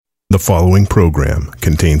The following program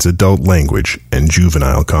contains adult language and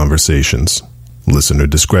juvenile conversations. Listener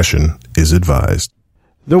discretion is advised.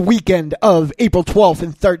 The weekend of April 12th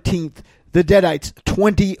and 13th, the Deadites'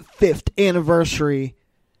 25th anniversary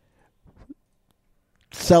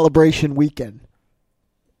celebration weekend.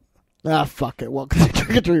 Fuck it. Welcome to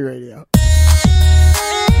Trick or Treat Radio.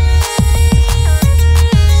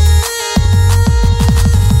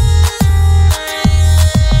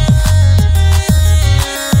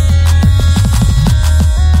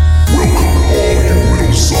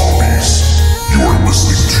 You're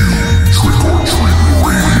listening to Trick or Treat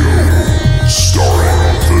Radio,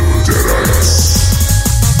 starring the Deadites.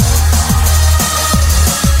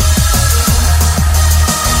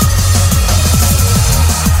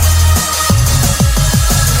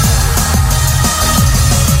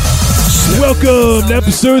 Welcome to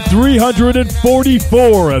episode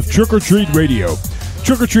 344 of Trick or Treat Radio.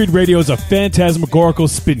 Trick or Treat Radio is a phantasmagorical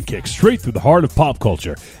spin kick straight through the heart of pop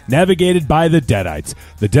culture, navigated by the Deadites.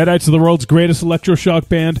 The Deadites are the world's greatest electroshock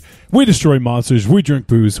band. We destroy monsters, we drink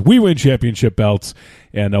booze, we win championship belts,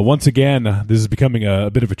 and once again, this is becoming a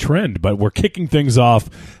bit of a trend, but we're kicking things off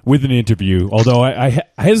with an interview, although I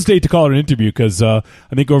hesitate to call it an interview because I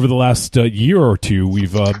think over the last year or two,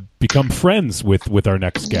 we've become friends with our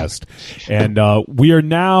next guest. And we are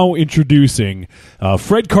now introducing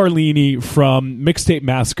Fred Carlini from Mixtape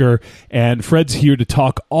Massacre, and Fred's here to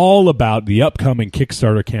talk all about the upcoming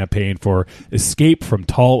Kickstarter campaign for Escape from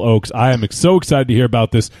Tall Oaks. I am so excited to hear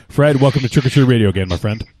about this. Fred, welcome to Trick or Treat Radio again, my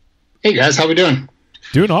friend. Hey guys, how we doing?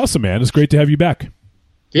 Doing awesome, man. It's great to have you back.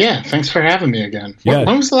 Yeah, thanks for having me again. Yeah.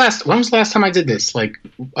 When was the last time I did this? Like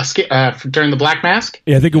during the Black Mask?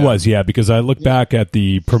 Yeah, I think it was, because I looked back at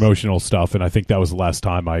the promotional stuff, and I think that was the last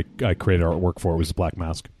time I created artwork for it was the Black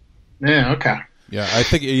Mask. Yeah, okay. Yeah, I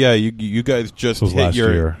think you guys just hit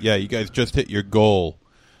year. you guys just hit your goal,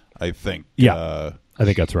 I think. Yeah. I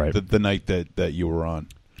think that's right. The night that you were on.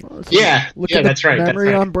 Look at that's the right.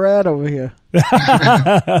 Memory on Brad over here.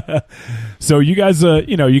 So you guys,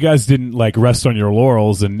 you guys didn't like rest on your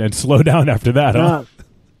laurels and slow down after that, huh?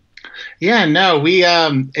 Yeah, no, we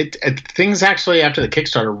things actually after the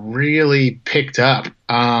Kickstarter really picked up,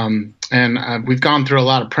 and we've gone through a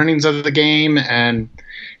lot of printings of the game, and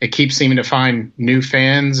it keeps seeming to find new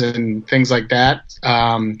fans and things like that.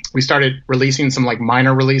 We started releasing some like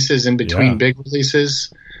minor releases in between big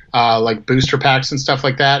releases. Like booster packs and stuff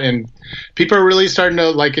like that, and people are really starting to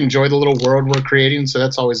like enjoy the little world we're creating. So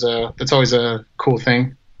that's always a cool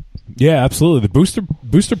thing. Yeah, absolutely. The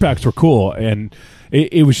booster packs were cool, and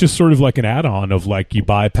it was just sort of like an add-on of like you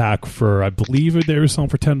buy a pack for, I believe they were selling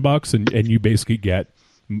for $10, and you basically get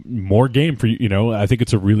more game for you. I think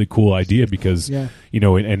it's a really cool idea because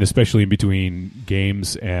and especially in between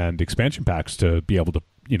games and expansion packs to be able to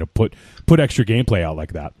put extra gameplay out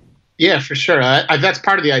like that. Yeah, for sure. That's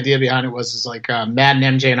part of the idea behind it was like Matt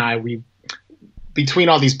and MJ and I, we between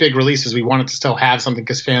all these big releases, we wanted to still have something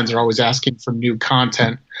because fans are always asking for new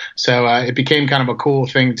content. So it became kind of a cool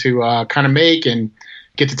thing to kind of make and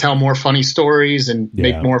get to tell more funny stories and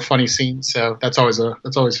make more funny scenes. So that's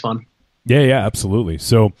always fun. Yeah, absolutely.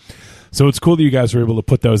 So it's cool that you guys were able to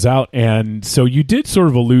put those out. And so you did sort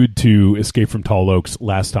of allude to Escape from Tall Oaks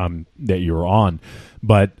last time that you were on,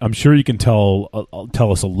 but I'm sure you can tell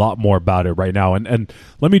us a lot more about it right now. And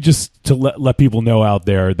let me just to let people know out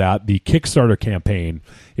there that the Kickstarter campaign,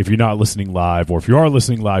 if you're not listening live, or if you are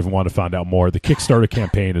listening live and want to find out more, the Kickstarter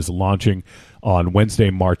campaign is launching on Wednesday,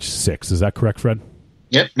 March 6th. Is that correct, Fred?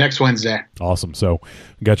 Yep, next Wednesday. Awesome. So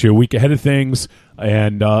we got you a week ahead of things,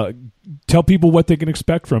 and tell people what they can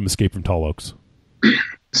expect from Escape from Tall Oaks.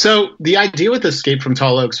 So the idea with Escape from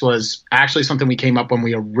Tall Oaks was actually something we came up when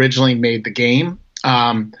we originally made the game.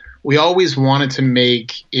 We always wanted to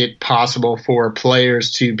make it possible for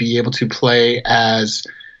players to be able to play as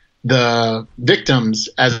the victims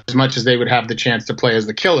as much as they would have the chance to play as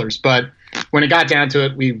the killers. But when it got down to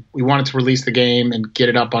it, we wanted to release the game and get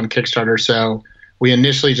it up on Kickstarter. So we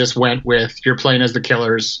initially just went with you're playing as the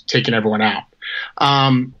killers, taking everyone out.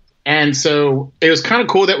 And so it was kind of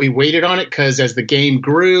cool that we waited on it because as the game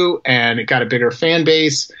grew and it got a bigger fan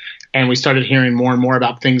base and we started hearing more and more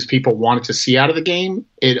about things people wanted to see out of the game,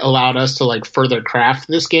 it allowed us to like further craft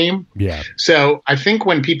this game. Yeah. So I think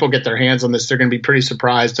when people get their hands on this, they're going to be pretty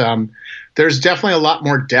surprised. There's definitely a lot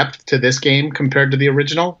more depth to this game compared to the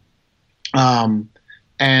original. And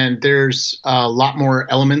there's a lot more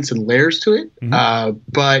elements and layers to it. Mm-hmm.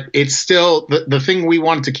 But it's still the thing we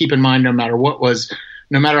wanted to keep in mind no matter what was,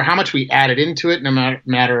 no matter how much we added into it, no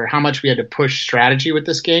matter how much we had to push strategy with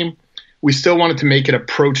this game, we still wanted to make it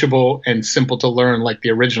approachable and simple to learn like the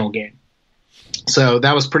original game. So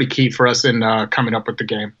that was pretty key for us in coming up with the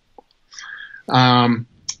game. And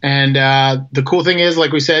the cool thing is,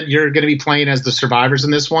 like we said, you're going to be playing as the survivors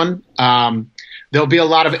in this one. There'll be a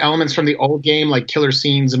lot of elements from the old game, like killer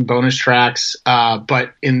scenes and bonus tracks.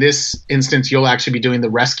 But in this instance, you'll actually be doing the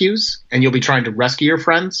rescues, and you'll be trying to rescue your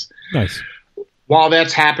friends. Nice. While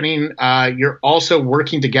that's happening, you're also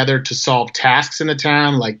working together to solve tasks in the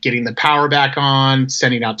town, like getting the power back on,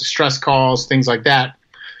 sending out distress calls, things like that.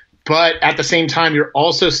 But at the same time, you're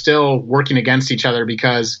also still working against each other,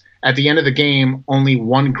 because at the end of the game, only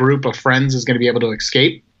one group of friends is going to be able to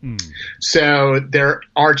escape. So there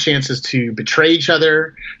are chances to betray each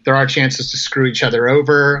other. There are chances to screw each other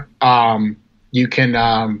over. You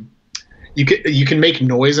can make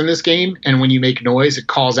noise in this game, and when you make noise, it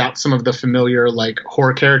calls out some of the familiar like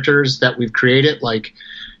horror characters that we've created. Like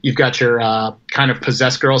you've got your kind of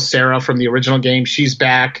possessed girl Sarah from the original game. She's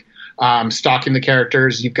back stalking the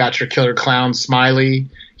characters. You've got your killer clown Smiley.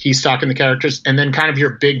 He's stalking the characters, and then kind of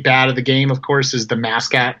your big bad of the game, of course, is the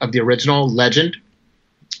mascot of the original, Legend.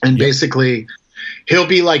 And basically, he'll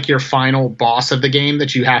be like your final boss of the game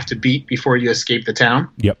that you have to beat before you escape the town.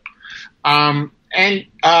 Yep. And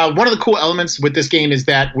one of the cool elements with this game is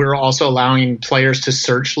that we're also allowing players to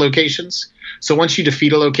search locations. So once you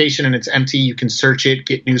defeat a location and it's empty, you can search it,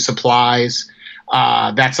 get new supplies.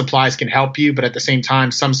 That supplies can help you, but at the same time,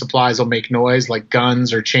 some supplies will make noise, like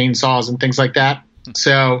guns or chainsaws and things like that.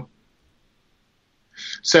 So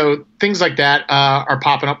things like that are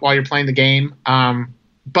popping up while you're playing the game.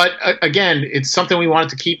 But again, it's something we wanted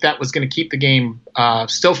to keep that was going to keep the game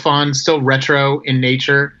still fun, still retro in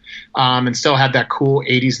nature, and still have that cool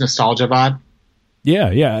 80s nostalgia vibe. Yeah,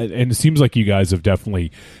 and it seems like you guys have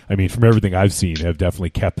definitely, I mean, from everything I've seen, have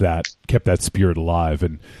definitely kept that spirit alive,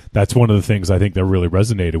 and that's one of the things I think that really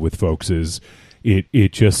resonated with folks is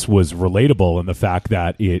it just was relatable, and the fact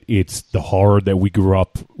that it's the horror that we grew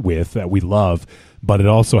up with, that we love, but it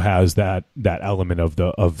also has that element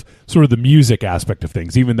of sort of the music aspect of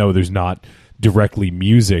things, even though there's not directly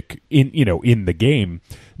music in the game,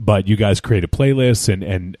 but you guys create a playlist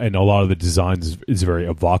and a lot of the designs is very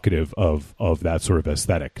evocative of that sort of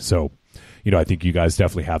aesthetic. So, I think you guys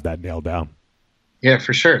definitely have that nailed down. Yeah,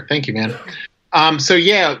 for sure. Thank you, man.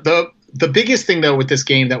 The biggest thing though with this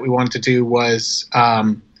game that we wanted to do was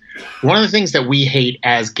one of the things that we hate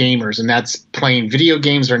as gamers, and that's playing video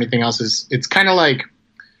games or anything else, is it's kind of like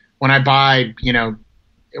when I buy,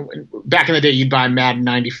 back in the day, you'd buy Madden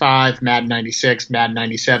 95, Madden 96, Madden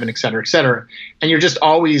 97, et cetera, and you're just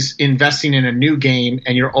always investing in a new game,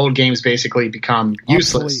 and your old games basically become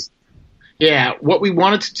useless. Yeah, what we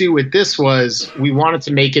wanted to do with this was we wanted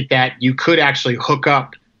to make it that you could actually hook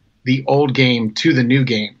up the old game to the new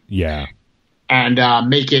game. Yeah. And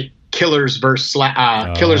make it killers versus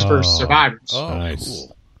survivors. Oh, nice.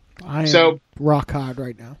 Cool. I am rock hard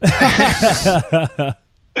right now.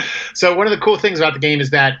 So one of the cool things about the game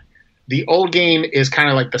is that the old game is kind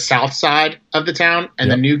of like the south side of the town, and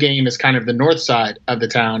the new game is kind of the north side of the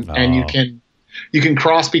town. And you can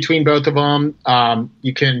cross between both of them.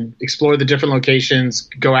 You can explore the different locations,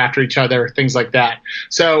 go after each other, things like that.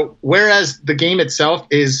 So whereas the game itself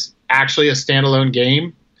is actually a standalone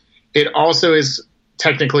game, it also is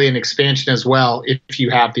technically an expansion as well if you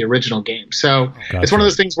have the original game. So It's one of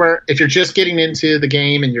those things where if you're just getting into the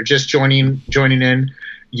game and you're just joining in,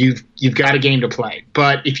 you've got a game to play.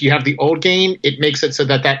 But if you have the old game, it makes it so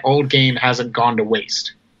that old game hasn't gone to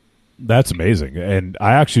waste. That's amazing. And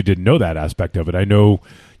I actually didn't know that aspect of it. I know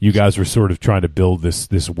you guys were sort of trying to build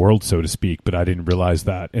this world, so to speak, but I didn't realize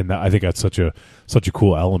that. And I think that's such a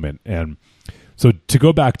cool element. And so to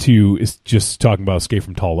go back to is just talking about Escape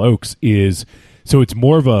from Tall Oaks so it's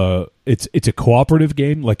more of it's a cooperative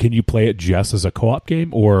game. Like, can you play it just as a co-op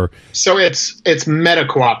game, or? So it's meta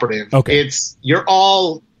cooperative. Okay. You're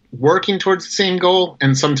all working towards the same goal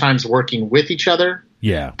and sometimes working with each other.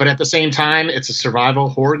 Yeah. But at the same time, it's a survival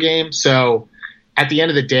horror game. So at the end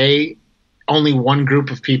of the day, only one group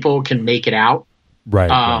of people can make it out.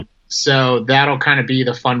 Right. So that'll kind of be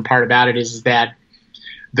the fun part about it is that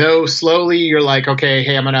though slowly you're like, okay,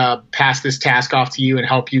 hey, I'm going to pass this task off to you and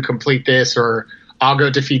help you complete this, or I'll go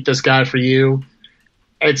defeat this guy for you.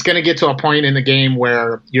 It's going to get to a point in the game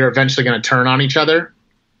where you're eventually going to turn on each other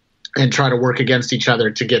and try to work against each other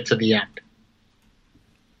to get to the end.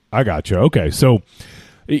 I gotcha. Okay. So,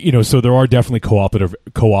 so there are definitely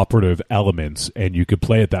cooperative elements, and you could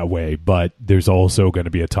play it that way, but there's also going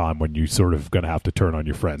to be a time when you sort of going to have to turn on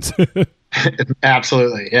your friends.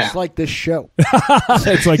 Absolutely, yeah. It's like this show.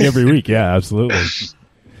 It's like every week, yeah, absolutely.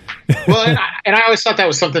 Well, and I always thought that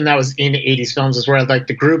was something that was in 80s films, is where like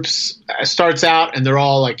the groups starts out and they're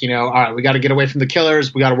all like, all right, we got to get away from the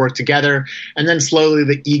killers. We got to work together. And then slowly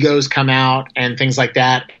the egos come out and things like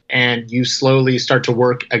that. And you slowly start to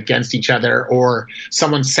work against each other, or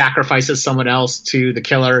someone sacrifices someone else to the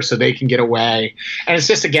killer so they can get away. And it's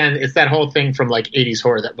just, again, it's that whole thing from like 80s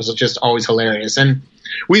horror that was just always hilarious. And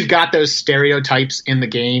we've got those stereotypes in the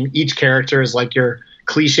game. Each character is like your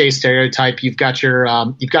cliche stereotype. You've got your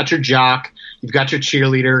jock, you've got your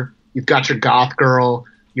cheerleader, you've got your goth girl,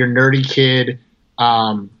 your nerdy kid.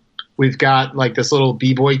 We've got like this little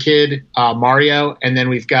b-boy kid, Mario, and then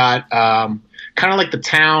we've got kind of like the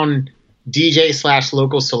town DJ /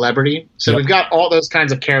 local celebrity. So We've got all those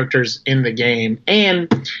kinds of characters in the game.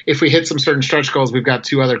 And if we hit some certain stretch goals, we've got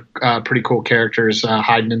 2 other pretty cool characters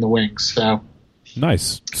hiding in the wings. So.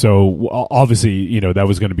 Nice. So obviously, that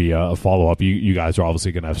was going to be a follow-up. You guys are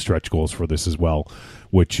obviously going to have stretch goals for this as well,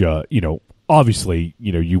 which, obviously,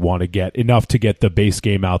 you want to get enough to get the base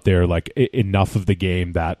game out there, like enough of the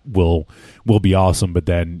game that will be awesome. But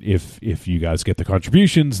then if you guys get the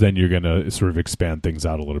contributions, then you're going to sort of expand things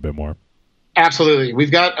out a little bit more. Absolutely.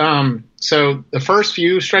 We've got so the first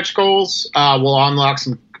few stretch goals will unlock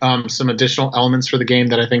some additional elements for the game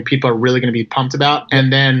that I think people are really going to be pumped about.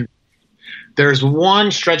 And then there's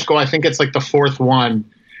one stretch goal, I think it's like the 4th one,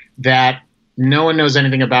 that no one knows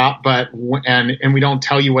anything about, and we don't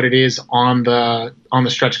tell you what it is on the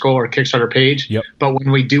stretch goal or Kickstarter page. Yep. But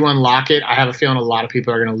when we do unlock it, I have a feeling a lot of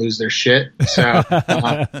people are going to lose their shit. So,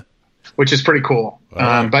 which is pretty cool.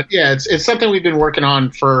 But yeah, it's something we've been working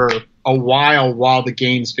on for a while the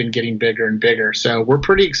game's been getting bigger and bigger. So we're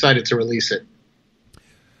pretty excited to release it.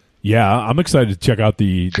 Yeah, I'm excited to check out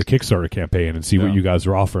the Kickstarter campaign and see what you guys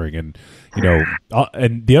are offering. And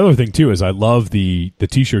and the other thing too is I love the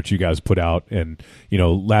T-shirts you guys put out. And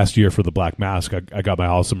last year for the Black Mask, I got my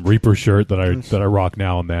awesome Reaper shirt that I rock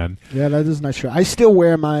now and then. Yeah, that is a nice shirt. I still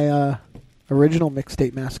wear my original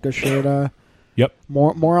Mixtape Massacre shirt. Yep.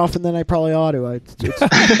 More often than I probably ought to.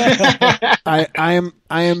 I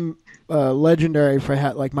am legendary for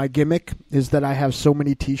like my gimmick is that I have so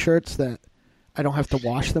many T-shirts that I don't have to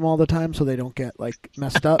wash them all the time, so they don't get like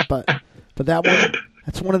messed up. But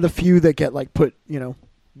that's one of the few that get like put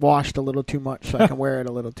washed a little too much, so I can wear it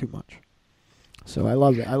a little too much. So I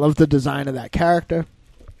love it. I love the design of that character.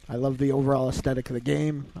 I love the overall aesthetic of the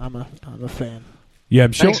game. I'm a fan. Yeah,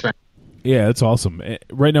 Thanks, man. Yeah, it's awesome.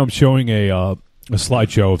 Right now, I'm showing a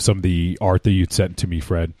slideshow of some of the art that you'd sent to me,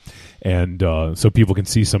 Fred, and so people can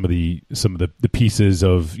see some of the pieces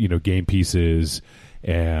of game pieces.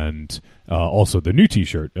 And also the new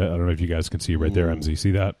T-shirt. I don't know if you guys can see it right there, MZ. See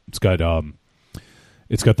that? It's got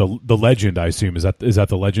the legend. I assume is that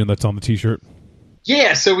the legend that's on the T-shirt?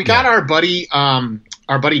 Yeah. So we got our buddy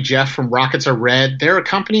Jeff from Rockets Are Red. They're a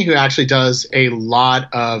company who actually does a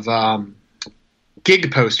lot of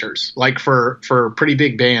gig posters, like for pretty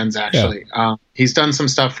big bands. Actually, he's done some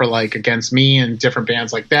stuff for like Against Me and different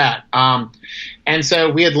bands like that. And so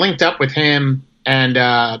we had linked up with him and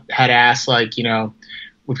had asked like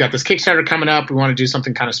we've got this Kickstarter coming up. We want to do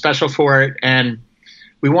something kind of special for it. And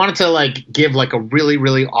we wanted to like give like a really,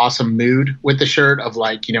 really awesome mood with the shirt of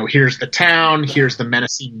like, here's the town, here's the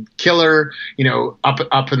menacing killer,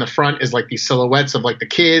 up in the front is like these silhouettes of like the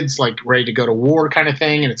kids, like ready to go to war kind of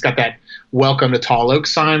thing. And it's got that welcome to Tall Oak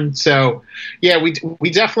sign. So yeah, we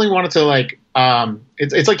definitely wanted to like,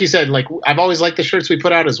 it's like you said, like I've always liked the shirts we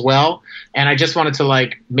put out as well. And I just wanted to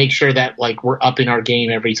like make sure that like we're upping our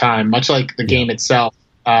game every time, much like the game itself.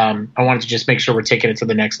 I wanted to just make sure we're taking it to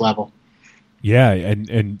the next level. Yeah,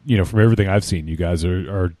 and from everything I've seen, you guys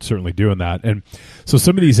are certainly doing that. And so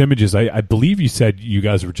some of these images, I believe you said you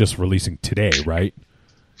guys were just releasing today, right?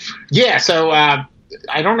 Yeah, so I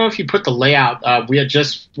don't know if you put the layout. We had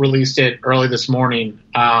just released it early this morning.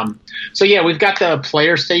 So yeah, we've got the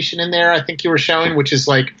player station in there, I think you were showing, which is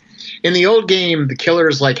like in the old game, the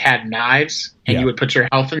killers like had knives and you would put your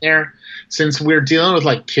health in there. Since we're dealing with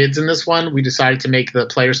like kids in this one, we decided to make the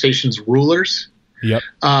player stations rulers. Yep.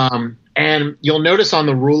 And you'll notice on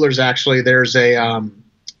the rulers, actually, there's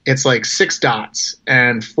it's like 6 dots,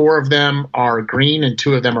 and 4 of them are green and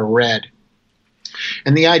 2 of them are red.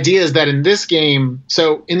 And the idea is that in this game,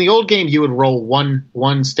 so in the old game, you would roll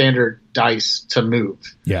one standard dice to move.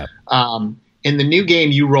 Yeah. In the new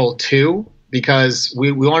game, you roll 2 because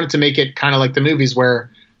we wanted to make it kind of like the movies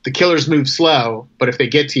where the killers move slow, but if they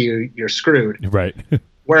get to you, you're screwed. Right.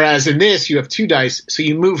 Whereas in this, you have 2 dice, so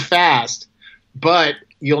you move fast, but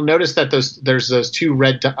you'll notice that there's those 2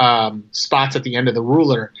 red spots at the end of the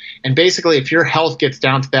ruler. And basically, if your health gets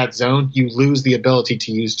down to that zone, you lose the ability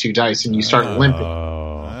to use 2 dice, and you start limping.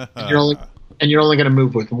 and you're only going to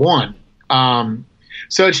move with one.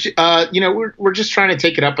 So it's we're just trying to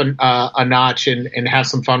take it up a notch and have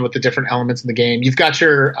some fun with the different elements in the game. You've got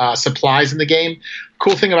your supplies in the game.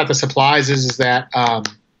 Cool thing about the supplies is that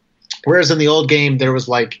whereas in the old game there was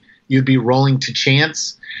like you'd be rolling to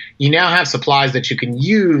chance, you now have supplies that you can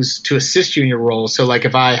use to assist you in your roll. So like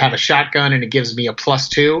if I have a shotgun and it gives me a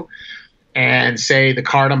 +2, and say the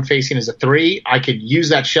card I'm facing is a 3, I could use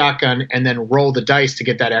that shotgun and then roll the dice to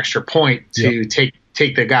get that extra point to take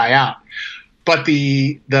the guy out. But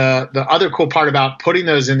the other cool part about putting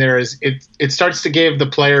those in there is it starts to give the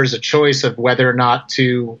players a choice of whether or not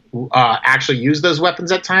to actually use those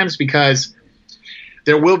weapons at times, because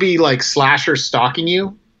there will be like slashers stalking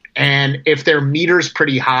you, and if their meter's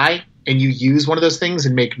pretty high and you use one of those things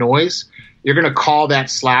and make noise, you're going to call that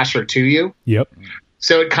slasher to you. Yep.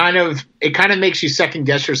 So it kind of makes you second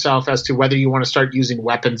guess yourself as to whether you want to start using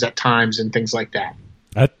weapons at times and things like that.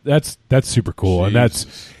 That's super cool.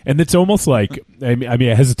 Jeez. and it's almost like, I mean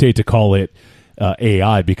I hesitate to call it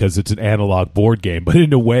AI because it's an analog board game, but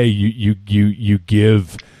in a way you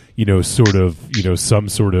give sort of some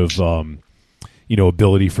sort of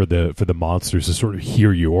ability for the monsters to sort of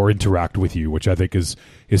hear you or interact with you, which I think is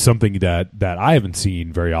something that I haven't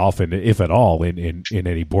seen very often, if at all, in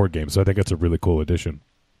any board game. So I think that's a really cool addition.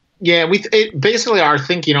 Yeah, basically our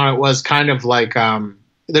thinking on it was kind of like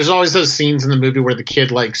there's always those scenes in the movie where the kid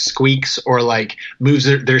like squeaks or like moves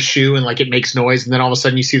their shoe and like it makes noise, and then all of a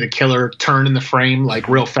sudden you see the killer turn in the frame like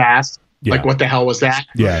real fast. Yeah. Like what the hell was that?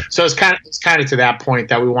 Yeah. So it's kind of to that point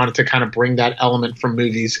that we wanted to kind of bring that element from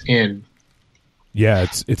movies in. Yeah,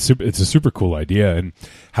 it's a super cool idea. And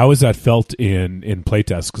how has that felt in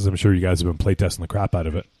playtest? Because I'm sure you guys have been playtesting the crap out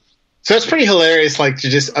of it. So it's pretty hilarious, like to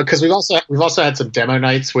just because we've also had some demo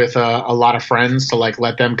nights with a lot of friends to like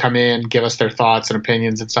let them come in, give us their thoughts and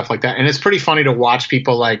opinions and stuff like that. And it's pretty funny to watch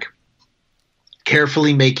people like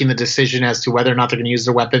carefully making the decision as to whether or not they're going to use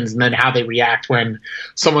their weapons, and then how they react when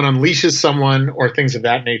someone unleashes someone or things of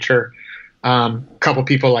that nature. Couple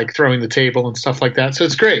people like throwing the table and stuff like that. So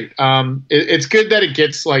it's great. It's good that it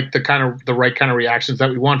gets like the right kind of reactions that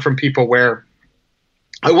we want from people, where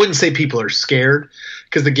I wouldn't say people are scared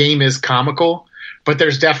because the game is comical, but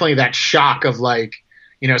there's definitely that shock of like,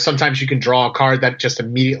 sometimes you can draw a card that just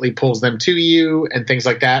immediately pulls them to you and things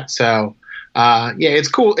like that. So, it's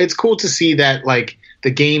cool. It's cool to see that like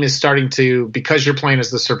the game is starting to, because you're playing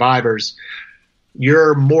as the survivors,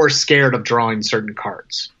 you're more scared of drawing certain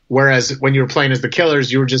cards. Whereas when you were playing as the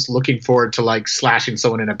killers, you were just looking forward to like slashing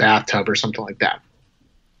someone in a bathtub or something like that.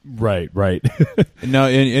 Right. Now,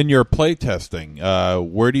 in your play testing,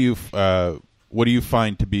 what do you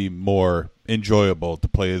find to be more enjoyable, to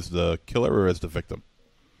play as the killer or as the victim?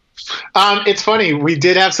 It's funny. We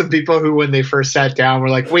did have some people who, when they first sat down, were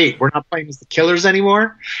like, "Wait, we're not playing as the killers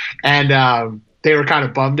anymore," and they were kind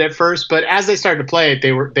of bummed at first. But as they started to play it,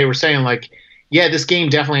 they were saying like, yeah, this game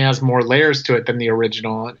definitely has more layers to it than the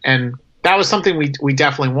original. And that was something we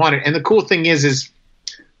definitely wanted. And the cool thing is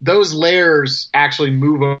those layers actually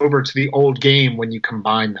move over to the old game when you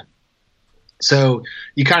combine them. So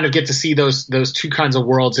you kind of get to see those two kinds of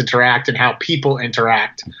worlds interact and how people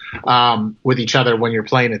interact with each other when you're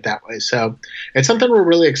playing it that way. So it's something we're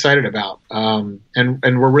really excited about. And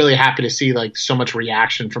we're really happy to see like so much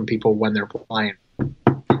reaction from people when they're playing.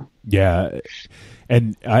 Yeah.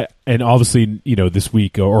 And obviously, this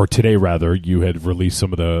week or today rather, you had released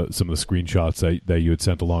some of the screenshots that you had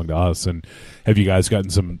sent along to us. And have you guys gotten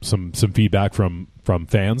some feedback from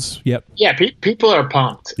fans yet? Yeah, people are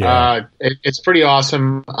pumped. Yeah. It's pretty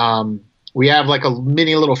awesome. We have like a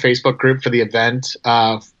mini little Facebook group for the event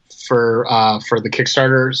for the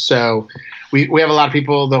Kickstarter. So we have a lot of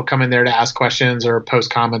people. They'll come in there to ask questions or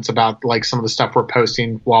post comments about like some of the stuff we're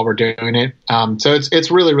posting while we're doing it. So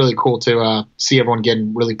it's really, really cool to see everyone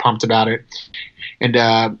getting really pumped about it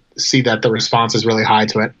and see that the response is really high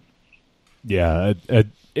to it. Yeah.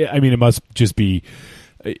 I mean, it must just be,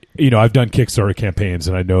 I've done Kickstarter campaigns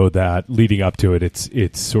and I know that leading up to it,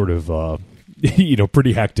 it's sort of,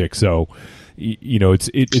 pretty hectic. So,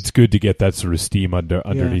 it's good to get that sort of steam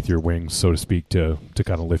underneath your wings, so to speak, to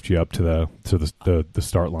kind of lift you up to the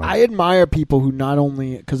start line. I admire people who not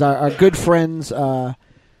only, because our good friends Bill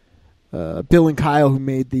and Kyle, who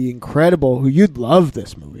made who you'd love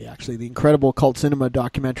this movie actually, the incredible cult cinema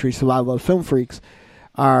documentary Survival of Film Freaks,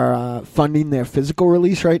 are funding their physical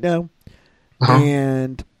release right now. Uh-huh.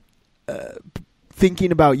 And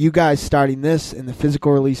thinking about you guys starting this and the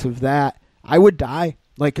physical release of that, I would die.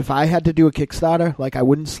 Like, if I had to do a Kickstarter, like, I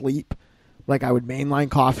wouldn't sleep. like I would mainline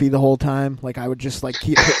coffee the whole time. Like I would just like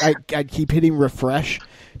I'd keep hitting refresh.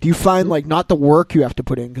 Do you find like not the work you have to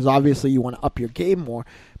put in because obviously you want to up your game more,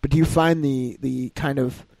 but do you find the kind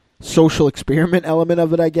of social experiment element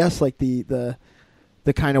of it? I guess like the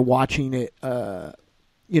kind of watching it,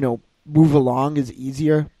 move along is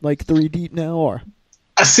easier like 3 deep now or.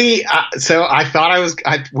 See, so I thought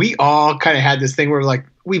we all kind of had this thing where like,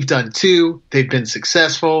 we've done 2, they've been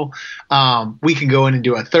successful. We can go in and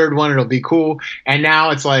do a 3rd one. It'll be cool. And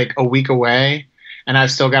now it's like a week away and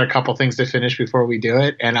I've still got a couple things to finish before we do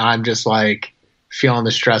it. And I'm just like feeling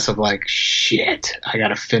the stress of like, shit, I got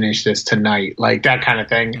to finish this tonight. Like that kind of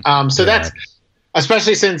thing. That's,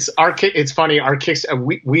 especially since it's funny, our kicks,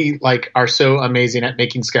 we like are so amazing at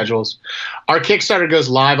making schedules. Our Kickstarter goes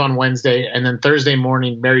live on Wednesday, and then Thursday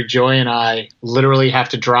morning, Mary Joy and I literally have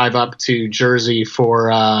to drive up to Jersey for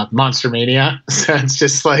Monster Mania. So it's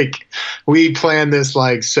just like we plan this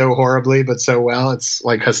like so horribly, but so well. It's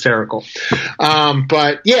like hysterical.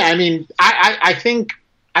 But yeah, I mean, I think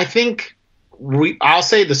I'll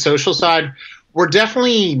say the social side. We're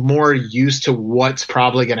definitely more used to what's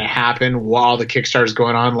probably going to happen while the Kickstarter is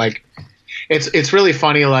going on. Like, it's really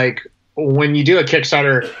funny. Like when you do a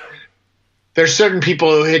Kickstarter, there's certain people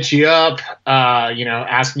who hit you up,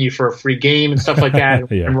 asking you for a free game and stuff like that.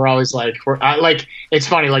 Yeah. And we're always like, it's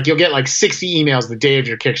funny. Like you'll get like 60 emails the day of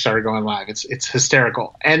your Kickstarter going live. It's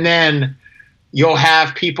hysterical. And then you'll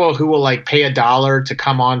have people who will like pay $1 to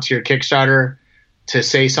come onto your Kickstarter to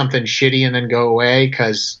say something shitty and then go away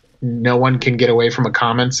because no one can get away from a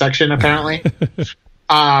comment section, apparently.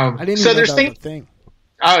 I didn't even know that was a thing.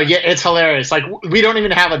 Oh, yeah, it's hilarious. Like, we don't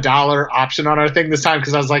even have $1 option on our thing this time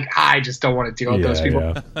because I was like, I just don't want to deal with those people.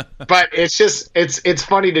 Yeah. But it's just, it's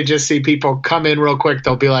funny to just see people come in real quick.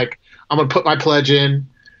 They'll be like, I'm going to put my pledge in,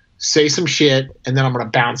 say some shit, and then I'm going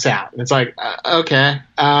to bounce out. And it's like, okay.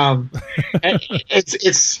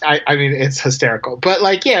 It's hysterical. But,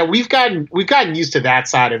 like, yeah, we've gotten used to that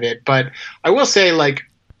side of it. But I will say, like,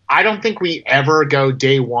 I don't think we ever go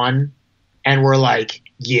day one and we're like,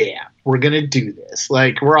 yeah, we're going to do this.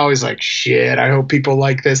 Like, we're always like, shit, I hope people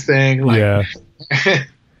like this thing. Like, yeah.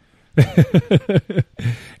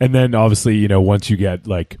 And then obviously, once you get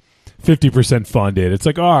like 50% funded, it's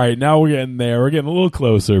like, all right, now we're getting there. We're getting a little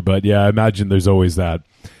closer. But yeah, I imagine there's always that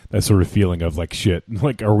sort of feeling of like, shit,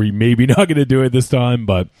 like, are we maybe not going to do it this time?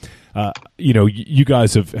 But, you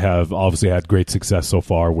guys have obviously had great success so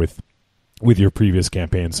far with your previous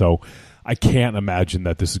campaign. So I can't imagine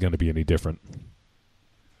that this is going to be any different.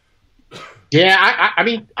 Yeah, I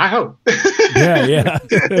mean, I hope. Yeah.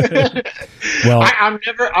 Well, I'm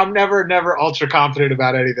never ultra confident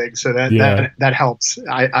about anything, so that helps.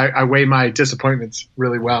 I weigh my disappointments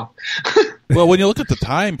really well. Well, when you look at the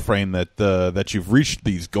time frame that you've reached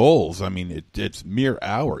these goals, I mean, it's mere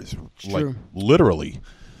hours, like literally.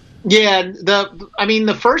 Yeah, it's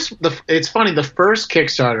funny. The first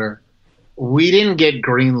Kickstarter, we didn't get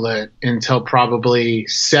greenlit until probably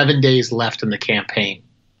 7 days left in the campaign.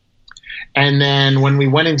 And then when we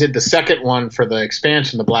went and did the second one for the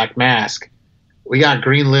expansion, the Black Mask, we got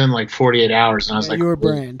greenlit in like 48 hours. And I was like, your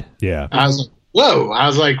brand. Yeah. I was like, whoa. I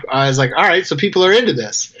was like, all right, so people are into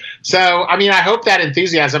this. So, I mean, I hope that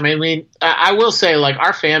enthusiasm. I mean, I will say, like,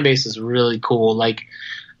 our fan base is really cool. Like,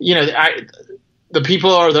 the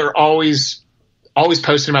people they're always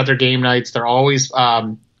posting about their game nights. They're always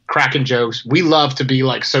cracking jokes. We love to be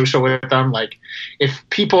like social with them. Like, if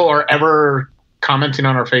people are ever commenting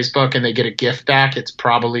on our Facebook and they get a gift back, it's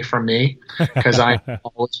probably from me because I'm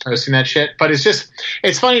always posting that shit. But it's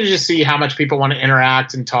funny to just see how much people want to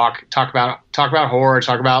interact and talk about horror,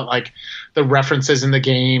 talk about like the references in the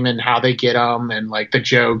game and how they get them and like the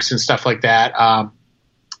jokes and stuff like that. Our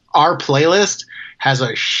playlist has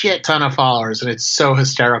a shit ton of followers and it's so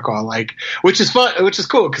hysterical, like, which is fun, which is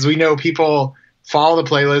cool because we know people follow the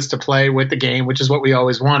playlist to play with the game, which is what we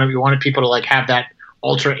always wanted. We wanted people to like have that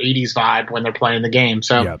ultra 80s vibe when they're playing the game.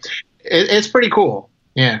 So it's pretty cool.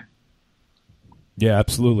 Yeah. Yeah,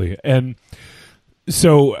 absolutely. And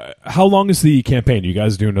so how long is the campaign? You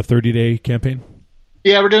guys doing a 30-day campaign?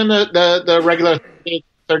 Yeah, we're doing the regular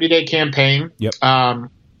 30-day campaign. Yep.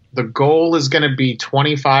 The goal is going to be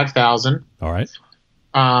 25,000. All right.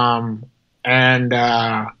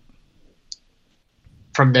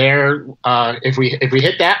 From there, if we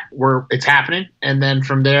hit that, it's happening, and then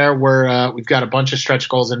from there, we've got a bunch of stretch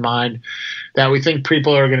goals in mind that we think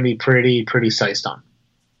people are going to be pretty psyched on.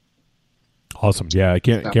 Awesome! Yeah, I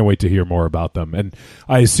can't wait to hear more about them. And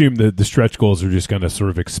I assume that the stretch goals are just going to sort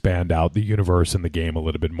of expand out the universe and the game a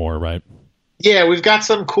little bit more, right? Yeah, we've got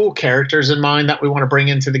some cool characters in mind that we want to bring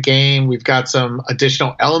into the game. We've got some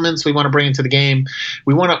additional elements we want to bring into the game.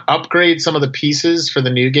 We want to upgrade some of the pieces for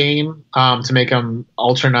the new game to make them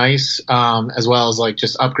ultra nice, as well as like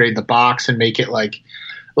just upgrade the box and make it like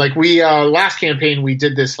we last campaign we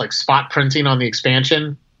did this like spot printing on the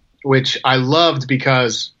expansion, which I loved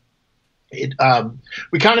because it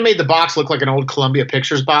we kind of made the box look like an old Columbia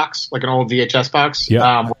Pictures box, like an old VHS box,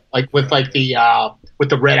 like with like with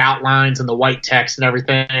the red outlines and the white text and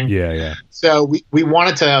everything. Yeah. So we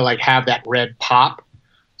wanted to like have that red pop.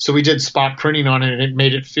 So we did spot printing on it, and it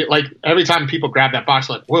made it feel like every time people grab that box,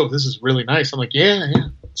 like, whoa, this is really nice. I'm like, yeah.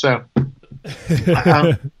 So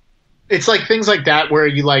it's like things like that where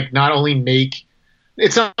you like not only make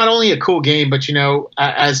it's not only a cool game, but you know,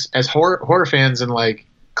 as horror fans and like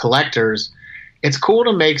collectors, it's cool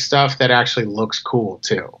to make stuff that actually looks cool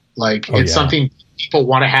too. Like something people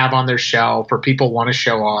want to have on their shelf or people want to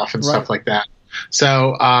show off and stuff like that.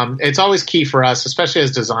 So it's always key for us, especially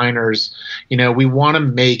as designers. You know, we want to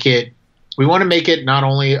make it not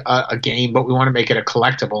only a game, but we want to make it a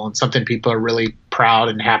collectible and something people are really proud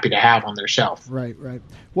and happy to have on their shelf. Right.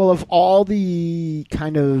 Well, of all the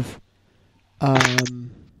kind of, like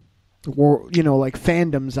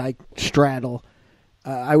fandoms I straddle,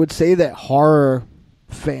 I would say that horror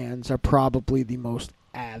fans are probably the most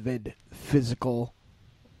avid physical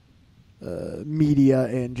media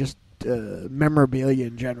and just memorabilia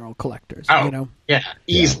in general collectors.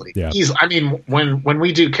 Easily. I mean, when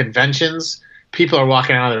we do conventions, people are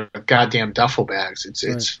walking out of their goddamn duffel bags.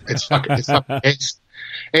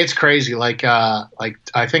 It's crazy. Like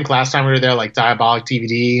I think last time we were there, like Diabolic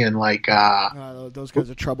DVD and like those guys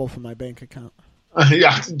are trouble for my bank account.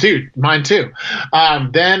 Yeah, dude, mine too.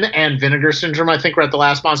 Then and Vinegar Syndrome, I think, were at the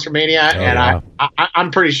last Monster Mania,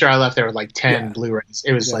 I'm pretty sure I left there with like 10 Blu-rays.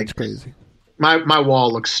 It was like crazy. My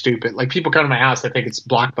wall looks stupid. Like people come to my house, they think it's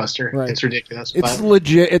Blockbuster. Right. It's ridiculous. It's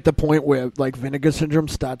legit at the point where like Vinegar Syndrome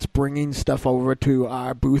starts bringing stuff over to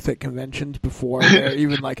our booth at conventions before they're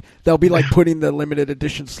even like they'll be like putting the limited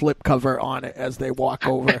edition slipcover on it as they walk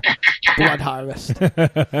over. Blood Harvest.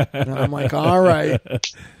 And I'm like, all right.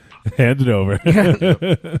 Hand it over.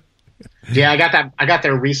 Yeah, I got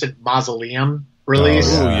their recent Mausoleum release.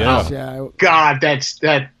 Oh, yeah. God,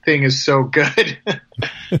 that thing is so good.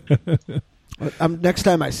 Next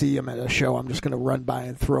time I see him at a show, I'm just going to run by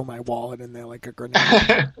and throw my wallet in there like a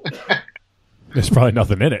grenade. There's probably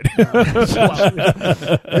nothing in it.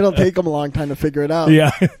 It'll take them a long time to figure it out.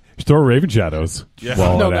 Yeah. Store Raven Shadows. Yeah.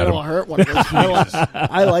 No, that'll hurt one of those fellas.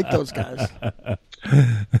 I like those guys.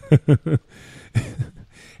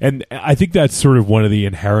 And I think that's sort of one of the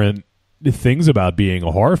inherent things about being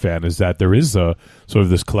a horror fan is that there is a sort of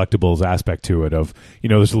this collectibles aspect to it of,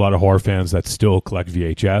 there's a lot of horror fans that still collect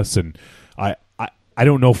VHS, and I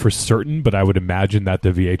don't know for certain, but I would imagine that the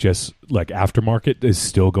VHS like aftermarket is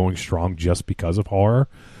still going strong just because of horror.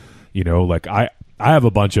 Like I have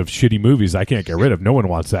a bunch of shitty movies I can't get rid of. No one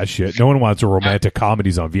wants that shit. No one wants romantic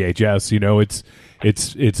comedies on VHS.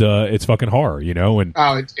 It's fucking horror, and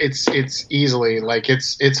it's easily like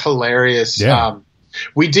it's hilarious. Yeah.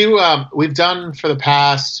 We've done for the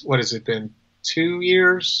past, what has it been, 2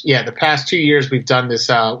 years? Yeah, the past 2 years we've done this.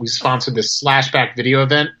 We sponsored this Slashback video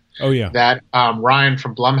event. Oh yeah, that Ryan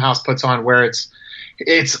from Blumhouse puts on, where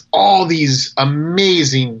it's all these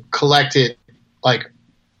amazing collected like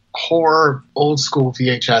horror old school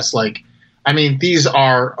VHS. Like, I mean, these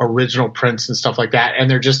are original prints and stuff like that,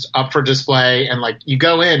 and they're just up for display. And like, you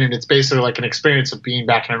go in, and it's basically like an experience of being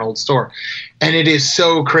back in an old store. And it is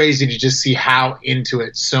so crazy to just see how into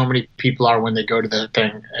it so many people are when they go to the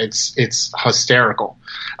thing. It's hysterical.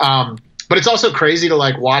 But it's also crazy to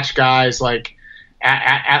like watch guys like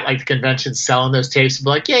at like the convention selling those tapes and be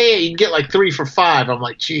like, yeah, you can get like 3 for $5. I'm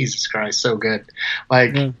like, Jesus Christ, so good.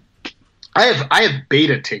 Like, I have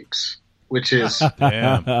beta tapes, which is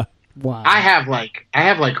damn. Wow. I have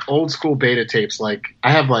like old school beta tapes. Like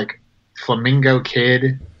I have like Flamingo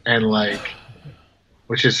Kid and like,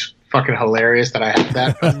 which is fucking hilarious that I have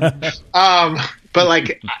that. But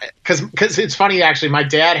like, cause it's funny actually. My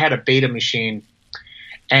dad had a beta machine,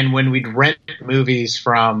 and when we'd rent movies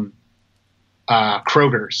from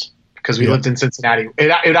Kroger's, because we lived in Cincinnati,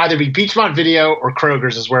 it would either be Beachmont Video or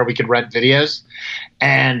Kroger's is where we could rent videos,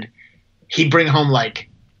 and he'd bring home like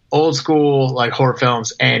old school like horror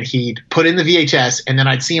films, and he'd put in the VHS, and then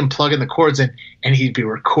I'd see him plugging the cords in, and he'd be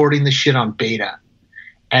recording the shit on beta,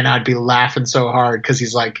 and I'd be laughing so hard because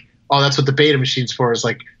he's like, oh, that's what the beta machine's for, is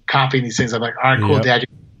like copying these things. I'm like, all right, cool, Dad,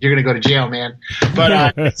 you're gonna go to jail, man.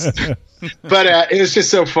 But But it was just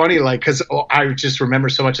so funny, like, because I just remember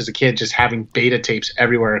so much as a kid just having beta tapes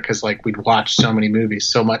everywhere because, like, we'd watch so many movies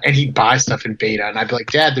so much. And he'd buy stuff in beta. And I'd be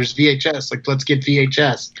like, Dad, there's VHS. Like, let's get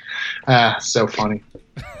VHS. So funny.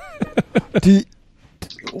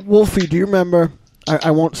 Wolfie, do you remember?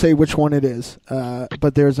 I won't say which one it is,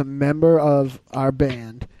 but there's a member of our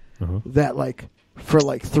band that, like, for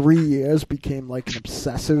like 3 years became like an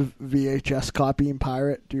obsessive VHS copying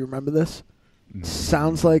pirate. Do you remember this?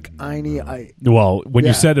 Sounds like Einie. Well, when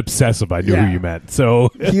you said obsessive, I knew who you meant.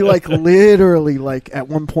 So he like literally like at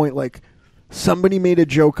one point like somebody made a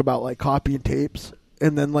joke about like copying tapes,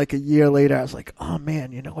 and then like a year later I was like, oh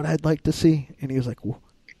man, you know what I'd like to see? And he was like,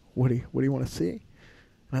 what do you want to see?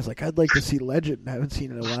 And I was like, I'd like to see Legend. I haven't seen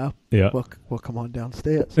it in a while. Yeah. Well, come on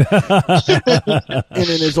downstairs. And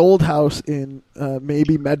in his old house in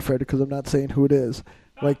maybe Medford, because I'm not saying who it is,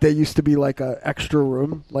 like there used to be like a extra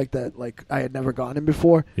room like that, like I had never gone in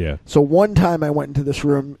before. Yeah. So one time I went into this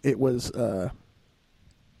room, it was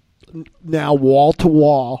now wall to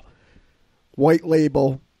wall, white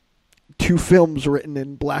label, 2 films written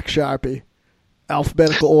in black Sharpie,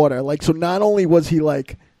 alphabetical order. Like, so not only was he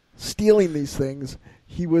like stealing these things,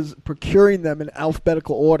 he was procuring them in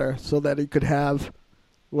alphabetical order so that he could have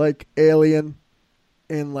like Alien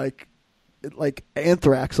and like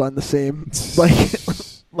Anthrax on the same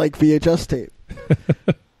like VHS tape.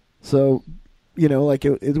 So, you know, like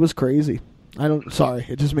it was crazy. Sorry,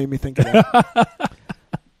 it just made me think of that.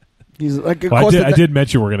 He's like, well, I did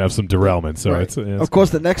mention we're gonna have some derailment, so right. it's of course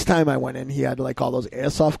the next time I went in, he had like all those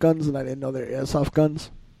airsoft guns, and I didn't know they're airsoft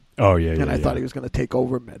guns. Oh yeah, and I thought he was going to take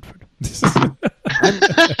over Medford.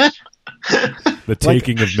 The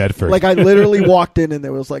taking of Medford. Like I literally walked in and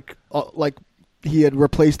there was like he had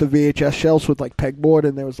replaced the VHS shelves with like pegboard,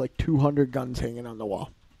 and there was like 200 guns hanging on the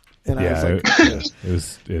wall. And I was like,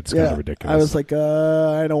 it's kind of ridiculous. I was like,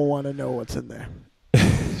 I don't want to know what's in there.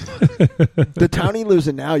 The town he lives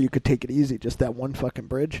in now, you could take it easy. Just that one fucking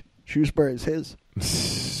bridge. Shrewsbury is his.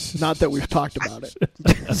 Not that we've talked about it.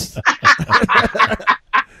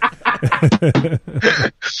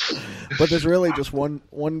 But there's really just one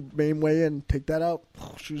main way in. Take that out.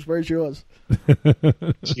 Shrewsbury's yours.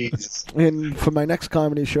 Jesus. And for my next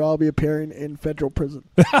comedy show, I'll be appearing in federal prison.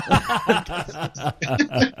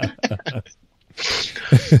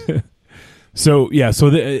 So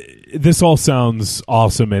this all sounds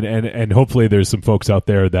awesome, and hopefully there's some folks out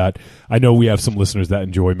there that I know we have some listeners that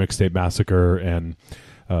enjoy Mixtape Massacre and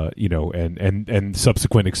and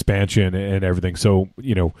subsequent expansion and everything. So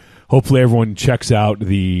hopefully everyone checks out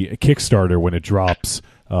the Kickstarter when it drops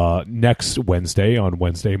next Wednesday, on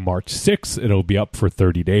Wednesday, March 6th. It'll be up for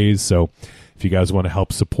 30 days. So if you guys want to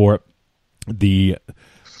help support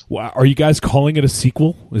are you guys calling it a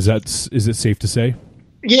sequel? Is it safe to say?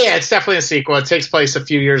 Yeah, it's definitely a sequel. It takes place a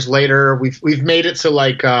few years later. We've made it so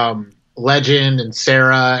like Legend and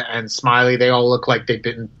Sarah and Smiley, they all look like they've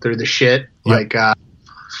been through the shit. Yep. Like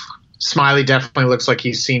Smiley definitely looks like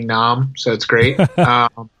he's seen Nam, so it's great. Yeah,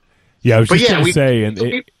 I was just going to say,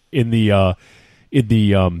 in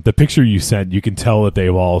the picture you sent, you can tell that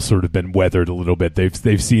they've all sort of been weathered a little bit.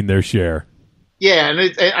 They've seen their share. Yeah,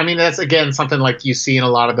 and that's again something like you see in a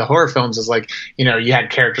lot of the horror films is like, you had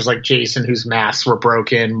characters like Jason whose masks were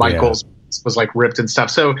broken, Michael's was like ripped and stuff.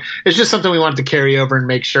 So it's just something we wanted to carry over and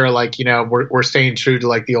make sure like, we're staying true to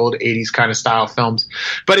like the old 80s kind of style films.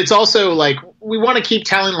 But it's also like we want to keep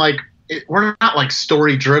telling like we're not like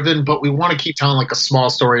story driven, but we want to keep telling like a small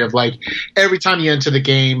story of like every time you enter the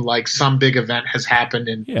game, like some big event has happened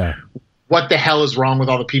and what the hell is wrong with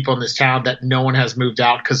all the people in this town that no one has moved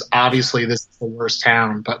out? Because obviously this is the worst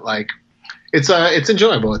town, but like it's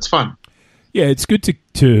enjoyable. It's fun. Yeah, it's good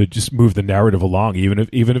to just move the narrative along, even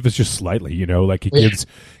if it's just slightly. Like it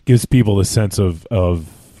gives people a sense of a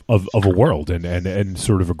world and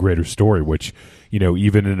sort of a greater story. Which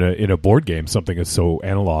even in a board game, something that's so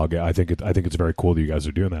analog, I think it's very cool that you guys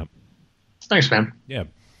are doing that. Thanks, man. Yeah.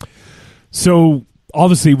 So.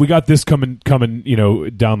 Obviously, we got this coming,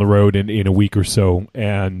 down the road in a week or so,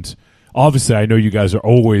 and obviously, I know you guys are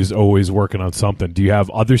always working on something. Do you have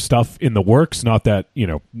other stuff in the works? Not that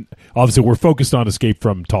obviously, we're focused on Escape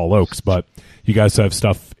from Tall Oaks, but you guys have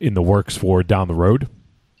stuff in the works for down the road.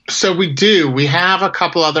 So we do. We have a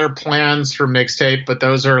couple other plans for Mixtape, but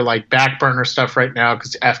those are like back burner stuff right now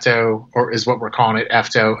because EFTO, or is what we're calling it,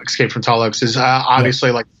 EFTO, Escape from Tall Oaks, is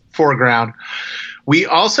obviously like foreground. We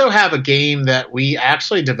also have a game that we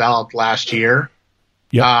actually developed last year,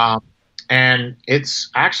 and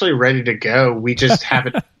it's actually ready to go. We just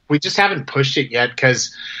haven't pushed it yet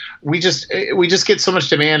because we just get so much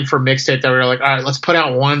demand for Mixtape that we're like, all right, let's put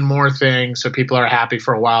out one more thing so people are happy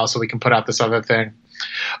for a while so we can put out this other thing.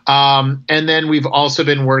 And then we've also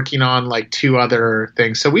been working on like 2 other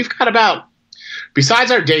things. So we've got about,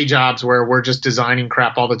 besides our day jobs where we're just designing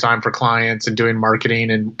crap all the time for clients and doing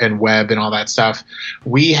marketing and web and all that stuff,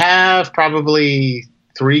 we have probably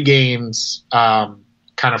 3 games kind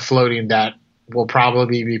of floating that we'll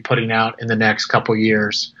probably be putting out in the next couple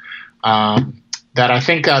years that I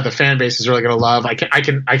think the fan base is really going to love. I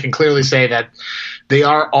can clearly say that they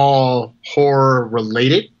are all horror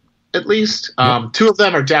related, at least. 2 of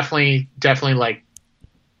them are definitely like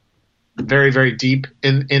very, very deep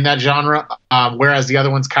in that genre, whereas the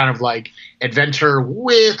other one's kind of like adventure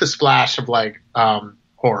with a splash of like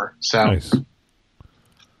horror. So Nice.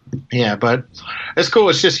 yeah, but it's cool.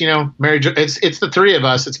 It's just, Mary Jo, it's the 3 of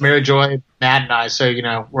us. It's Mary Joy, Matt, and I. So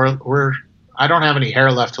we're I don't have any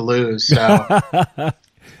hair left to lose. So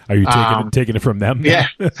Are you taking it from them? yeah,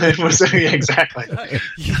 yeah, exactly.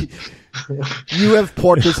 You have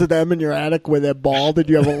portraits of them in your attic where they're bald, and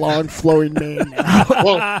you have a long flowing mane now.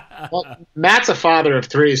 Well, Matt's a father of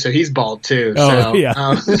 3, so he's bald too. Oh, so,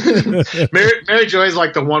 yeah. Mary Joy's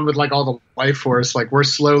like the one with like all the life force. Like we're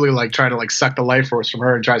slowly like trying to like suck the life force from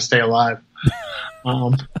her and try to stay alive.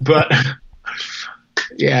 But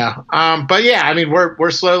yeah, I mean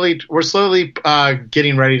we're slowly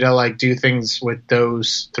getting ready to like do things with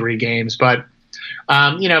those 3 games, but.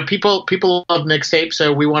 People love mixtape,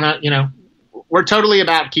 so we want to, we're totally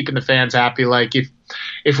about keeping the fans happy. Like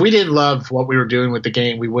if we didn't love what we were doing with the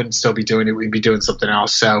game, we wouldn't still be doing it. We'd be doing something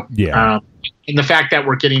else. So, Yeah. And the fact that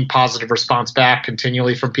we're getting positive response back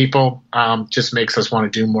continually from people, just makes us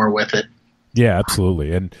want to do more with it. Yeah,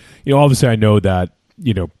 absolutely. And, obviously I know that,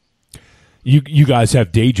 you guys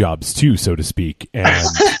have day jobs too, so to speak. And,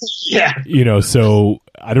 Yeah. So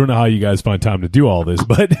I don't know how you guys find time to do all this,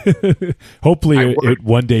 but hopefully it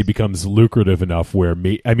one day becomes lucrative enough where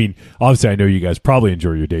obviously I know you guys probably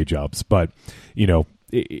enjoy your day jobs, but,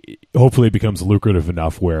 hopefully it becomes lucrative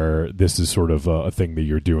enough where this is sort of a thing that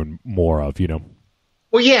you're doing more of,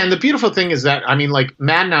 Well, yeah, and the beautiful thing is that, I mean, like,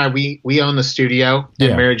 Matt and I, we own the studio, and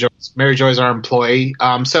Yeah. Mary Joy's our employee.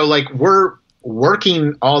 So, like, we're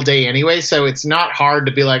working all day anyway, so it's not hard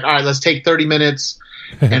to be like, all right, let's take 30 minutes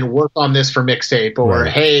and work on this for mixtape, or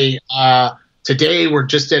Right. hey, today we're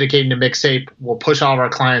just dedicating to mixtape. We'll push all of our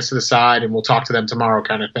clients to the side and we'll talk to them tomorrow,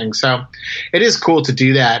 kind of thing. So it is cool to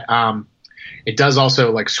do that. It does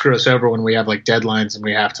also like screw us over when we have like deadlines and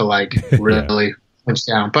we have to like really punch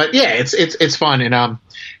down. But yeah, it's fun, and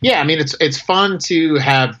yeah, I mean it's fun to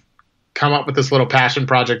have come up with this little passion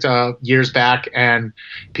project years back, and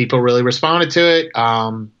people really responded to it,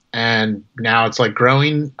 and now it's like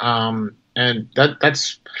growing. And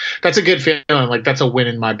that's a good feeling. Like that's a win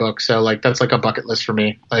in my book. So like that's like a bucket list for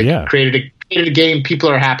me. Like created a game, people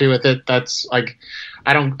are happy with it. That's like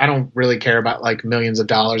I don't really care about like millions of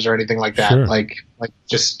dollars or anything like that. Sure. Like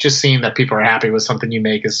just seeing that people are happy with something you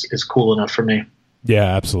make is cool enough for me. Yeah,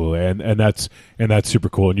 absolutely. And that's super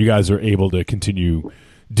cool. And you guys are able to continue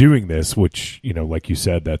doing this, which, like you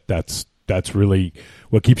said, that's really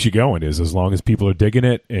what keeps you going, is as long as people are digging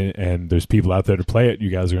it and there's people out there to play it, you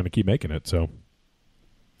guys are going to keep making it. So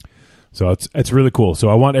it's really cool. So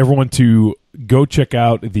I want everyone to go check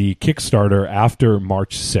out the Kickstarter after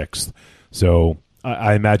March 6th. So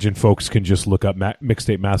I imagine folks can just look up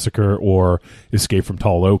Mixtape Massacre or Escape from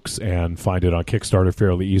Tall Oaks and find it on Kickstarter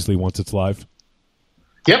fairly easily once it's live.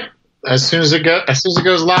 Yep. As soon as it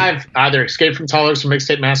goes live, either Escape from Tall Oaks or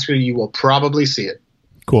Mixtape Massacre, you will probably see it.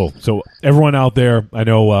 Cool. So everyone out there, I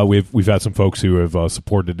know we've had some folks who have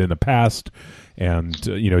supported in the past, and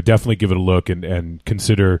definitely give it a look and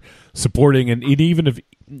consider supporting. And even if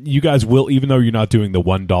you guys will, even though you're not doing the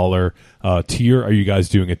 $1 tier, are you guys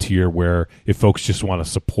doing a tier where if folks just want to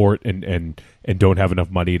support and don't have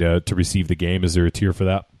enough money to receive the game, is there a tier for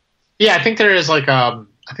that? Yeah, I think there is like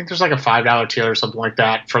there's like a $5 tier or something like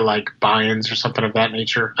that for like buy-ins or something of that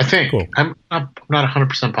nature. I think. Cool. I'm not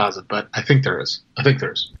 100% positive, but I think there is.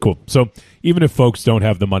 Cool. So even if folks don't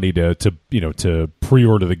have the money to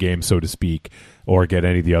pre-order the game, so to speak, or get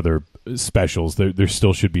any of the other specials, there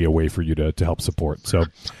still should be a way for you to help support. So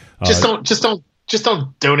just don't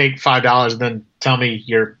donate $5 and then tell me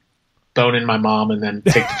you're boning my mom and then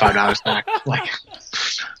take the $5 back. Like,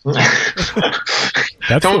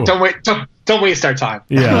 don't waste our time.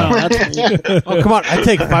 Yeah. Oh, come on. I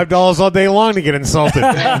take $5 all day long to get insulted.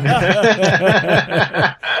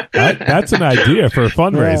 That's an idea for a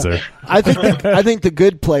fundraiser. Yeah. I think the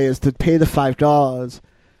good play is to pay the $5,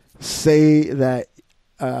 say that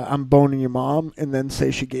I'm boning your mom, and then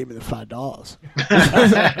say she gave me the $5.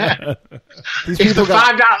 If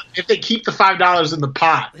they keep the $5 in the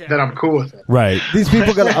pot, then I'm cool with it. Right. These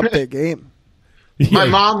people got to up their game. My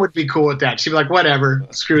mom would be cool with that. She'd be like, whatever,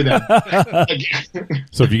 screw them.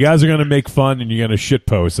 So if you guys are going to make fun and you're going to shit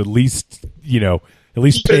post, at least Keep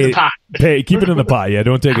it pay, in the pot. keep it in the pot. Yeah,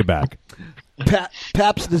 don't take it back.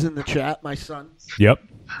 Pabst is in the chat, my son. Yep.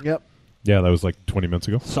 Yep. Yeah, that was like 20 minutes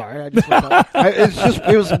ago. Sorry, I just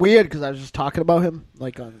it was weird because I was just talking about him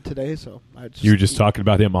like on today. So You were just talking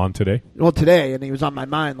about him on today? Well, today, and he was on my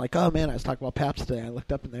mind. Like, oh man, I was talking about Pabst today. I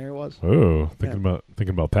looked up and there it was. Oh, thinking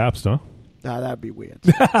about Pabst, huh? Nah, that'd be weird.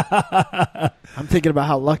 I'm thinking about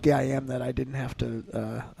how lucky I am that I didn't have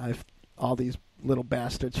to. All these little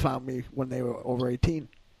bastards found me when they were over 18.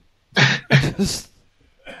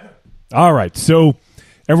 All right, so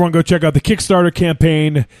everyone go check out the Kickstarter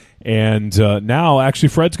campaign. And now, actually,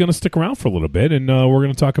 Fred's going to stick around for a little bit, and we're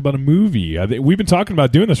going to talk about a movie. We've been talking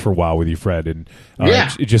about doing this for a while with you, Fred, and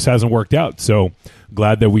it just hasn't worked out. So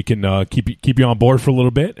glad that we can keep you on board for a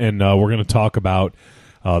little bit, and we're going to talk about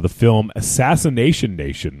the film Assassination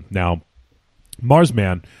Nation. Now,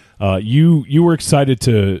 Marsman, you were excited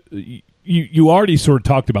to you already sort of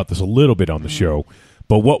talked about this a little bit on the show,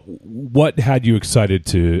 but what had you excited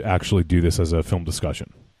to actually do this as a film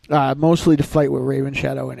discussion? Mostly to fight with Raven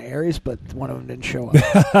Shadow and Ares, but one of them didn't show up.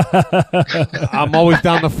 I'm always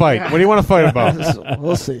down to fight. What do you want to fight about?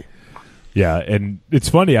 We'll see. Yeah, and it's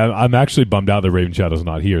funny. I'm actually bummed out that Raven Shadow's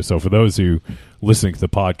not here. So for those who listening to the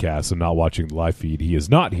podcast and not watching the live feed, he is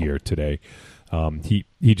not here today. He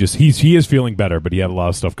is feeling better, but he had a lot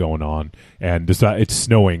of stuff going on, and it's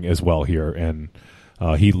snowing as well here, and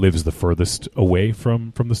he lives the furthest away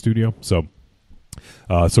from the studio. So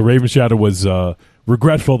Raven Shadow was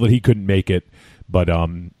regretful that he couldn't make it, but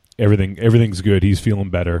everything's good. He's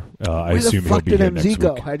feeling better. I assume he'll be here next week.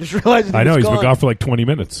 I just realized. I know he's been gone for like 20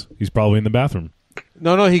 minutes. He's probably in the bathroom.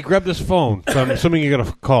 No, he grabbed his phone. So I'm assuming you got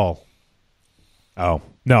a call. Oh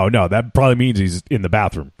no, that probably means he's in the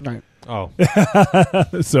bathroom. Right. Oh,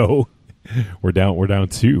 So we're down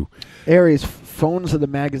 2. Ares, phones are the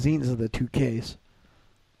magazines of the 2Ks.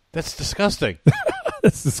 that's disgusting.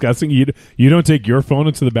 That's disgusting. You don't take your phone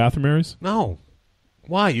into the bathroom, Aries? No.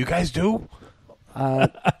 Why? You guys do?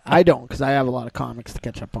 I don't, because I have a lot of comics to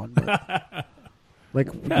catch up on.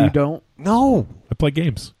 But, you don't? No. I play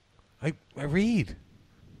games. I read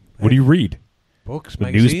What do you read? books, The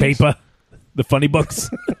magazines. newspaper, the funny books.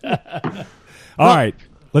 All right,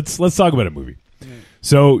 let's talk about a movie.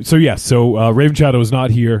 So Raven Shadow is not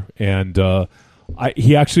here, and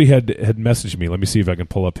he actually had messaged me. Let me see if I can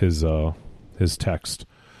pull up his text,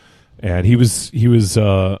 and he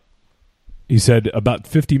said about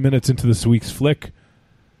 50 minutes into this week's flick.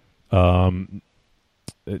 Well,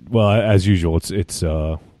 as usual, it's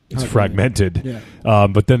fragmented. Yeah.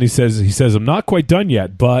 But then he says I'm not quite done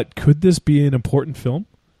yet, but could this be an important film?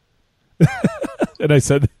 And I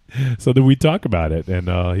said, so then we talk about it,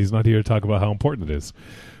 and he's not here to talk about how important it is.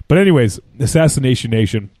 But anyways, Assassination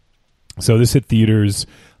Nation. So this hit theaters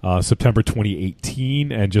September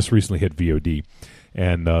 2018 and just recently hit VOD.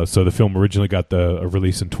 And so the film originally got a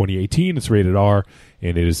release in 2018. It's rated R,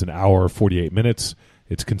 and it is an hour 48 minutes.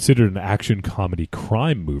 It's considered an action comedy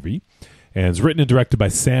crime movie, and it's written and directed by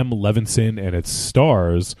Sam Levinson, and it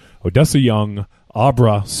stars Odessa Young,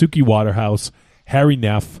 Abra, Suki Waterhouse, Harry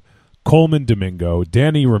Neff, Coleman Domingo,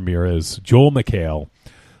 Danny Ramirez, Joel McHale,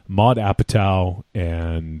 Maud Apatow,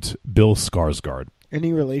 and Bill Skarsgård.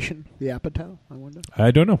 Any relation to the Apatow, I wonder?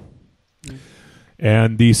 I don't know.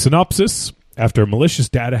 And the synopsis: after a malicious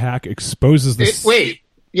data hack exposes the...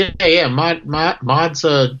 Yeah. Maud's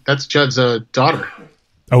that's Judd's daughter.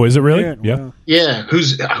 Oh, is it really? Yeah. Yeah. Yeah,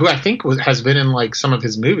 who I think has been in like some of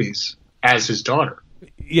his movies as his daughter.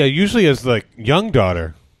 Yeah, usually as like young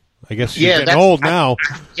daughter. I guess she's getting that's- old now.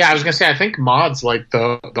 Yeah, I was gonna say I think Maud's like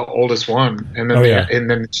the oldest one, and then and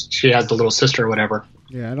then she has the little sister or whatever.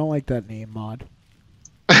 Yeah, I don't like that name, Maud.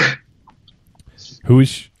 Who is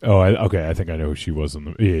she? Oh, okay. I think I know who she was in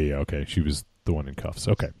the... Yeah, okay. She was the one in cuffs.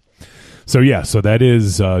 Okay. So that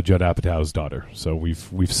is Judd Apatow's daughter. So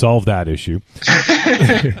we've solved that issue.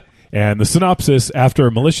 And the synopsis: after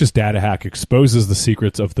a malicious data hack exposes the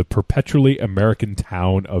secrets of the perpetually American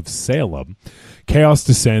town of Salem, chaos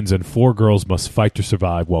descends and 4 girls must fight to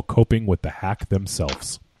survive while coping with the hack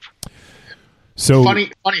themselves. So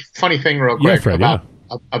funny thing, real quick, Fred,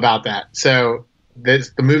 about that. So the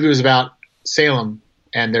movie was about Salem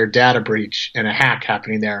and their data breach and a hack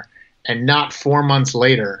happening there, and not 4 months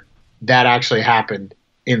later, that actually happened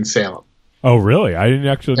in Salem. Oh, really? I didn't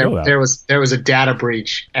actually know that. There was a data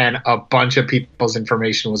breach, and a bunch of people's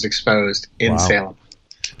information was exposed in Salem.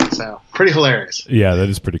 So pretty hilarious. Yeah, that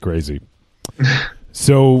is pretty crazy.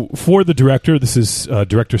 So, for the director, this is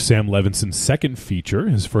director Sam Levinson's second feature.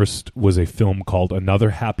 His first was a film called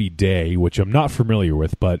Another Happy Day, which I'm not familiar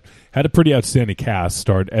with, but had a pretty outstanding cast.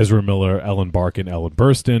 Starred Ezra Miller, Ellen Barkin, Ellen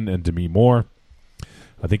Burstyn, and Demi Moore.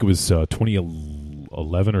 I think it was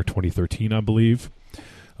 2011 or 2013, I believe.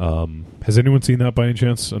 Has anyone seen that by any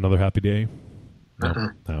chance? Another Happy Day?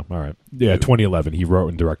 No? No? All right. Yeah, 2011. He wrote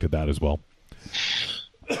and directed that as well.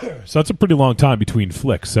 So that's a pretty long time between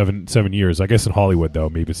flicks, 7 years. I guess in Hollywood, though,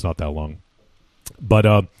 maybe it's not that long.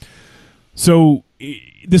 But so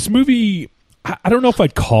this movie, I don't know if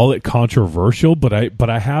I'd call it controversial, but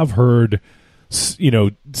I have heard,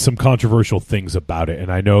 some controversial things about it, and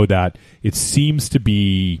I know that it seems to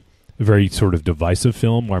be a very sort of divisive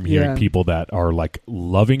film where I'm hearing people that are like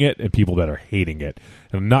loving it and people that are hating it,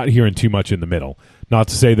 and I'm not hearing too much in the middle. Not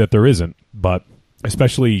to say that there isn't, but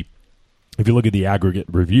especially if you look at the aggregate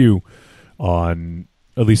review on,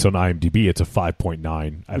 at least on IMDb, it's a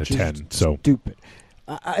 5.9 out of 10. So stupid.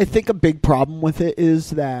 I think a big problem with it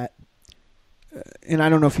is that, and I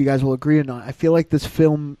don't know if you guys will agree or not, I feel like this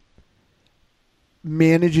film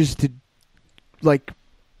manages to, like,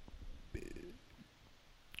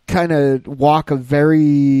 kind of walk a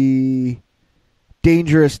very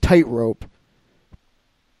dangerous tightrope,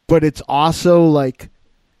 but it's also, like,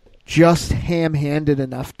 just ham-handed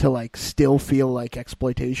enough to like still feel like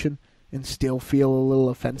exploitation and still feel a little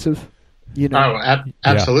offensive, you know? Oh,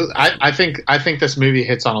 absolutely. Yeah. I think this movie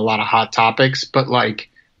hits on a lot of hot topics, but like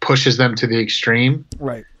pushes them to the extreme.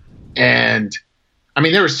 Right. And I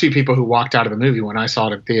mean, there was 2 people who walked out of the movie when I saw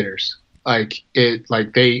it in theaters. I think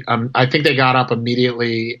they got up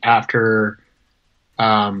immediately after.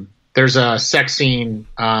 There's a sex scene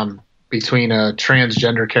between a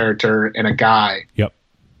transgender character and a guy. Yep.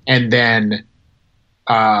 And then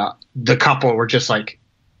the couple were just like,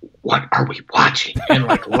 "What are we watching?" And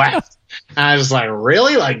like left. And I was like,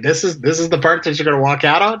 "Really? Like this is the part that you're going to walk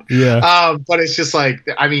out on?" Yeah. But it's just like,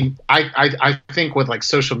 I mean, I think with like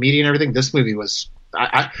social media and everything, this movie was.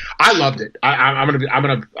 I loved it. I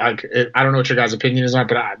don't know what your guys' opinion is on it,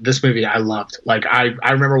 but this movie I loved. Like I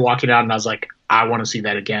remember walking out and I was like, I want to see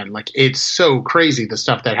that again. Like it's so crazy the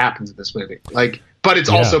stuff that happens in this movie. Like. But it's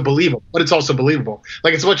also believable.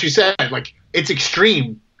 Like it's what you said. Like it's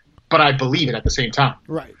extreme, but I believe it at the same time.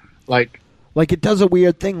 Right. Like it does a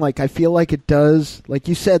weird thing. Like I feel like it does. Like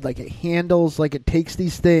you said. Like it handles. Like it takes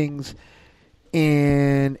these things,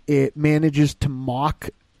 and it manages to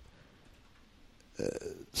mock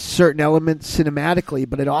certain elements cinematically.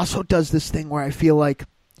 But it also does this thing where I feel like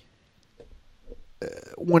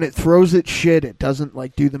when it throws its shit, it doesn't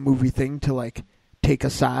like do the movie thing to like take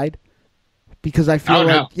a side. Because I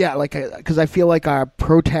feel because I feel like our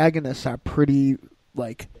protagonists are pretty,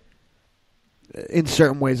 like, in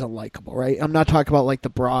certain ways unlikable, right? I'm not talking about, like, the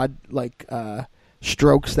broad, like,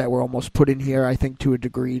 strokes that were almost put in here, I think, to a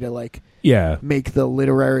degree to, like, make the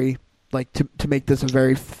literary, like, to make this a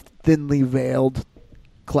very thinly veiled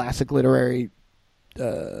classic literary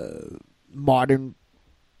modern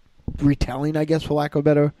retelling, I guess, for lack of a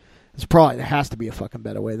better. There has to be a fucking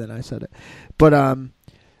better way than I said it. But,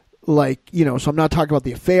 like, you know, so I'm not talking about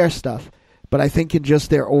the affair stuff, but I think in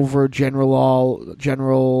just their over general well,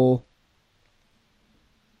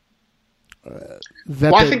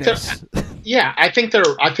 I think I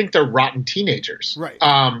think they're rotten teenagers. Right.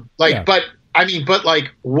 But I mean, but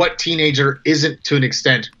like what teenager isn't to an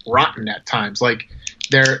extent rotten at times? Like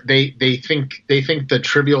they think the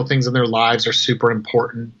trivial things in their lives are super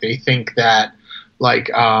important. They think that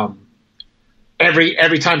like,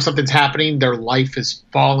 every time something's happening, their life is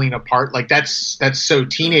falling apart. Like that's so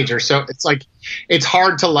teenager. So it's like, it's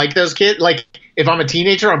hard to like those kids. Like if I'm a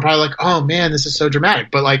teenager, I'm probably like, oh man, this is so dramatic.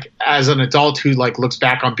 But like as an adult who like looks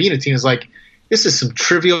back on being a teen is like, this is some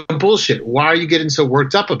trivial bullshit. Why are you getting so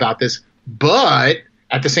worked up about this? But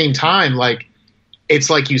at the same time, like, it's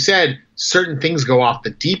like you said, certain things go off the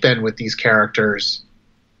deep end with these characters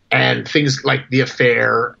and things like the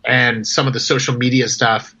affair and some of the social media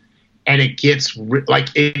stuff. And it gets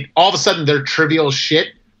all of a sudden their trivial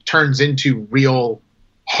shit turns into real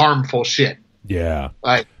harmful shit. Yeah.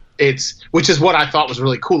 Like which is what I thought was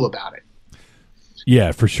really cool about it.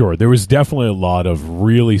 Yeah, for sure. There was definitely a lot of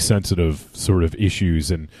really sensitive sort of issues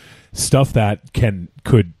and stuff that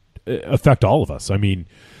could affect all of us. I mean,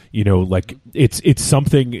 you know, like it's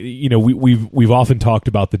something, you know, we've often talked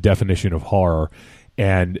about the definition of horror,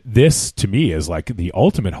 and this to me is like the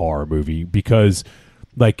ultimate horror movie because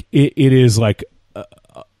like it is like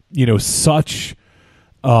you know, such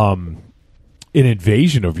an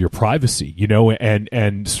invasion of your privacy, you know,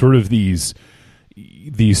 and sort of these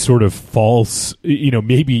these sort of false,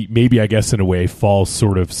 maybe I guess in a way false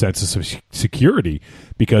sort of senses of security,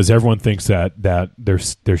 because everyone thinks that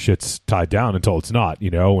their shit's tied down until it's not,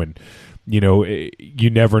 and you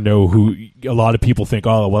never know who. A lot of people think,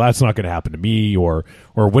 oh, well, that's not going to happen to me or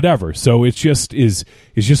whatever. So it's just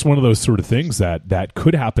one of those sort of things that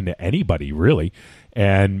could happen to anybody, really.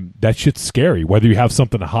 And that shit's scary, whether you have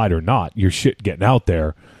something to hide or not. Your shit getting out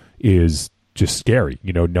there is just scary,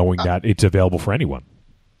 knowing that it's available for anyone.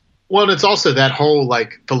 Well, and it's also that whole,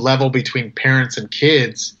 the level between parents and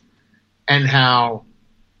kids, and how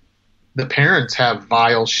the parents have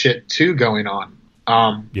vile shit too going on.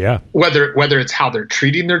 Whether it's how they're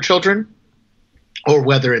treating their children, or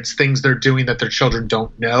whether it's things they're doing that their children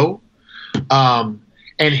don't know.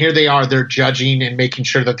 And here they are, they're judging and making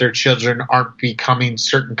sure that their children aren't becoming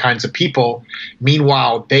certain kinds of people.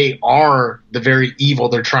 Meanwhile, they are the very evil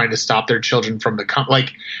they're trying to stop their children from becoming.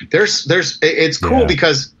 It's cool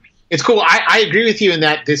because it's cool. I agree with you in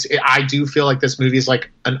that I do feel like this movie is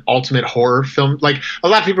like an ultimate horror film. Like, a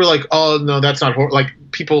lot of people are like, oh, no, that's not horror. Like,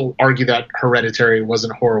 people argue that Hereditary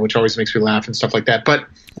wasn't horror, which always makes me laugh and stuff like that. But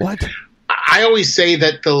what? I always say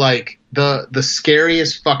that the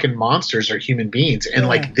scariest fucking monsters are human beings, and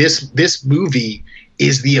this movie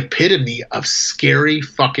is the epitome of scary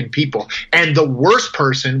fucking people. And the worst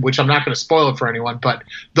person, which I'm not going to spoil it for anyone, but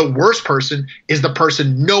the worst person is the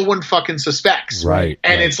person no one fucking suspects. Right.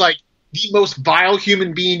 And it's like the most vile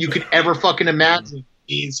human being you could ever fucking imagine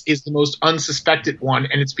is the most unsuspected one,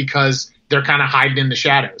 and it's because they're kind of hiding in the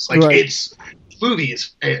shadows. It's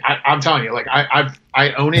movies. I'm telling you,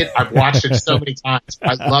 I own it. I've watched it so many times.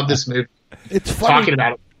 I love this movie. It's funny. Talking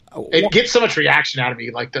about it. It gets so much reaction out of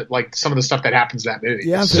me, like some of the stuff that happens in that movie.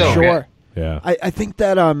 Yeah, for sure. Yeah, I think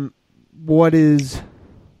that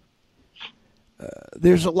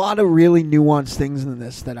there's a lot of really nuanced things in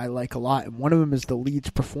this that I like a lot, and one of them is the lead's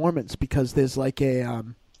performance, because there's there's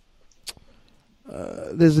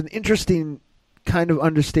an interesting kind of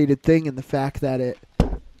understated thing in the fact that it.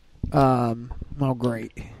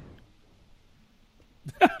 Great.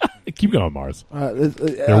 Keep going, Mars.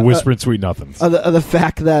 They're whispering sweet nothings. The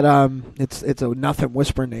fact that it's a nothing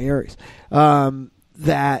whispering to Aries.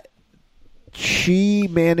 That she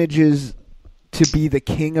manages to be the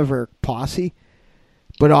king of her posse,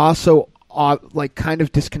 but also kind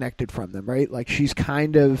of disconnected from them, right? Like, she's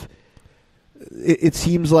kind of. It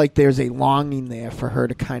seems like there's a longing there for her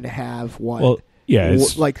to kind of have what. Well, yeah,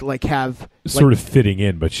 it's have sort of fitting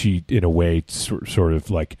in, but she, in a way, sort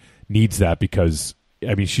of needs that because,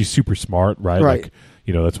 I mean, she's super smart, right? Right.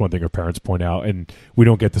 That's one thing her parents point out, and we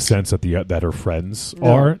don't get the sense that her friends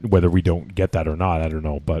are. Whether we don't get that or not, I don't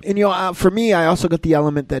know. But for me, I also got the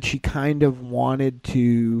element that she kind of wanted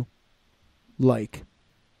to,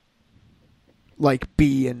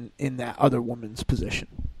 be in that other woman's position.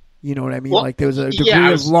 You know what I mean? Well, there was a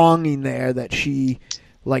degree of longing there that she.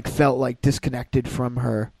 Felt disconnected from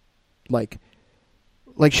her,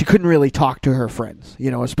 she couldn't really talk to her friends,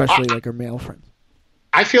 especially her male friends.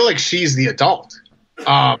 I feel like she's the adult,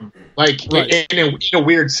 right. in a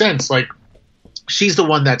weird sense. She's the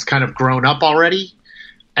one that's kind of grown up already,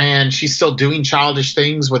 and she's still doing childish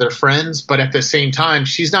things with her friends, but at the same time,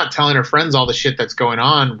 she's not telling her friends all the shit that's going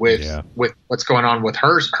on with what's going on with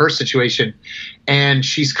her situation, and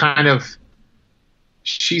she's kind of.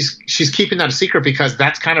 She's keeping that a secret because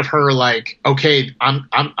that's kind of her okay,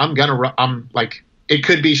 it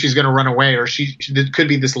could be she's gonna run away, or it could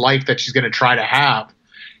be this life that she's gonna try to have,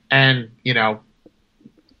 and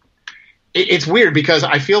it's weird because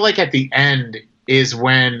I feel like at the end is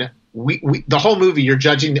when we the whole movie you're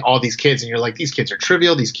judging all these kids and you're like, these kids are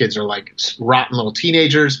trivial, these kids are rotten little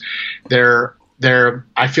teenagers, they're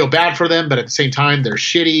I feel bad for them, but at the same time they're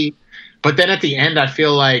shitty. But then at the end, I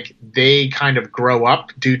feel like they kind of grow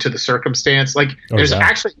up due to the circumstance.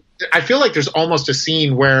 Actually, I feel like there's almost a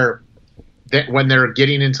scene where when they're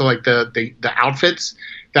getting into the outfits,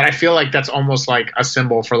 that I feel like that's almost like a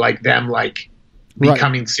symbol for them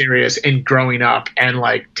becoming serious and growing up and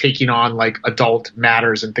taking on adult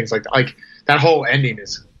matters and things like that. That whole ending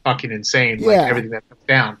is fucking insane. Everything that comes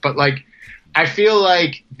down, but I feel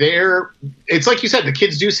like it's like you said, the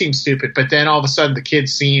kids do seem stupid, but then all of a sudden the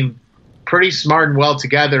kids seem pretty smart and well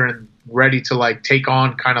together and ready to take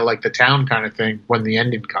on kind of the town kind of thing when the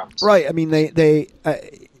ending comes. Right. I mean, they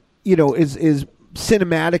is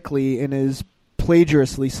cinematically and as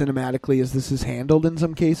plagiarously cinematically as this is handled in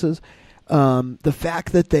some cases, the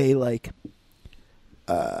fact that they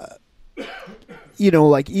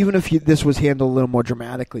even if this was handled a little more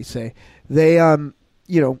dramatically, say they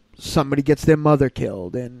somebody gets their mother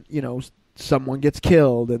killed and someone gets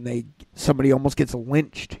killed and somebody almost gets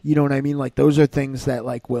lynched. You know what I mean? Like those are things that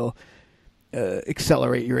like will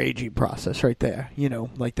accelerate your aging process right there. You know,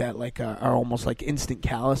 like that, like are almost like instant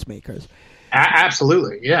callus makers.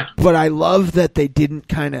 Absolutely, yeah. But I love that they didn't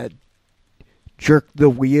kind of jerk the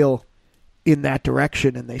wheel in that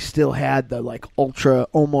direction, and they still had the like ultra,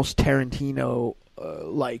 almost Tarantino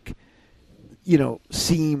like, you know,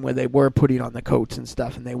 scene where they were putting on the coats and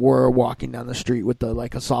stuff, and they were walking down the street with the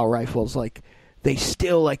like assault rifles. Like they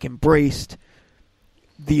still like embraced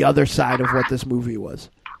the other side of what this movie was.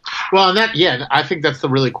 Well, and I think that's the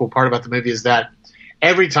really cool part about the movie is that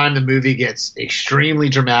every time the movie gets extremely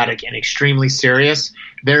dramatic and extremely serious,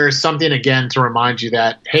 there's something, again, to remind you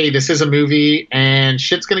that, hey, this is a movie and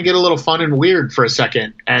shit's going to get a little fun and weird for a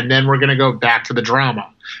second, and then we're going to go back to the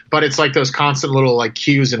drama. But it's like those constant little like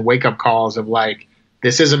cues and wake-up calls of like,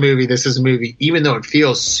 this is a movie, even though it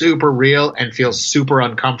feels super real and feels super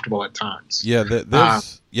uncomfortable at times. Yeah,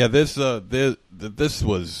 this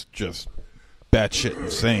was just batshit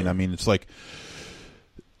insane. I mean, it's like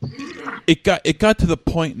it got to the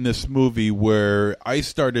point in this movie where I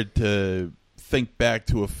started to think back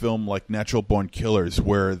to a film like Natural Born Killers,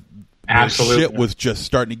 where shit was just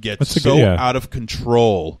starting to get out of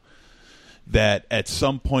control that at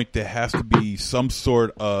some point there has to be some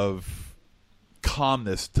sort of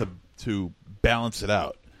calmness to balance it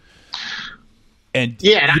out. And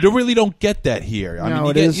you really don't get that here. I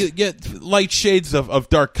mean, you get light shades of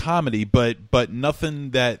dark comedy, but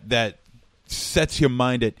nothing that sets your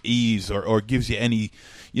mind at ease or gives you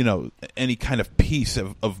any kind of peace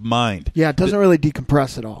of mind. Yeah, it doesn't really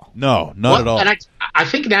decompress at all. No, not at all. And I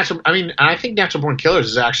think Natural Born Killers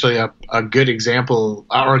is actually a good example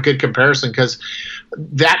or a good comparison, because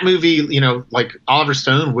that movie, you know, like Oliver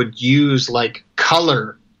Stone would use like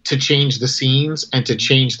color to change the scenes and to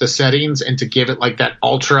change the settings and to give it like that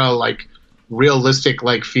ultra like realistic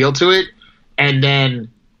like feel to it, and then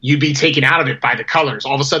you'd be taken out of it by the colors.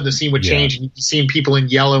 All of a sudden the scene would change and you'd be seeing people in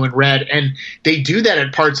yellow and red, and they do that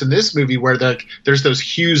at parts in this movie where there's those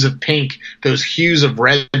hues of pink, those hues of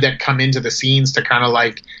red that come into the scenes to kind of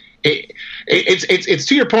like it's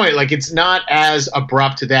to your point, like it's not as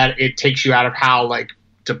abrupt that it takes you out of how like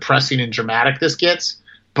depressing and dramatic this gets.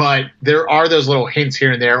 But there are those little hints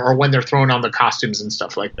here and there, or when they're throwing on the costumes and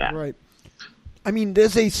stuff like that. Right. I mean,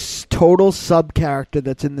 there's a total sub-character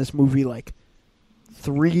that's in this movie like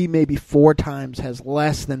 3, maybe 4 times, has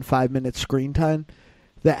less than 5 minutes screen time,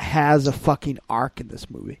 that has a fucking arc in this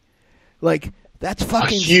movie. Like, that's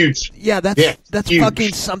fucking huge. Yeah, that's huge.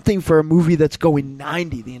 Fucking something for a movie that's going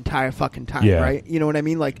 90 the entire fucking time, right? You know what I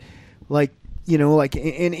mean? Like. You know, like,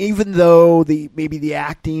 and even though maybe the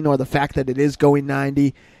acting or the fact that it is going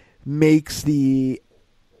 90 makes the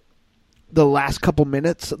last couple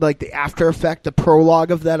minutes, like the after effect, the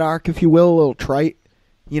prologue of that arc, if you will, a little trite,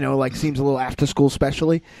 you know, like seems a little after school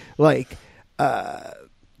specially, like that's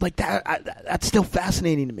still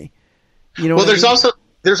fascinating to me. You know, well, there's also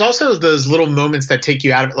those little moments that take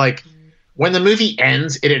you out of it, like when the movie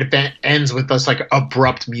ends, it ends with this like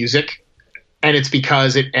abrupt music. And it's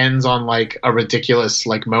because it ends on like a ridiculous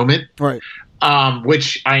like moment, right?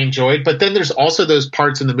 Which I enjoyed. But then there's also those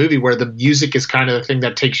parts in the movie where the music is kind of the thing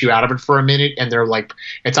that takes you out of it for a minute, and they're like,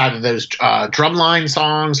 it's either those drumline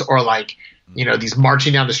songs or like, you know, these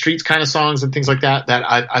marching down the streets kind of songs and things like that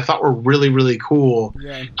I thought were really, really cool.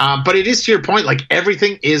 Yeah. But it is to your point, like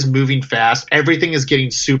everything is moving fast, everything is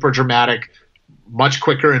getting super dramatic, much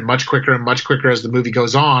quicker and much quicker and much quicker as the movie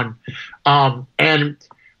goes on, and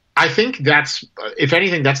I think that's, if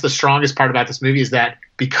anything, that's the strongest part about this movie, is that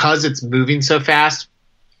because it's moving so fast,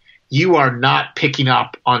 you are not picking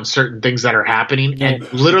up on certain things that are happening. No.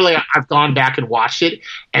 And literally, I've gone back and watched it,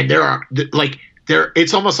 and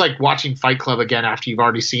it's almost like watching Fight Club again after you've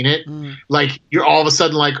already seen it. Like, you're all of a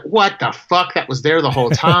sudden like, what the fuck? That was there the whole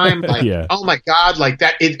time. Like, oh my God, like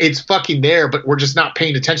that, it's fucking there, but we're just not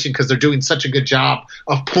paying attention because they're doing such a good job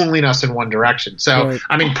of pulling us in one direction. So, right.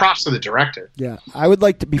 I mean, props to the director. Yeah. I would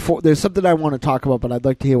like to, there's something I want to talk about, but I'd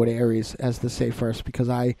like to hear what Aries has to say first, because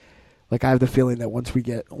I have the feeling that once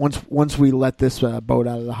we let this boat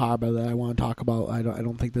out of the harbor that I want to talk about, I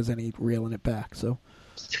don't think there's any reeling it back. So.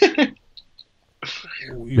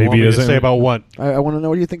 Maybe you say about what? I want to know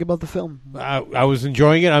what you think about the film. I was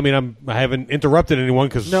enjoying it. I mean, I haven't interrupted anyone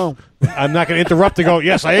because I'm not going to interrupt to go,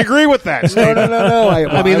 yes, I agree with that. No.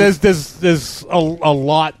 I mean, there's a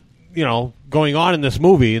lot, you know, going on in this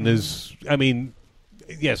movie, and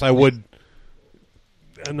yes, I would.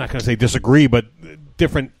 I'm not going to say disagree, but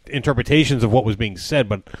different interpretations of what was being said.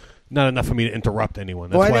 But not enough for me to interrupt anyone.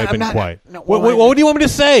 That's why I've been quiet. What do you want me to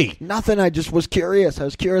say? Nothing. I just was curious.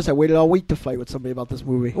 I waited all week to fight with somebody about this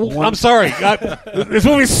movie. I'm sorry. This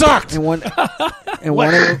movie sucked. And one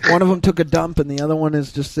of them took a dump, and the other one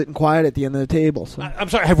is just sitting quiet at the end of the table. So I'm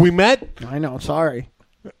sorry. Have we met? I know. Sorry.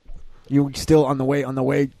 You still on the way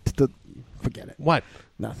to forget it. What?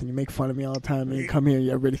 Nothing. You make fun of me all the time. You come here,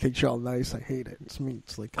 everybody thinks you're all nice. I hate it. It's me.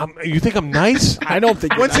 It's like you think I'm nice? I don't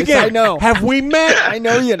think. Once nice. again, I know. Have we met? I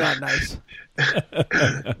know you're not nice.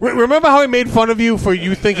 Remember how I made fun of you for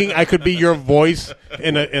you thinking I could be your voice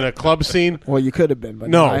in a club scene? Well, you could have been,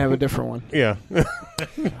 but no, I have a different one. Yeah.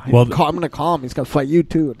 Well, I'm going to call him. He's going to fight you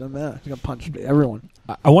too. It doesn't matter. He's going to punch everyone.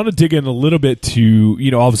 I want to dig in a little bit to,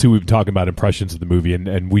 obviously we've been talking about impressions of the movie,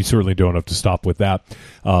 and we certainly don't have to stop with that.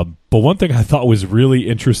 But one thing I thought was really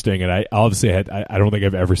interesting, and I obviously I don't think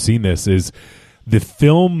I've ever seen this, is the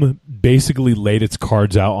film basically laid its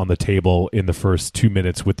cards out on the table in the first 2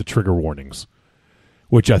 minutes with the trigger warnings,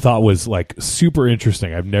 which I thought was like super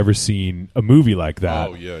interesting. I've never seen a movie like that.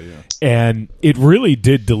 Oh yeah. And it really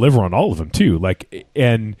did deliver on all of them too. Like,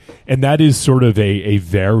 and that is sort of a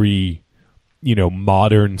very,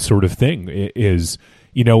 modern sort of thing is,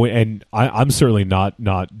 and I'm certainly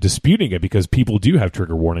not disputing it, because people do have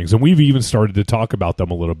trigger warnings, and we've even started to talk about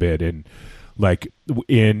them a little bit in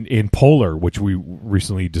Polar, which we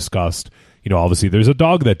recently discussed. Obviously there's a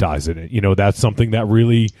dog that dies in it. That's something that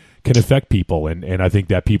really can affect people, and I think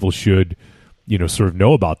that people should sort of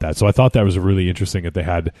know about that. So I thought that was really interesting that they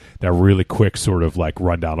had that really quick sort of like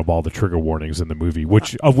rundown of all the trigger warnings in the movie,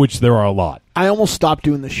 which there are a lot. I almost stopped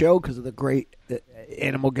doing the show because of the great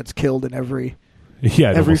animal gets killed in every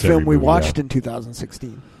film we watched in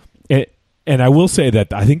 2016. And I will say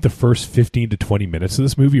that I think the first 15 to 20 minutes of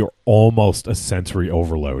this movie are almost a sensory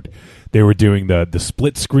overload. They were doing the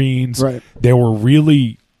split screens. Right. They were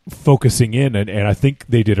really focusing in, and I think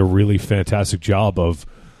they did a really fantastic job of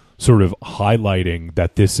sort of highlighting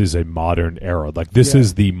that this is a modern era. Like, this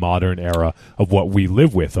is the modern era of what we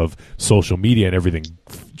live with, of social media and everything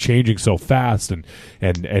changing so fast, and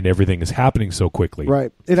everything is happening so quickly.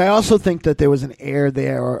 Right. And I also think that there was an air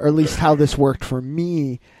there, or at least how this worked for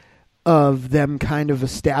me, of them kind of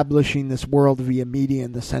establishing this world via media,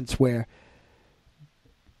 in the sense where,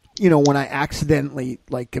 when I accidentally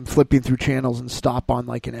am flipping through channels and stop on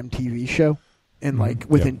like an MTV show, and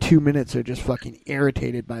within 2 minutes they're just fucking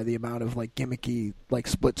irritated by the amount of gimmicky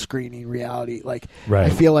split screening reality. Right. I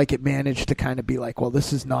feel like it managed to kind of be like, well,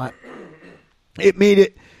 this is not. It made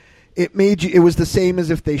you. It was the same as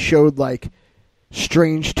if they showed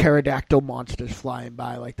strange pterodactyl monsters flying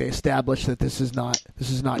by. They established that this is not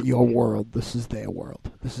your world. This is their world.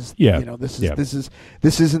 This is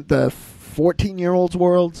this isn't the 14-year-olds'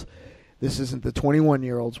 worlds. This isn't the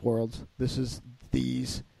 21-year-olds' worlds. This is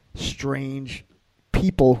these strange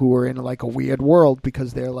people who are in a weird world,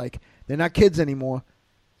 because they're not kids anymore,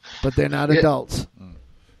 but they're not adults.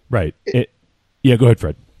 Right. Go ahead,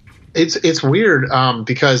 Fred. It's weird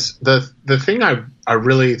because the thing I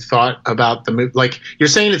really thought about the movie, you're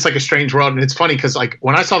saying it's a strange world, and it's funny because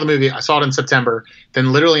when I saw the movie, I saw it in September.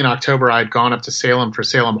 Then literally in October, I had gone up to Salem for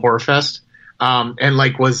Salem Horror Fest,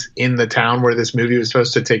 and was in the town where this movie was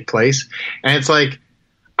supposed to take place. And it's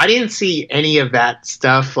I didn't see any of that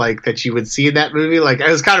stuff that you would see in that movie. It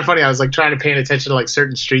was kind of funny. I was trying to pay attention to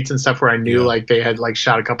certain streets and stuff where I knew they had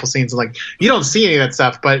shot a couple scenes, and you don't see any of that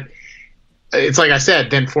stuff, but. It's like I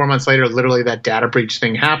said, then 4 months later, literally that data breach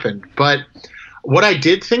thing happened. But what I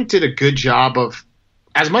did think did a good job of,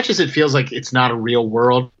 as much as it feels like it's not a real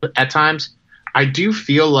world at times, I do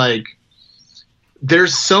feel like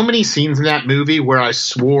there's so many scenes in that movie where I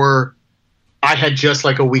swore I had just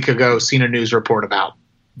a week ago seen a news report about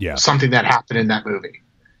something that happened in that movie.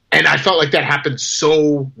 And I felt like that happened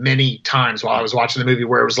so many times while I was watching the movie,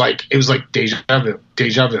 where it was like deja vu,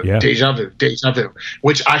 deja vu, deja vu, deja vu,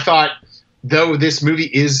 which I thought, though this movie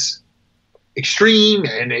is extreme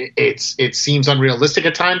and it seems unrealistic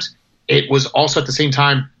at times, it was also at the same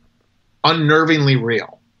time unnervingly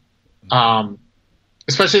real.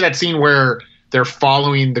 Especially that scene where they're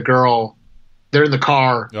following the girl, they're in the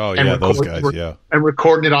car, those guys, and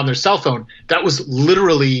recording it on their cell phone. That was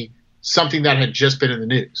literally something that had just been in the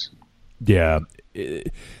news. Yeah,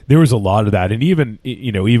 there was a lot of that, and even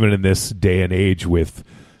in this day and age with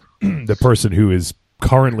the person who is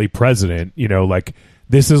currently president,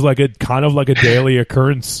 this is a kind of a daily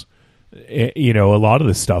occurrence. A lot of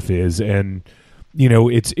this stuff is, and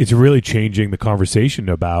it's really changing the conversation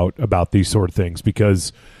about these sort of things,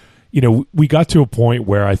 because we got to a point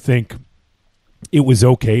where I think it was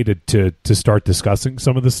okay to start discussing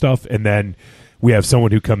some of the stuff, and then we have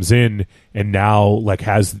someone who comes in and now like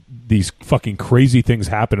has these fucking crazy things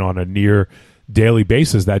happen on a near daily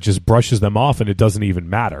basis that just brushes them off, and it doesn't even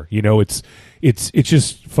matter. It's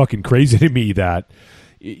just fucking crazy to me that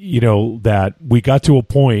that we got to a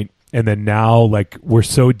point, and then now like we're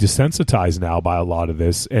so desensitized now by a lot of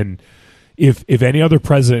this, and if any other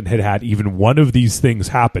president had even one of these things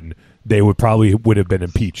happen, they would have been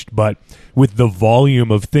impeached. But with the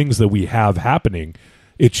volume of things that we have happening,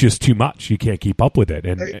 it's just too much. You can't keep up with it,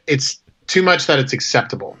 and it's too much that it's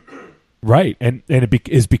acceptable. Right, and it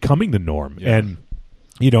is becoming the norm, and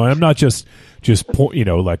and I'm not just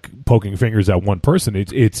like poking fingers at one person.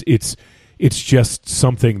 It's just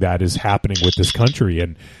something that is happening with this country,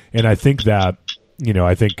 and I think that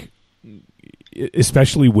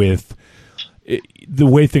especially with the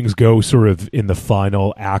way things go, sort of in the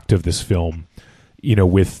final act of this film,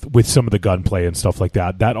 with some of the gunplay and stuff like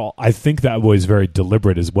that. I think that was very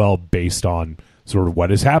deliberate as well, based on sort of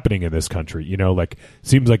what is happening in this country. Like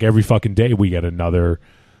seems like every fucking day we get another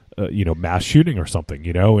mass shooting or something,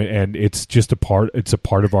 and it's just a part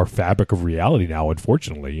of our fabric of reality now,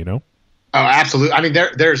 unfortunately. Oh, absolutely. I mean,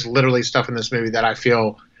 there's literally stuff in this movie that I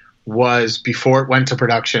feel was, before it went to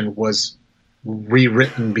production, was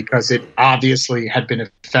rewritten because it obviously had been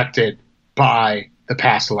affected by the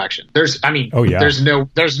past election. There's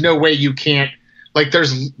no way you can't, like,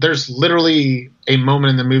 there's literally a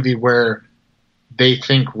moment in the movie where they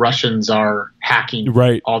think Russians are hacking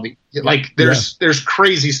all the, like, there's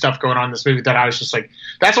crazy stuff going on in this movie that I was just like,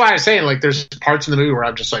 that's why I was saying, like, there's parts in the movie where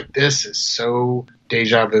I'm just like, this is so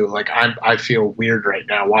deja vu. Like, I feel weird right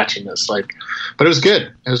now watching this, like, but it was good.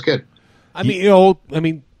 It was good. I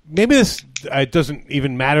mean, maybe this it doesn't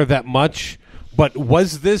even matter that much, but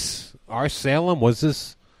was this our Salem? Was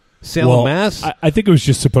this Salem, Mass? I think it was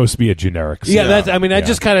just supposed to be a generic Salem. I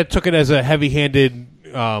just kind of took it as a heavy-handed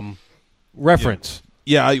reference.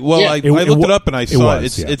 Yeah, I looked it up and I saw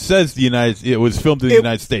it says it was filmed in the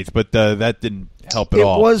United States, but that didn't help at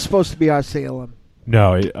all. It was supposed to be our Salem.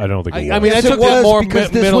 No, I don't think it was. I mean, I took it more because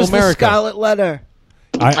this was the Scarlet Letter.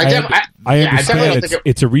 I understand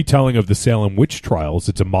it's a retelling of the Salem witch trials.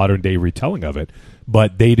 It's a modern day retelling of it,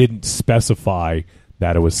 but they didn't specify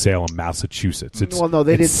that it was Salem, Massachusetts. They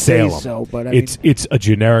didn't Salem. say so, but I mean, it's a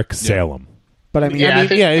generic Salem. But I mean,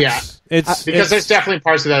 it's because there's definitely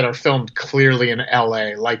parts of that are filmed clearly in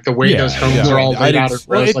L.A. Like the way those homes are all laid out in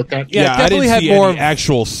rows like that. Yeah, I didn't see any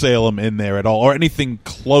actual Salem in there at all, or anything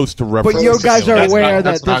close to reference. But you guys are aware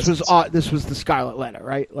that this was the Scarlet Letter,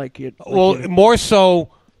 right? More so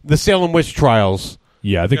the Salem witch trials.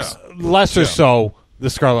 Yeah, I think lesser so the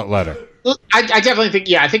Scarlet Letter. I definitely think.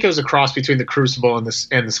 Yeah, I think it was a cross between the Crucible and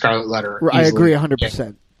the Scarlet Letter. I agree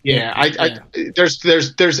 100%. Yeah,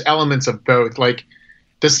 there's elements of both, like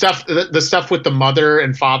the stuff with the mother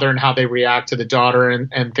and father and how they react to the daughter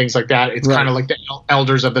and things like that. It's kind of like the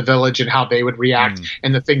elders of the village and how they would react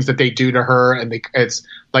and the things that they do to her, and it's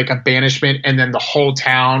like a banishment, and then the whole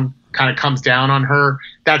town kind of comes down on her.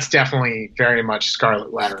 That's definitely very much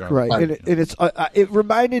Scarlet Letter, right? And it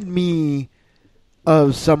reminded me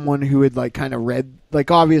of someone who had like kind of read,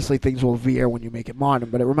 like, obviously things will veer when you make it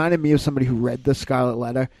modern, but it reminded me of somebody who read the Scarlet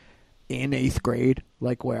Letter in 8th grade,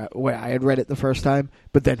 like where I had read it the first time,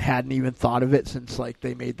 but then hadn't even thought of it since like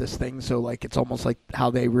they made this thing. So like it's almost like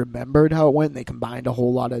how they remembered how it went. And they combined a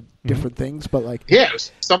whole lot of different things, but like it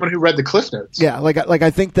was someone who read the Cliff Notes. Yeah, like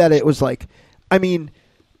I think that it was like, I mean,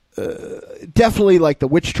 definitely like the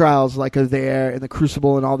witch trials like are there and the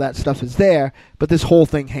Crucible and all that stuff is there, but this whole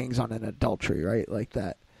thing hangs on an adultery, right? Like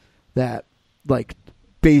that like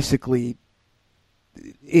basically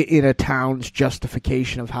in a town's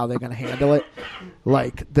justification of how they're going to handle it,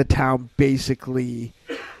 like the town basically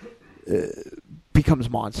becomes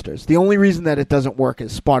monsters. The only reason that it doesn't work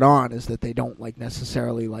as spot on is that they don't like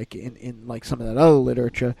necessarily like in like some of that other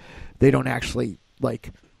literature, they don't actually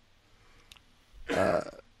like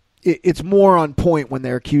it's more on point when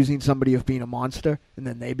they're accusing somebody of being a monster and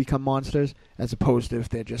then they become monsters, as opposed to if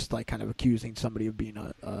they're just like kind of accusing somebody of being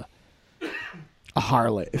a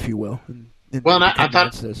harlot, if you will. I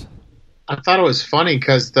thought it was funny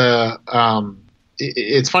because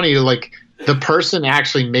it's funny, like the person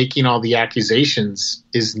actually making all the accusations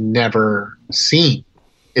is never seen,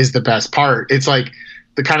 is the best part. It's like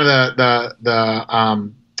the kind of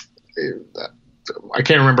the I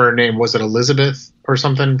can't remember her name. Was it Elizabeth or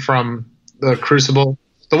something from the Crucible?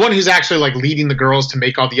 The one who's actually like leading the girls to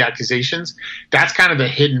make all the accusations. That's kind of the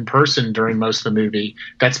hidden person during most of the movie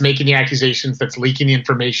that's making the accusations, that's leaking the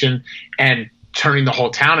information and turning the whole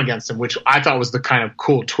town against them, which I thought was the kind of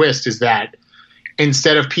cool twist, is that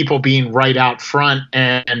instead of people being right out front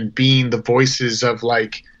and being the voices of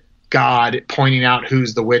like God pointing out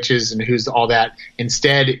who's the witches and who's all that.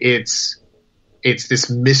 Instead, it's this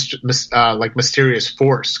mysterious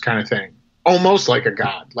force kind of thing, almost like a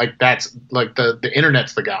god. Like that's like the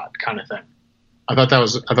internet's the god kind of thing. I thought that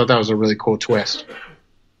was a really cool twist.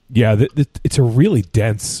 Yeah, it's a really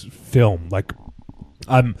dense film. Like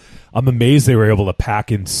I'm amazed they were able to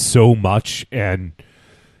pack in so much and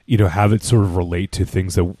have it sort of relate to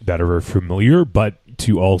things that are familiar, but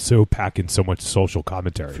to also pack in so much social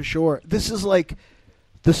commentary. For sure. This is like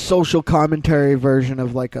the social commentary version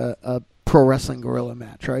of like a pro wrestling gorilla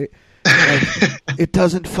match, right? Like, it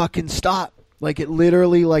doesn't fucking stop. Like it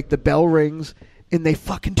literally, like the bell rings and they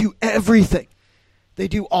fucking do everything. They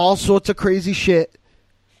do all sorts of crazy shit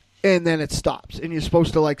and then it stops. And you're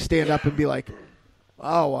supposed to like stand up and be like,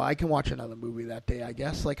 oh, well, I can watch another movie that day, I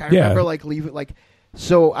guess. Like I remember like leave it like,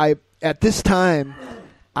 so at this time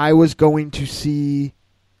I was going to see,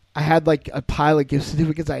 I had like a pile of gift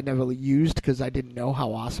certificates I had never used because I didn't know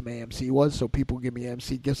how awesome AMC was. So people give me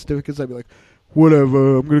AMC gift certificates. I'd be like,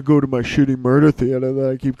 whatever, I'm going to go to my shitty murder theater that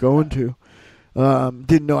I keep going to.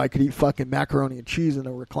 Didn't know I could eat fucking macaroni and cheese in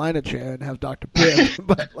a recliner chair and have Dr. Pibb.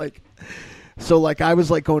 But like, so like I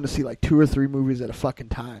was like going to see like 2 or 3 movies at a fucking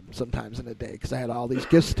time sometimes in a day because I had all these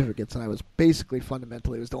gift certificates and I was basically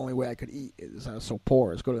fundamentally, it was the only way I could eat is I was so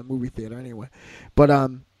poor. I was going to the movie theater anyway. But I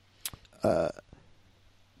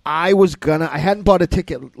hadn't bought a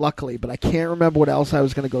ticket luckily, but I can't remember what else I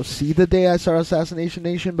was going to go see the day I saw Assassination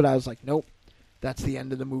Nation, but I was like, nope, that's the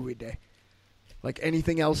end of the movie day. Like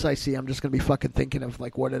anything else I see, I'm just going to be fucking thinking of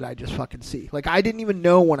like, what did I just fucking see? Like I didn't even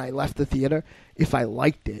know when I left the theater if I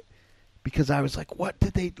liked it because I was like, what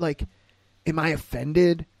did they like? Am I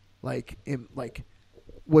offended? Like,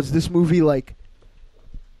 was this movie like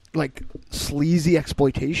sleazy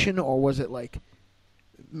exploitation or was it like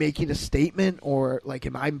making a statement or like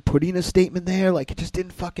am I putting a statement there? Like it just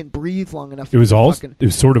didn't fucking breathe long enough. It was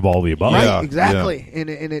sort of all the above. Right, yeah, exactly. Yeah.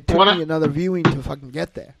 And it took me another viewing to fucking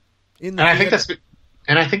get there. I think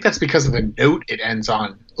that's because of the note it ends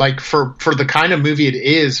on. Like for the kind of movie it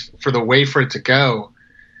is, for the way for it to go,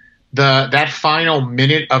 that final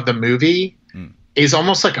minute of the movie is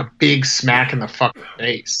almost like a big smack in the fucking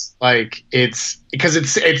face. Like it's because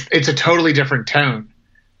it's a totally different tone.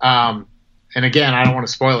 And again, I don't want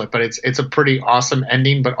to spoil it, but it's a pretty awesome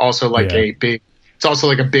ending, but also like it's also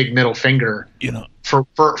like a big middle finger,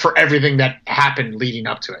 for everything that happened leading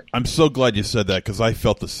up to it. I'm so glad you said that because I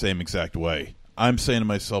felt the same exact way. I'm saying to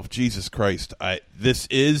myself, Jesus Christ, this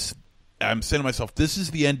is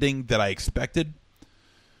the ending that I expected,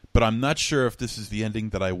 but I'm not sure if this is the ending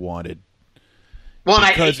that I wanted. Well,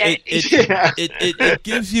 because it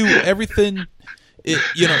gives you everything.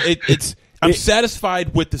 I'm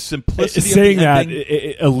satisfied with the simplicity. Saying of the that ending.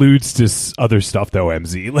 it alludes to other stuff, though.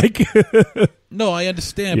 MZ, like, no, I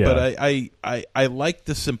understand, but I like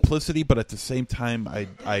the simplicity, but at the same time,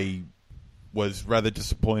 I was rather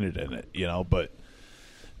disappointed in it, But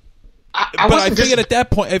I figured at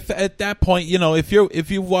that point,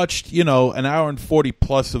 if you watched, an hour and 40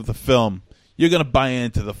 plus of the film, you're going to buy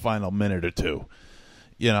into the final minute or two,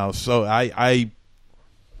 So I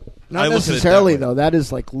not necessarily though. That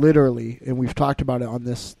is like literally, and we've talked about it on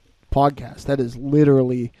this podcast. That is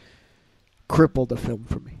literally crippled the film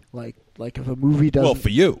for me. Like if a movie doesn't. Well, for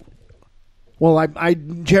you. Well, I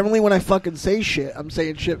generally when I fucking say shit, I'm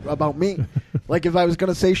saying shit about me. Like if I was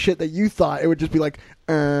gonna say shit that you thought, it would just be like.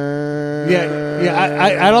 I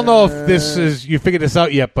don't know if this is you figured this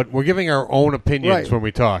out yet, but we're giving our own opinions when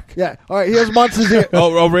we talk. Yeah. All right. Here's Monster Zero.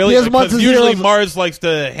 Oh, really? Here's Because usually Mars likes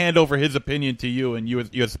to hand over his opinion to you, and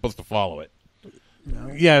you're supposed to follow it.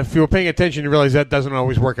 No. Yeah. If you were paying attention, you realize that doesn't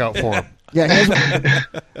always work out for him. Yeah.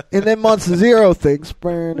 And then Monster Zero thinks.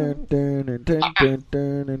 But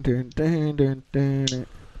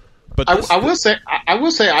I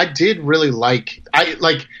will say I did really like.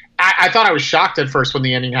 I thought I was shocked at first when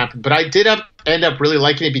the ending happened, but I did end up really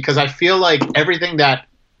liking it because I feel like everything that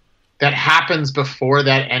happens before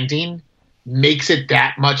that ending makes it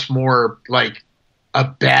that much more like a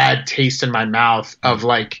bad taste in my mouth of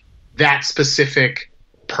like that specific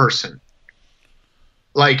person.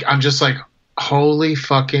 Like I'm just like, holy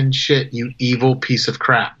fucking shit, you evil piece of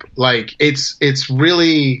crap. Like it's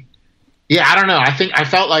really, yeah, I don't know. I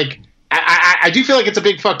felt like I do feel like it's a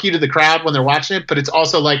big fuck you to the crowd when they're watching it, but it's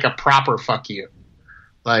also like a proper fuck you.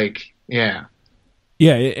 Like, yeah.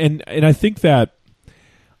 Yeah, and I think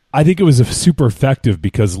it was super effective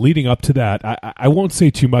because leading up to that, I won't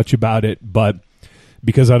say too much about it, but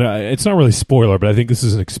because it's not really spoiler, but I think this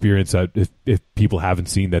is an experience that if people haven't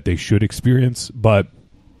seen that they should experience. But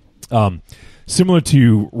similar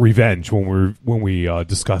to Revenge when we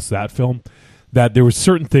discussed that film, that there were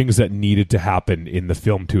certain things that needed to happen in the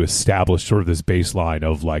film to establish sort of this baseline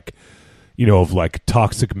of like, you know, of like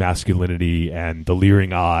toxic masculinity and the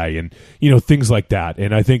leering eye and, you know, things like that.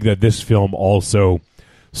 And I think that this film also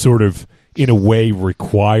sort of, in a way,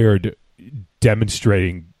 required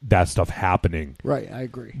demonstrating that stuff happening. Right, I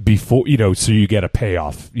agree. Before, you know, so you get a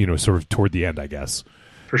payoff, you know, sort of toward the end, I guess.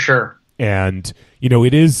 For sure. And, you know,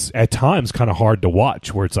 it is at times kind of hard to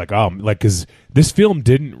watch where it's like, because this film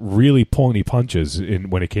didn't really pull any punches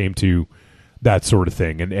when it came to that sort of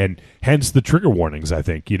thing. And hence the trigger warnings, I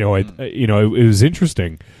think. You know, it was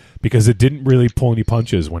interesting because it didn't really pull any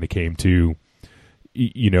punches when it came to,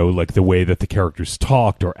 you know, like the way that the characters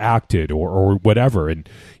talked or acted or whatever. And,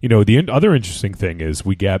 you know, the other interesting thing is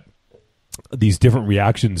we get these different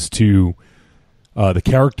reactions to the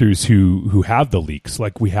characters who have the leaks.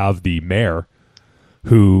 Like we have the mayor,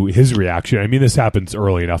 who his reaction. I mean, this happens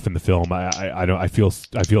early enough in the film. I feel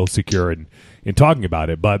secure in talking about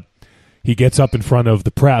it, but he gets up in front of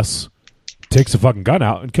the press, takes a fucking gun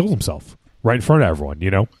out, and kills himself right in front of everyone.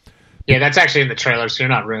 You know. Yeah, that's actually in the trailer, so you're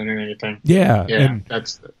not ruining anything. Yeah, and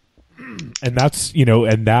that's you know,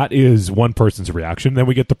 and that is one person's reaction. Then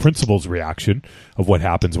we get the principal's reaction of what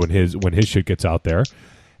happens when his shit gets out there.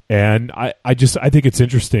 And I think it's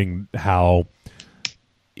interesting how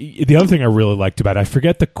the other thing I really liked about it, I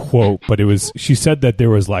forget the quote, but she said that there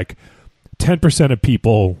was like 10% of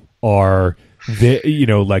people are, you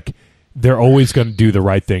know, like they're always going to do the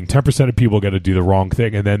right thing. 10% of people are going to do the wrong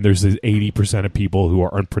thing. And then there's this 80% of people who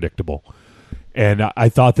are unpredictable. And I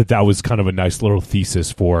thought that was kind of a nice little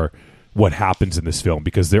thesis for what happens in this film,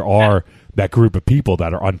 because there are that group of people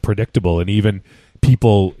that are unpredictable. And even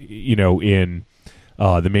people, you know, in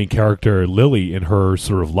the main character, Lily, in her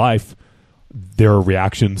sort of life, there are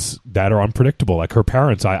reactions that are unpredictable. Like her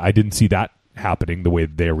parents, I didn't see that happening the way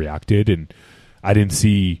that they reacted. And I didn't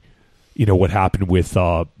see, you know, what happened with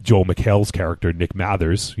Joel McHale's character, Nick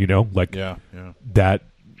Mathers, you know, like that.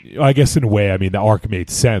 I guess in a way, I mean, the arc made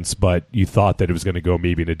sense, but you thought that it was going to go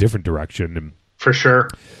maybe in a different direction. And, for sure.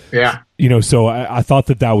 Yeah. You know, so I thought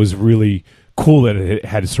that was really cool that it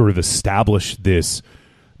had sort of established this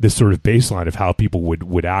sort of baseline of how people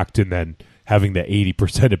would act, and then having the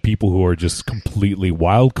 80% of people who are just completely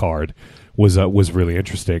wild card was really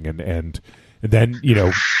interesting. And then, you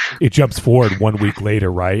know, it jumps forward 1 week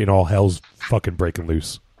later, right? And all hell's fucking breaking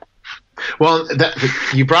loose. Well,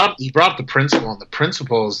 you brought up the principal, and the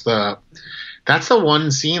principal's that's the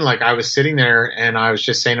one scene. Like I was sitting there and I was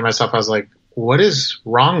just saying to myself, I was like, what is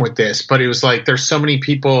wrong with this? But it was like, there's so many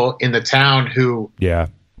people in the town who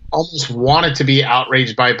almost wanted to be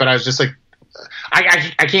outraged by it. But I was just like,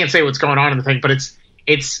 I can't say what's going on in the thing, but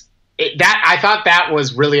that I thought that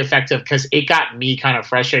was really effective, because it got me kind of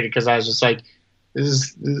frustrated, because I was just like, this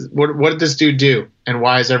is what did this dude do, and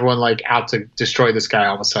why is everyone like out to destroy this guy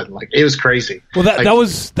all of a sudden? Like, it was crazy. Well, that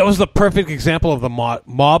was the perfect example of the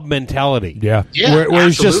mob mentality. Yeah, where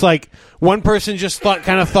it's just like one person just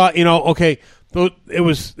thought, you know, okay, it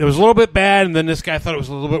was a little bit bad, and then this guy thought it was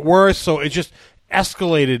a little bit worse, so it just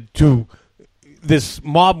escalated to this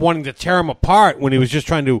mob wanting to tear him apart when he was just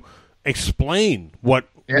trying to explain what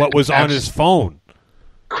was on his phone.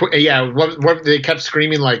 What they kept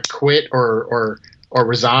screaming, like quit or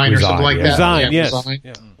resign or something like that. Resign, yes. Resign.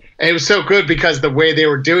 Yeah. And it was so good because the way they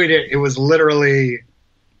were doing it, it was literally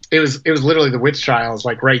the witch trials,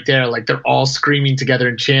 like right there. Like they're all screaming together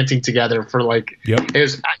and chanting together for like. Yep.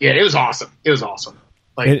 It was awesome. It was awesome.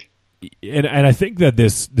 Like, and I think that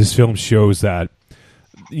this film shows that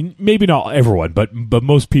maybe not everyone, but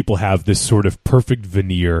most people have this sort of perfect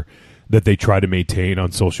veneer that they try to maintain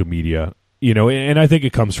on social media. You know, and I think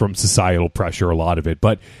it comes from societal pressure, a lot of it.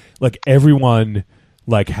 But like everyone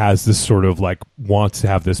like has this sort of like wants to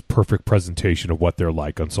have this perfect presentation of what they're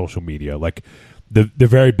like on social media, like the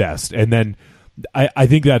very best. And then I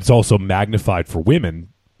think that's also magnified for women,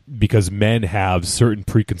 because men have certain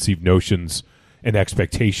preconceived notions and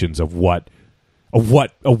expectations of what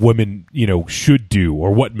a woman, you know, should do,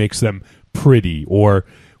 or what makes them pretty or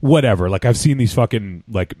whatever. Like I've seen these fucking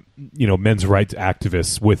like, you know, men's rights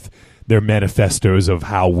activists with their manifestos of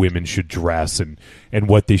how women should dress and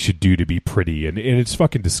what they should do to be pretty. And it's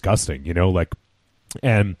fucking disgusting, you know, like,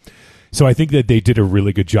 and so I think that they did a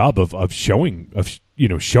really good job of showing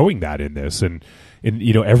that in this. And,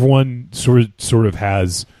 you know, everyone sort of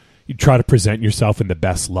has, you try to present yourself in the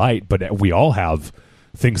best light, but we all have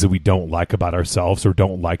things that we don't like about ourselves or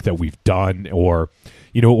don't like that we've done, or,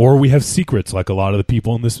 or we have secrets like a lot of the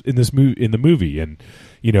people in the movie, and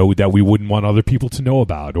that we wouldn't want other people to know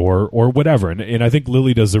about, or whatever. And I think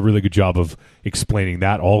Lily does a really good job of explaining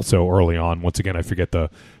that also early on. Once again, I forget the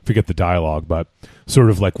dialogue, but sort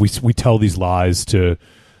of like we tell these lies to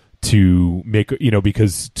make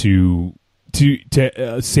because to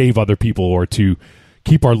save other people or to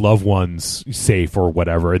keep our loved ones safe or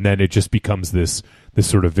whatever, and then it just becomes this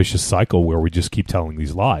sort of vicious cycle where we just keep telling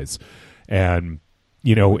these lies. And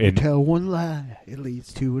you tell one lie, it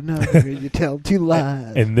leads to another. You tell two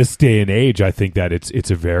lies. In this day and age, I think that it's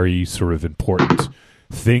a very sort of important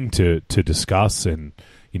thing to discuss, and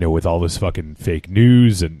with all this fucking fake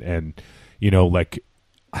news and like,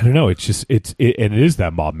 I don't know, it's just and it is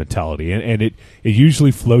that mob mentality, and it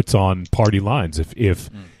usually floats on party lines.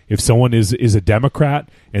 If someone is a Democrat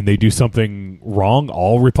and they do something wrong,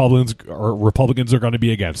 all Republicans are going to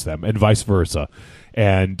be against them, and vice versa.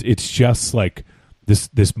 And it's just like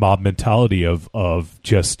this mob mentality of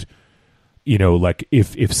just, like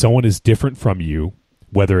if someone is different from you,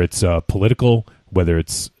 whether it's political, whether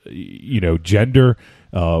it's gender,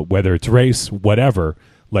 whether it's race, whatever,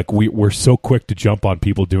 like we're so quick to jump on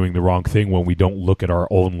people doing the wrong thing when we don't look at our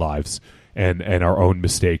own lives and our own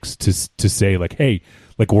mistakes to say like, hey,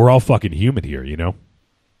 like we're all fucking human here,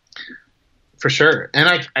 For sure.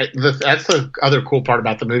 And that's the other cool part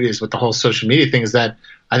about the movie is with the whole social media thing is that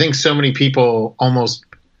I think so many people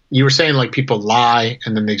you were saying like people lie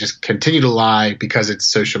and then they just continue to lie because it's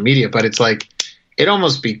social media, but it's like it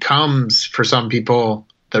almost becomes for some people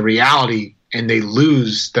the reality and they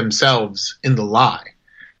lose themselves in the lie.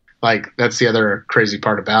 Like that's the other crazy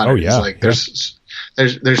part about it. Yeah. Is like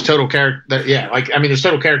there's total character. Yeah. Like, I mean, there's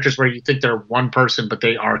total characters where you think they're one person, but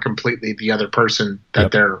they are completely the other person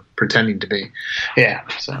that they're pretending to be. Yeah.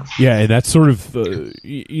 So. Yeah. And that sort of,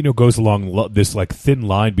 goes along this like thin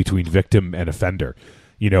line between victim and offender,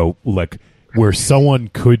 like where someone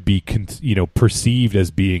could be, perceived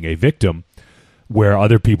as being a victim, where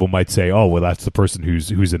other people might say, oh, well, that's the person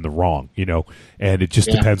who's in the wrong, and it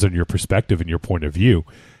just depends on your perspective and your point of view.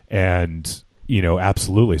 And,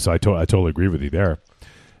 absolutely. So I totally agree with you there.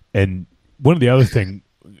 And one of the other thing,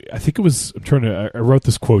 I think it was, I wrote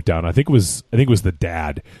this quote down. I think it was the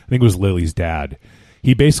dad. I think it was Lily's dad.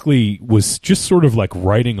 He basically was just sort of like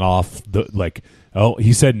writing off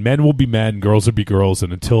he said, men will be men, girls will be girls.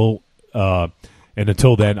 And until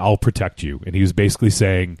then I'll protect you. And he was basically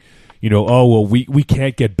saying, oh, well, we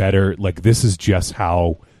can't get better. Like, this is just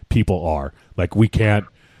how people are. Like, we can't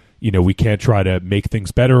try to make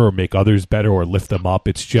things better or make others better or lift them up.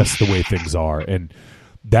 It's just the way things are. And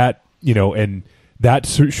that, and that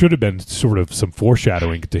should have been sort of some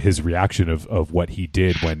foreshadowing to his reaction of what he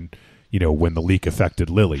did when the leak affected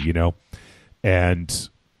Lily, and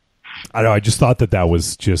I know, I just thought that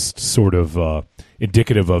was just sort of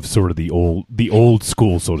indicative of sort of the old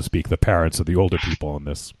school, so to speak, the parents of the older people in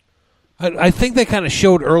this. I think they kind of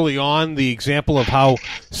showed early on the example of how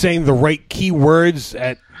saying the right keywords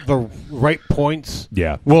at the right points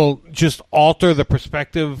will just alter the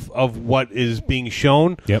perspective of what is being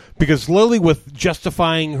shown. Yep. Because Lily, with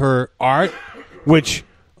justifying her art, which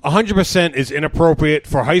 100% is inappropriate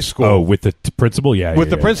for high school. Oh, with the principal? Yeah.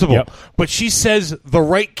 With the principal. Yep. But she says the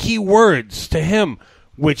right keywords to him,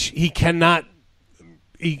 which he cannot,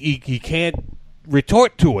 he can't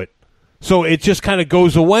retort to it. So it just kind of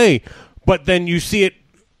goes away. But then you see it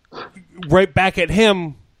right back at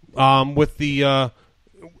him with the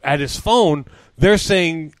at his phone. They're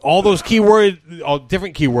saying all those keywords, all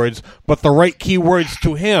different keywords, but the right keywords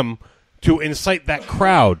to him to incite that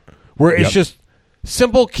crowd. Where it's just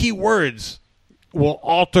simple keywords will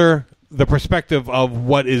alter the perspective of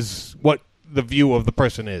what the view of the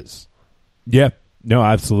person is. Yeah, no,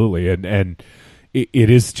 absolutely, and it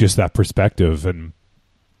is just that perspective, and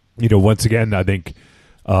once again, I think.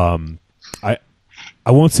 I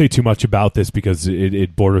won't say too much about this because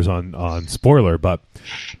it borders on spoiler, but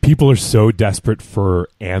people are so desperate for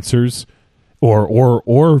answers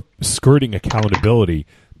or skirting accountability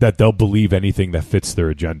that they'll believe anything that fits their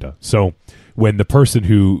agenda. So when the person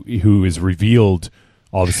who is revealed,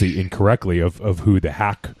 obviously incorrectly, of who the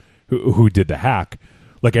hack who did the hack,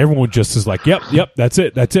 like everyone just is like, yep, that's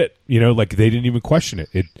it. Like they didn't even question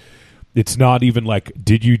it. It's not even like,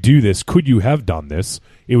 did you do this? Could you have done this?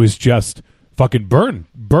 It was just fucking burn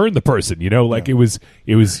the person, like it was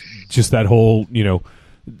just that whole,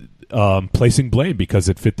 placing blame because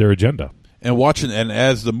it fit their agenda. And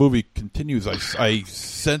as the movie continues, I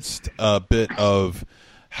sensed a bit of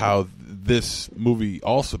how this movie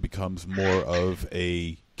also becomes more of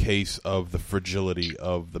a case of the fragility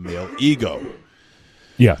of the male ego.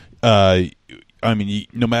 Yeah. I mean,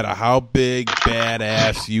 no matter how big,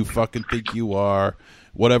 badass you fucking think you are,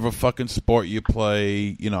 whatever fucking sport you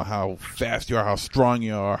play, you know, how fast you are, how strong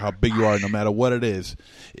you are, how big you are, no matter what it is,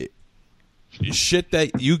 shit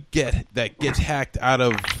that you get that gets hacked out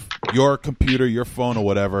of your computer, your phone, or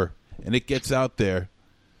whatever, and it gets out there,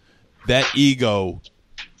 that ego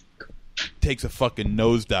takes a fucking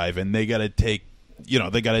nosedive, and they gotta take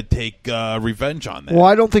revenge on that. Well,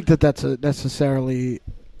 I don't think that that's necessarily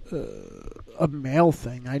a male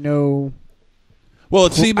thing. I know. Well,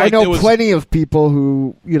 it seemed like I know plenty of people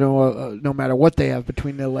who, you know, no matter what they have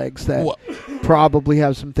between their legs, that probably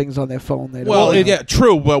have some things on their phone. They don't yeah,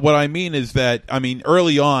 true. But what I mean is that, I mean,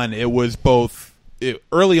 early on it was both.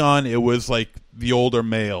 Early on, it was like the older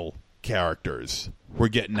male characters were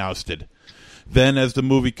getting ousted. Then, as the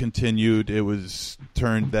movie continued, it was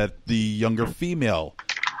turned that the younger female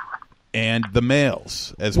and the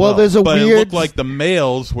males as well. There's a but weird... it looked like the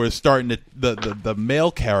males were starting to the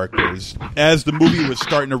male characters, as the movie was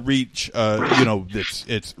starting to reach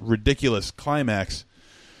its ridiculous climax,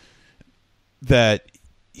 that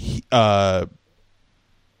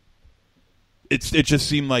it just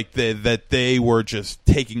seemed like they were just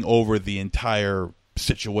taking over the entire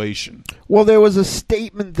situation. Well, there was a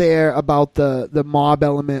statement there about the mob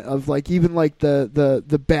element of, like, even like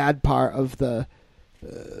the bad part of the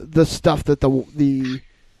stuff that the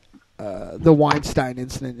Weinstein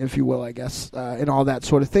incident, if you will, I guess, and all that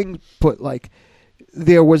sort of thing. Put, like,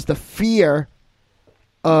 there was the fear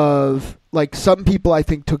of, like, some people I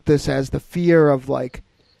think took this as the fear of, like,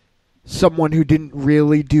 someone who didn't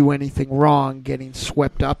really do anything wrong getting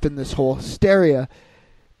swept up in this whole hysteria.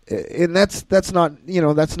 And that's not, you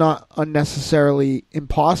know, that's not unnecessarily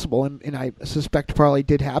impossible, and I suspect probably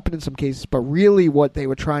did happen in some cases. But really, what they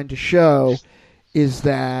were trying to show is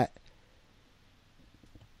that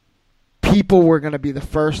people were going to be the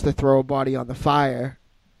first to throw a body on the fire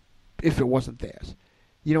if it wasn't theirs.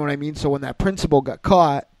 You know what I mean? So when that principal got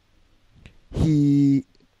caught, he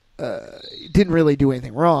didn't really do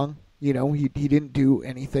anything wrong. You know, he didn't do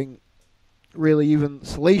anything really even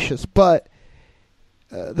salacious, but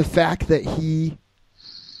the fact that he,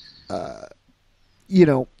 the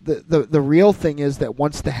real thing is that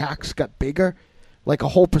once the hacks got bigger, like, a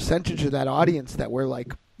whole percentage of that audience that were,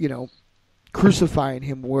 like, you know, crucifying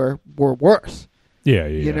him were worse. Yeah.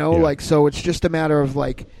 Like, so it's just a matter of,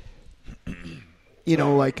 like, you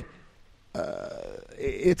know, like,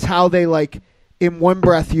 it's how they, like, in one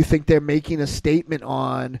breath you think they're making a statement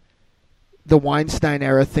on the Weinstein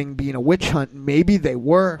era thing being a witch hunt. Maybe they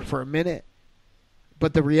were for a minute.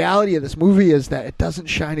 But the reality of this movie is that it doesn't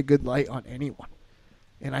shine a good light on anyone.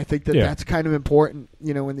 And I think that that's kind of important,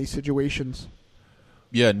 you know, in these situations.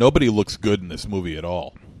 Yeah, nobody looks good in this movie at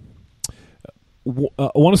all. I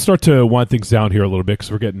want to start to wind things down here a little bit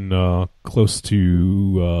because we're getting close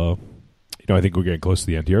to, I think we're getting close to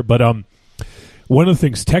the end here. But one of the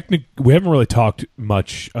things, we haven't really talked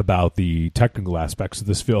much about the technical aspects of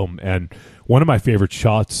this film, and one of my favorite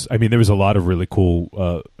shots, I mean, there was a lot of really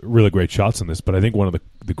cool, really great shots in this, but I think one of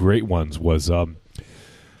the great ones was, I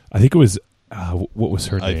think it was, what was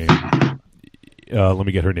her name? Let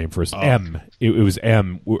me get her name first. M. It was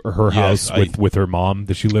M, her house with her mom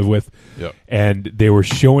that she lived with. Yep. And they were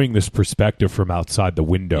showing this perspective from outside the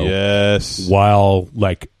window. Yes. While,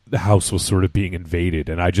 like, the house was sort of being invaded.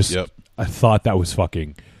 And I just... Yep. I thought that was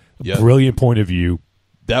fucking a brilliant point of view.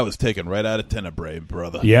 That was taken right out of Tenebrae,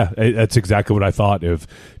 brother. Yeah, that's exactly what I thought of.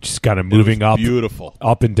 Just kind of moving up, beautiful,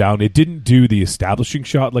 up and down. It didn't do the establishing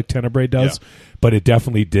shot like Tenebrae does, but it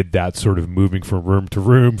definitely did that sort of moving from room to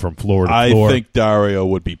room, from floor to floor. I think Dario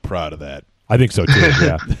would be proud of that. I think so too.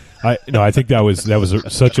 Yeah, I think that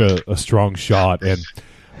was such a strong shot, and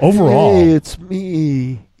overall, hey, it's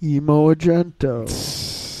me, Emo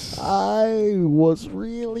Argento. I was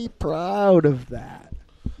really proud of that.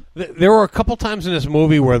 There were a couple times in this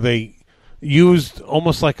movie where they used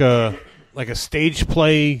almost like a stage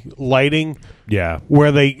play lighting. Yeah.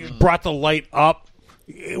 Where they brought the light up.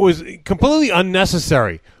 It was completely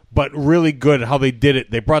unnecessary, but really good how they did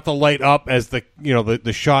it. They brought the light up as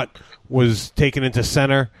the shot was taken into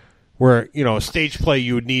center, where, you know, a stage play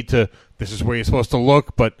you would need to, this is where you're supposed to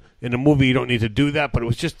look, but in a movie you don't need to do that, but it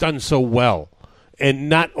was just done so well. And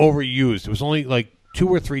not overused. It was only like 2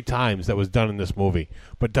 or 3 times that was done in this movie,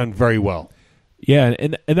 but done very well. Yeah,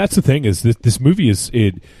 and that's the thing is this movie is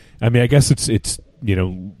it. I mean, I guess it's you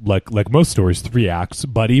know, like most stories, 3 acts,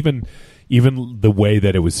 but even the way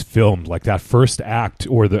that it was filmed, like that first act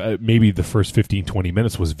or maybe the first 15-20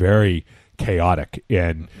 minutes was very chaotic,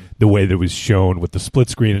 and the way that it was shown with the split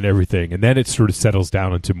screen and everything, and then it sort of settles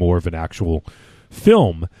down into more of an actual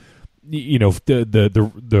film.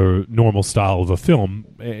 the normal style of a film,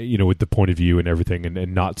 with the point of view and everything,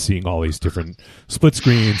 and not seeing all these different split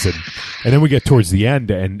screens, and then we get towards the end,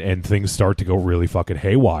 and things start to go really fucking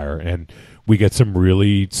haywire, and we get some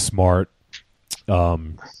really smart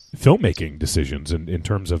filmmaking decisions in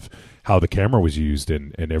terms of how the camera was used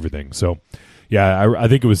and everything. So, yeah, I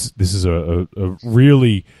think this is a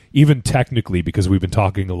really, even technically, because we've been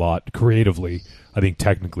talking a lot creatively, I think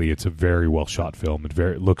technically it's a very well shot film.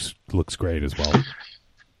 It looks great as well.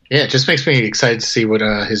 Yeah, it just makes me excited to see what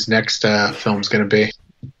his next film's going to be.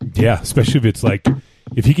 Yeah, especially if it's like,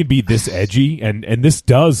 if he can be this edgy, and this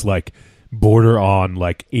does like border on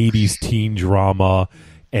like 80s teen drama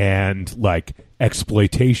and like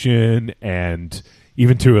exploitation, and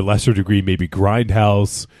even to a lesser degree maybe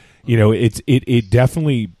Grindhouse. It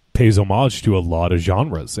definitely pays homage to a lot of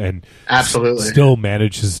genres, and absolutely still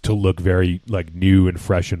manages to look very like new and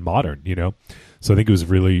fresh and modern. So I think it was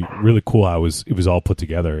really, really cool how it was all put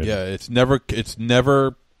together. Yeah, it's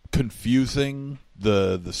never confusing.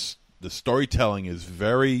 The storytelling is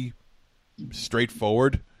very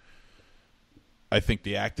straightforward. I think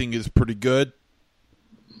the acting is pretty good.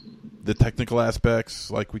 The technical aspects,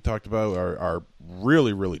 like we talked about, are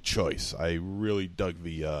really, really choice. I really dug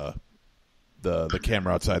the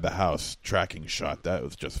camera outside the house tracking shot. That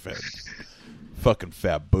was just fucking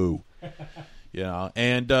fab boo.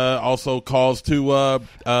 And also calls to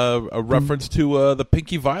a reference to the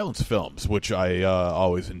Pinky Violence films, which I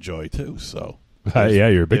always enjoy too. So yeah,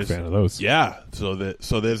 you're a big fan of those. Yeah, so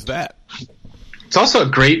there's that. It's also a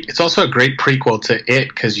great prequel to It,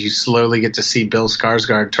 because you slowly get to see Bill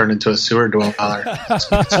Skarsgård turn into a sewer dweller. It's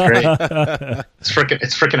great. It's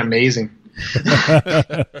freaking amazing.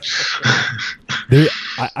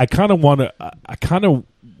 I kind of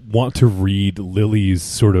want to read Lily's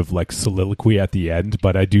sort of like soliloquy at the end,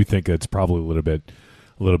 but I do think it's probably a little bit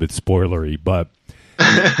spoilery. But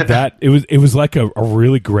that it was like a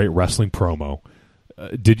really great wrestling promo.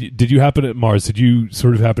 Did you happen to, Mars? Did you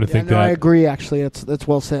sort of happen to think that? I agree. Actually, that's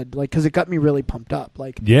well said. Like, because it got me really pumped up.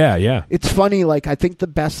 Like, yeah. It's funny. Like, I think the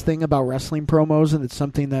best thing about wrestling promos, and it's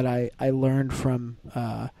something that I learned from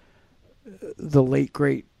the late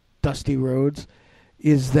great Dusty Rhodes,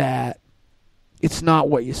 is that it's not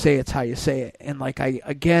what you say, it's how you say it. And like, I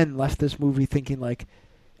again left this movie thinking like,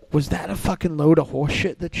 was that a fucking load of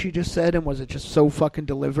horseshit that she just said, and was it just so fucking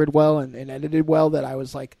delivered well and edited well that I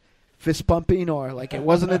was like fist bumping? Or like, it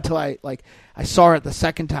wasn't until I saw it the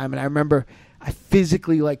second time, and I remember I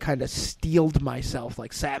physically like kind of steeled myself,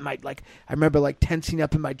 like I remember like tensing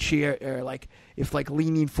up in my chair, or like if like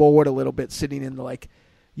leaning forward a little bit, sitting in the like,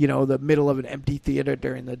 the middle of an empty theater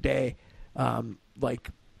during the day, like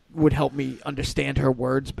would help me understand her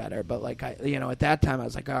words better. But like at that time I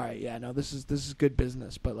was like, all right, yeah, no, this is good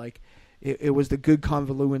business. But like it was the good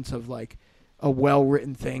convoluence of like a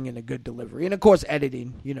well-written thing and a good delivery, and of course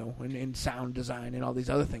editing, and sound design and all these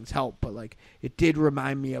other things help. But like, it did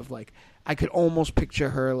remind me of like, I could almost picture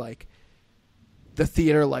her like the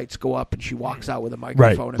theater lights go up and she walks out with a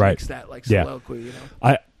microphone and makes that like soliloquy.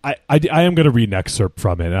 I am going to read an excerpt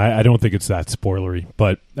from it. I don't think it's that spoilery,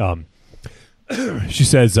 but she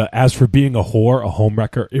says, as for being a whore, a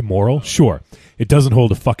homewrecker, immoral, sure, it doesn't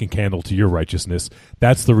hold a fucking candle to your righteousness.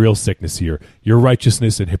 That's the real sickness here. Your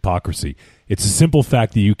righteousness and hypocrisy. It's a simple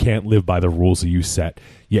fact that you can't live by the rules that you set,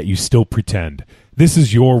 yet you still pretend. This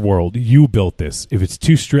is your world. You built this. If it's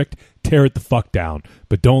too strict, tear it the fuck down.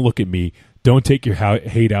 But don't look at me. Don't take your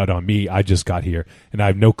hate out on me. I just got here, and I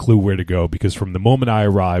have no clue where to go, because from the moment I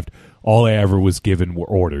arrived, all I ever was given were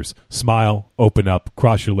orders. Smile, open up,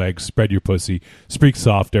 cross your legs, spread your pussy, speak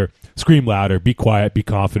softer, scream louder, be quiet, be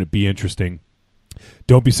confident, be interesting.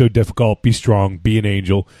 Don't be so difficult, be strong, be an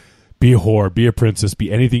angel, be a whore, be a princess,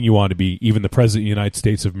 be anything you want to be, even the President of the United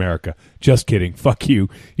States of America. Just kidding. Fuck you.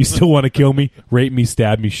 You still want to kill me, rape me,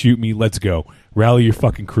 stab me, shoot me? Let's go. Rally your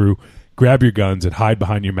fucking crew. Grab your guns and hide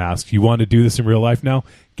behind your masks. You want to do this in real life now?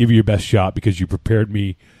 Give it your best shot, because you prepared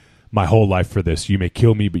me my whole life for this. You may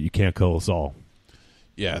kill me, but you can't kill us all.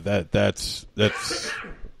 Yeah, that's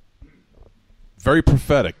very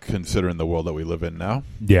prophetic, considering the world that we live in now.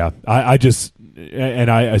 Yeah, I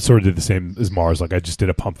sort of did the same as Mars. Like, I just did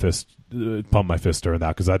a pump my fist during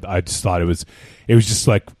that, because I just thought it was just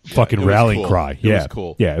like fucking rallying cry. It was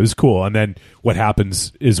cool. Yeah, it was cool. And then what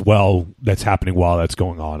happens as well that's happening while that's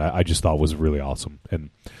going on, I just thought was really awesome. And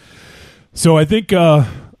so I think,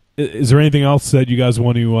 is there anything else that you guys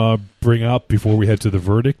want to bring up before we head to the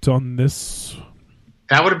verdict on this?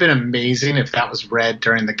 That would have been amazing if that was read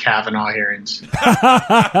during the Kavanaugh hearings.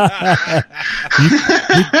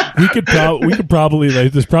 we could probably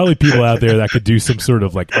like, there's probably people out there that could do some sort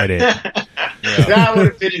of like edit. Yeah. That would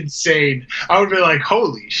have been insane. I would be like,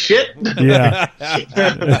 holy shit. Yeah.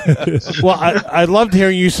 Well, I loved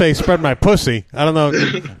hearing you say spread my pussy. I don't know.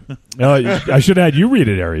 No, I should have had you read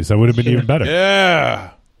it, Aries. That would have been even better. Yeah.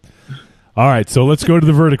 All right, so let's go to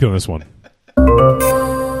the verdict on this one.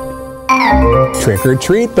 Trick or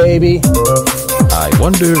treat, baby. I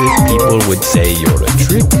wonder if people would say you're a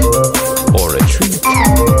trick or a treat.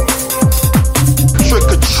 Trick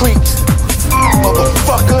or treat,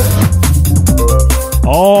 motherfucker.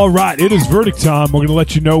 All right, it is verdict time. We're going to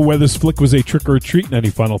let you know whether this flick was a trick or a treat and any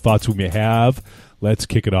final thoughts we may have. Let's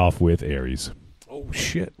kick it off with Aries. Oh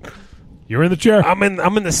shit! You're in the chair. I'm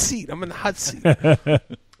in the seat. I'm in the hot seat. The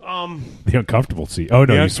uncomfortable seat. Oh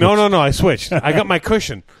no! No! I switched. I got my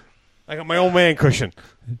cushion. I got my old man cushion.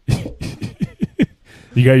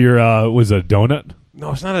 You got your was it a donut?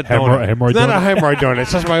 No, it's not a donut. Hemorrhoid it's not donut? a hemorrhoid donut.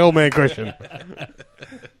 It's just my old man cushion.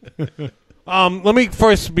 Let me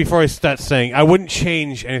first, before I start saying, I wouldn't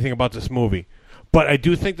change anything about this movie, but I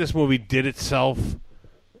do think this movie did itself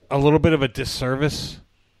a little bit of a disservice.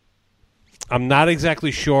 I'm not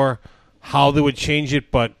exactly sure how they would change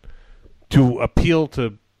it, but to appeal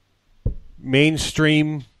to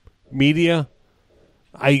mainstream media,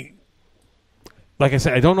 like I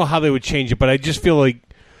said, I don't know how they would change it, but I just feel like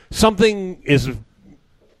something is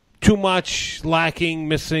too much, lacking,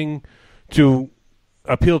 missing to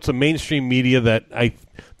appeal to mainstream media.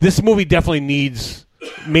 This movie definitely needs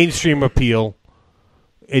mainstream appeal.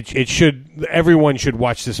 Everyone should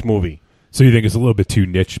watch this movie. So you think it's a little bit too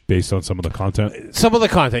niche based on some of the content? Some of the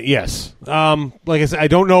content, yes. Like I said, I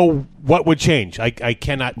don't know what would change. I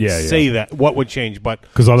cannot say that what would change, but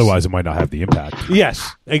because otherwise it might not have the impact.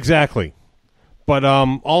 Yes, exactly. But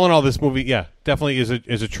all in all, this movie, definitely is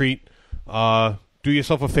a treat. Do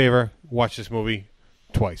yourself a favor, watch this movie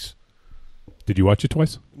twice. Did you watch it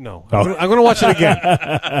twice? No, I'm going to watch it again.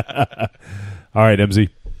 All right, MZ.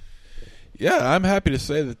 Yeah, I'm happy to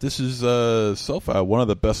say that this is so far one of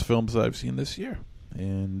the best films I've seen this year,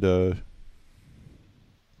 and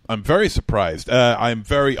I'm very surprised. I was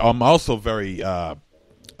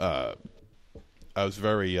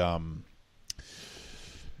very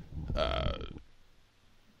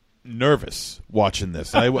nervous watching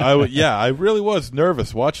this. I really was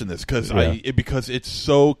nervous watching this because it's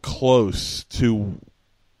so close to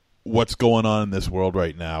what's going on in this world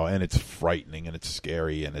right now, and it's frightening and it's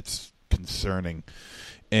scary and it's concerning.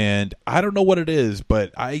 And I don't know what it is,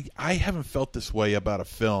 but I haven't felt this way about a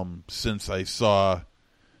film since I saw.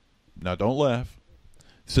 Now, don't laugh.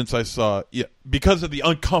 Since I saw, because of the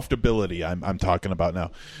uncomfortability I'm talking about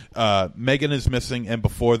now. Megan is Missing, and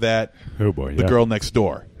before that, oh boy, The Girl Next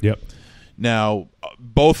Door. Yep. Now,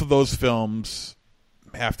 both of those films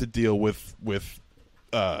have to deal with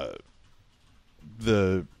the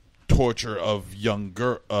torture of a young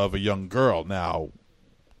girl. Now,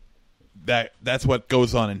 that's what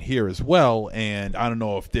goes on in here as well, and I don't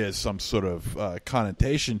know if there's some sort of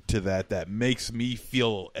connotation to that makes me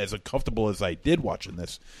feel as uncomfortable as I did watching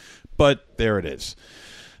this, but there it is.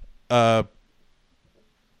 I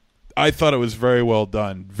thought it was very well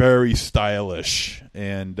done, very stylish,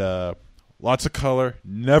 and lots of color,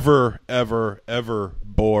 never, ever, ever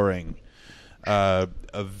boring. A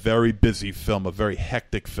very busy film, a very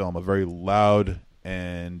hectic film, a very loud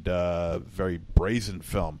and very brazen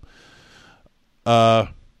film.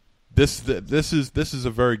 This is a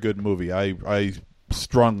very good movie. I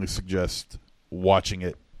strongly suggest watching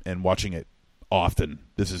it and watching it often.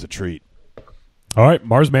 This is a treat. All right,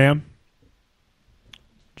 Mars Man.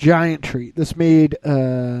 Giant treat. This made.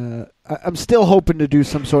 I'm still hoping to do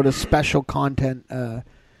some sort of special content.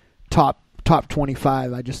 Top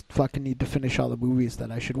 25. I just fucking need to finish all the movies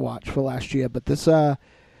that I should watch for last year. But this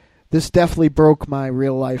definitely broke my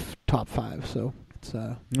real life top 5. So.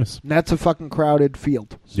 Yes. That's a fucking crowded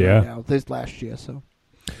field. This last year. So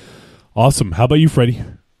awesome. How about you, Freddie?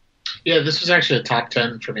 Yeah, this was actually a top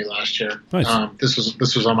 10 for me last year. Nice. This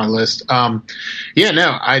was on my list.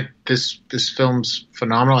 This film's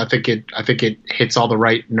phenomenal. I think it hits all the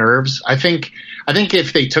right nerves. I think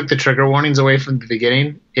if they took the trigger warnings away from the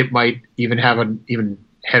beginning, it might even have an even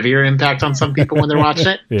heavier impact on some people when they're watching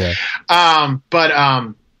it. Yeah. I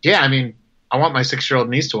mean, I want my 6-year-old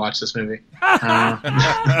niece to watch this movie. No,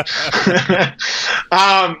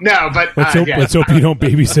 but let's hope you don't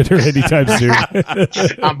babysit her anytime soon.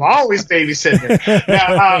 I'm always babysitting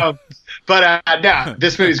her. No,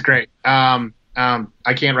 this movie's great.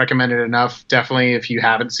 I can't recommend it enough. Definitely, if you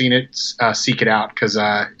haven't seen it, seek it out because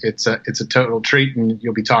it's a total treat, and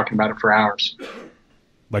you'll be talking about it for hours.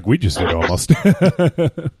 Like we just did almost.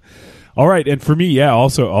 All right, and for me,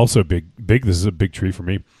 also big. This is a big treat for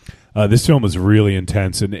me. This film was really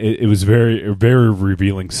intense, and it was very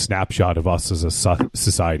revealing snapshot of us as a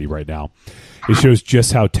society right now. It shows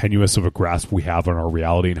just how tenuous of a grasp we have on our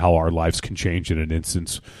reality and how our lives can change in an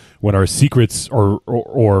instant when our secrets or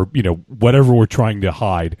whatever we're trying to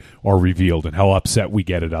hide are revealed, and how upset we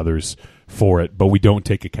get at others for it, but we don't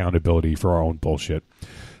take accountability for our own bullshit.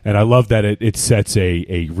 And I love that it sets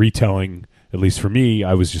a retelling. At least for me,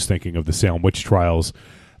 I was just thinking of the Salem witch trials.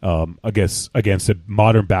 I guess against a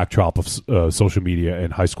modern backdrop of social media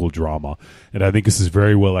and high school drama. And I think this is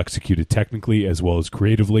very well executed technically as well as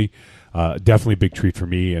creatively. Definitely a big treat for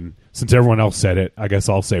me. And since everyone else said it, I guess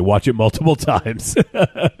I'll say watch it multiple times.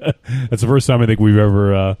 That's the first time I think we've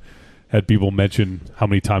ever had people mention how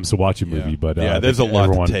many times to watch a movie. But there's a lot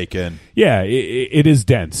to take in. Yeah, it is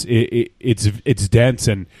dense. It's dense,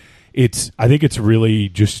 and I think it's really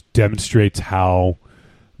just demonstrates how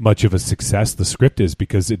much of a success the script is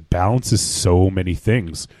because it balances so many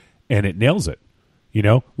things and it nails it.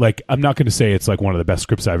 Like I'm not going to say it's like one of the best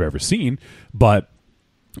scripts I've ever seen, but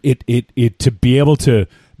it to be able to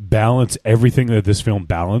balance everything that this film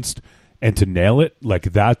balanced and to nail it,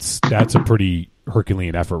 like that's a pretty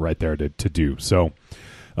Herculean effort right there to do. So,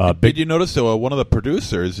 did you notice that one of the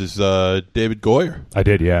producers is David Goyer? I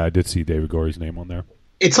did, yeah, I did see David Goyer's name on there.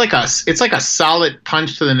 It's like a solid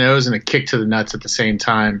punch to the nose and a kick to the nuts at the same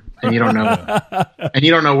time, and you don't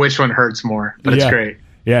know which one hurts more, but it's great.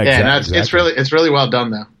 Yeah, exactly. It's really well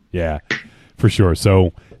done though. Yeah, for sure.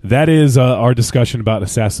 So that is our discussion about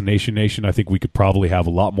Assassination Nation. I think we could probably have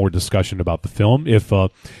a lot more discussion about the film. If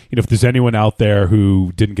there's anyone out there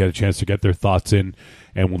who didn't get a chance to get their thoughts in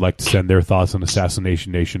and would like to send their thoughts on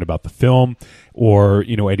Assassination Nation about the film, or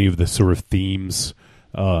any of the sort of themes,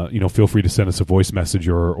 feel free to send us a voice message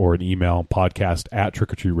or an email,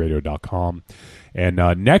 podcast@trickortreatradio.com. And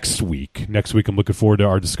next week, I'm looking forward to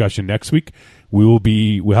our discussion next week. We'll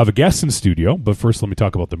have a guest in the studio, but first let me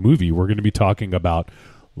talk about the movie. We're going to be talking about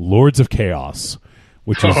Lords of Chaos,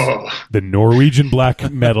 which is the Norwegian black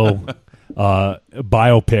metal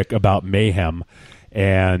biopic about mayhem,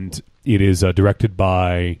 and it is directed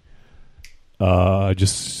by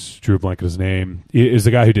just drew a blank at his name. It is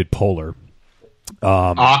the guy who did Polar.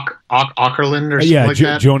 Åkerlund or something like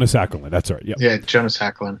that? Jonas Åkerlund. That's right. Yep. Yeah, Jonas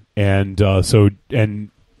Åkerlund.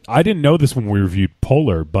 And I didn't know this when we reviewed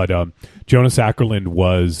Polar, but Jonas Åkerlund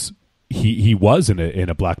was he was in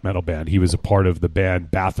a black metal band. He was a part of the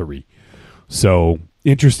band Bathory. So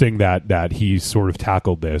interesting that he sort of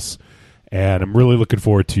tackled this, and I'm really looking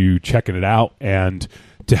forward to checking it out. And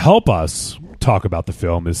to help us talk about the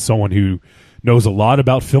film is someone who knows a lot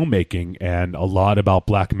about filmmaking and a lot about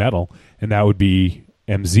black metal, and that would be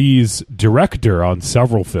MZ's director on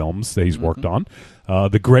several films that he's worked on.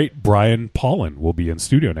 The great Brian Paulin will be in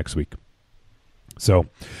studio next week. So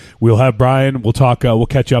we'll have Brian. We'll talk. We'll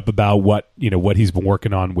catch up about what he's been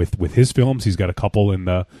working on with his films. He's got a couple in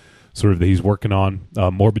the sort of that he's working on.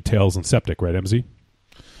 Morbid Tales and Septic, right, MZ?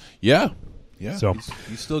 Yeah. So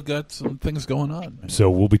he's still got some things going on.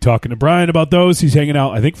 So we'll be talking to Brian about those. He's hanging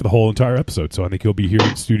out, I think, for the whole entire episode. So I think he'll be here in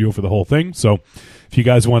the studio for the whole thing. So if you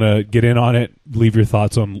guys want to get in on it, leave your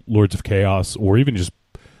thoughts on Lords of Chaos or even just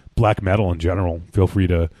black metal in general, feel free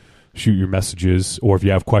to shoot your messages. Or if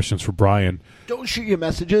you have questions for Brian, don't shoot your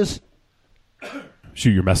messages.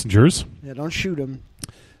 Shoot your messengers. Yeah, don't shoot them.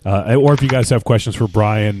 Or if you guys have questions for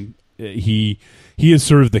Brian, he is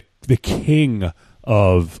sort of the king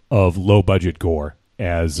of low budget gore,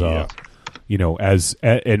 and we're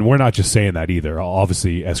not just saying that either.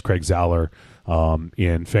 Obviously, as Craig Zahler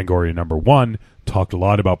in Fangoria #1 talked a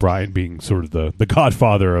lot about Brian being sort of the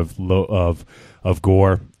godfather of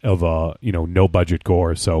gore, of no budget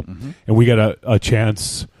gore. So, and we got a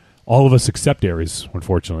chance. All of us except Aries,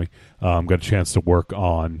 unfortunately, got a chance to work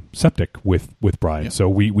on Septic with Brian. So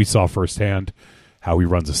we saw firsthand how he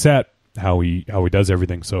runs a set, how he does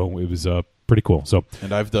everything. So it was pretty cool. So,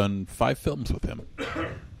 and I've done 5 films with him.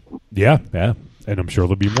 Yeah, and I'm sure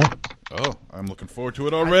there'll be more. Oh, I'm looking forward to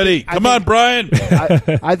it already. Come on, Brian.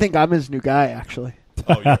 I think I'm his new guy, actually.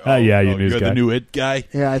 You're the new it guy.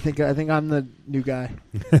 Yeah, I think I'm the new guy.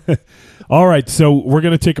 All right, so we're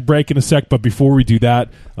going to take a break in a sec, but before we do that,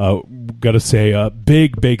 got to say a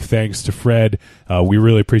big thanks to Fred. We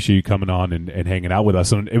really appreciate you coming on and hanging out with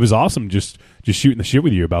us, and it was awesome just shooting the shit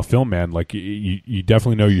with you about film, man. Like you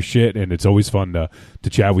definitely know your shit, and it's always fun to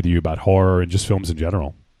chat with you about horror and just films in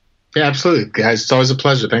general. Yeah, absolutely, guys. It's always a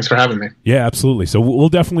pleasure. Thanks for having me. Yeah, absolutely. So we'll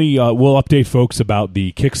definitely we'll update folks about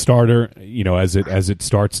the Kickstarter, as it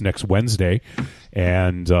starts next Wednesday,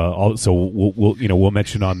 and also we'll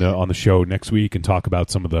mention on the show next week and talk about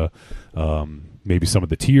some of the maybe some of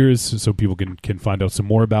the tiers, so people can find out some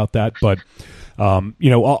more about that. But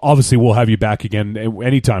obviously we'll have you back again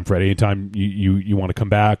anytime, Fred. Anytime you want to come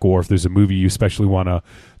back, or if there's a movie you especially want to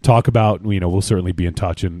talk about, we'll certainly be in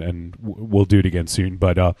touch, and we'll do it again soon.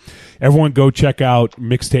 But everyone go check out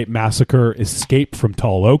Mixtape Massacre Escape from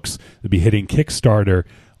Tall Oaks. It'll be hitting Kickstarter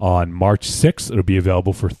on March 6th. It'll be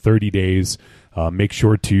available for 30 days. Make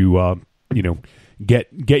sure to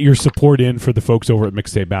get your support in for the folks over at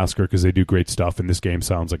Mixtape Massacre, because they do great stuff, and this game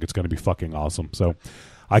sounds like it's going to be fucking awesome. So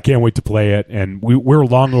I can't wait to play it, and we're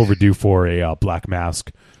long overdue for a Black Mask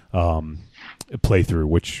playthrough,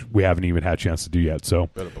 which we haven't even had a chance to do yet. So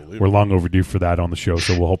we're long overdue for that on the show,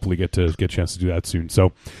 so we'll hopefully get a chance to do that soon.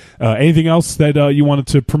 So anything else that you wanted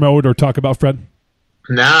to promote or talk about, Fred?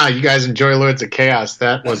 Nah, you guys enjoy Lords of Chaos.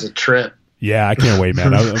 That was a trip. Yeah, I can't wait,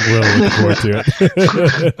 man. I'm really looking forward to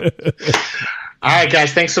it. All right,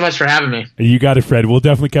 guys. Thanks so much for having me. You got it, Fred. We'll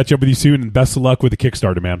definitely catch up with you soon, and best of luck with the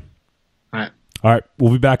Kickstarter, man. All right.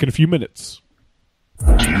 We'll be back in a few minutes. Do you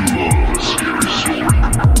love a scary story?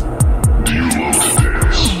 Do you love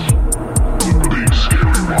tales? The Big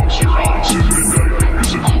Scary Monster Haunts at Midnight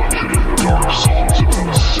is a collection of dark songs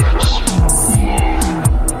about sex,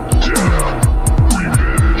 love, death,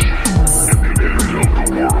 revenge, and the end of the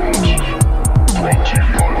world. Brought to you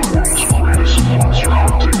by the world's greatest monster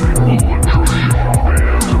hunting electronic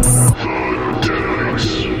band, The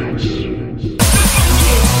Deadites.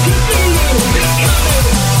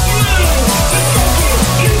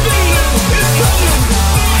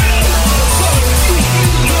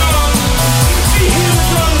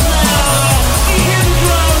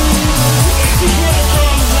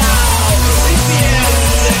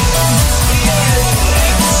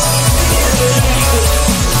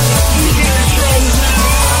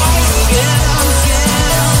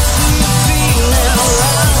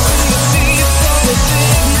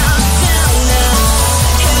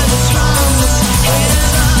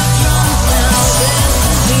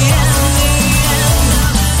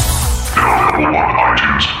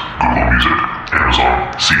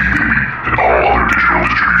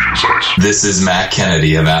 This is Matt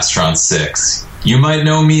Kennedy of Astron 6. You might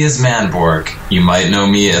know me as Manborg. You might know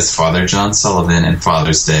me as Father John Sullivan in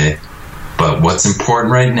Father's Day. But what's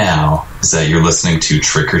important right now is that you're listening to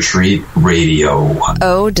Trick or Treat Radio.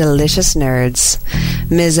 Oh, delicious nerds.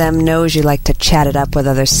 Ms. M knows you like to chat it up with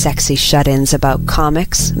other sexy shut-ins about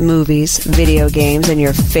comics, movies, video games, and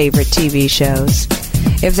your favorite TV shows.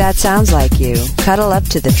 If that sounds like you, cuddle up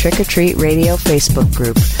to the Trick or Treat Radio Facebook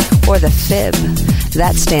group, or the FIB.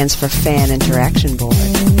 That stands for Fan Interaction Board.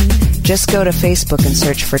 Just go to Facebook and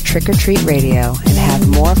search for Trick or Treat Radio and have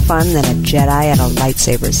more fun than a Jedi at a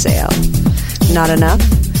lightsaber sale. Not enough?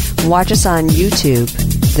 Watch us on YouTube,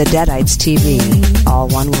 The Deadites TV, all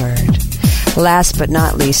one word. Last but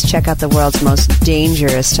not least, check out the world's most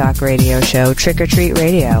dangerous talk radio show, Trick or Treat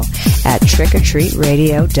Radio, at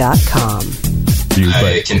trickortreatradio.com.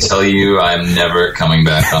 I can tell you I'm never coming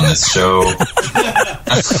back on this show.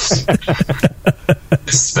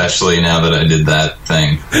 Especially now that I did that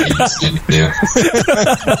thing you just made me do.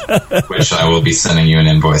 Which I will be sending you an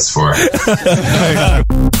invoice for.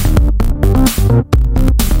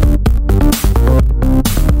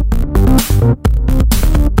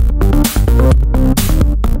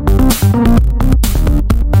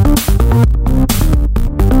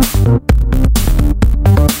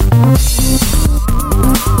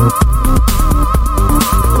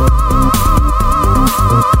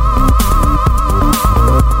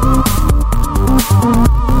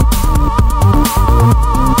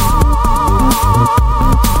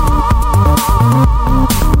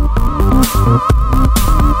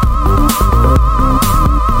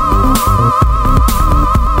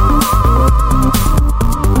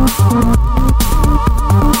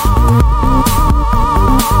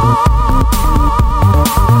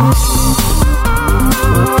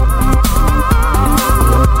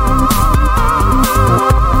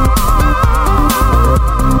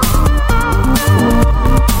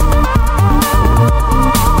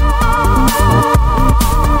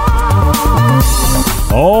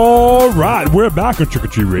 We're back on Trick or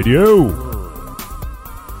Treat Radio.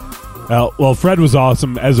 Well, Fred was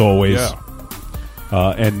awesome as always.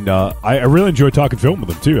 Yeah. And I really enjoyed talking film with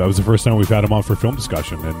him too. That was the first time we've had him on for film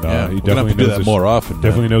discussion, and he definitely knows that more often.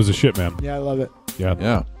 Definitely knows his shit, man. Yeah, I love it.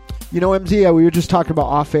 Yeah. You know, MZ, we were just talking about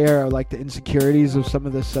off air, like the insecurities of some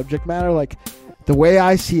of this subject matter. Like the way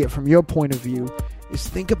I see it from your point of view is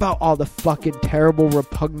think about all the fucking terrible,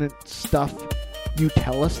 repugnant stuff you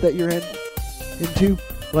tell us that you're into.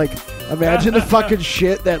 Like, imagine the fucking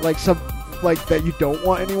shit that that you don't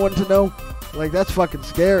want anyone to know. Like, that's fucking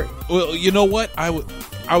scary. Well, you know what?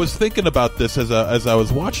 I was thinking about this as I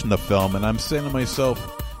was watching the film, and I'm saying to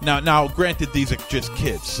myself, now, granted, these are just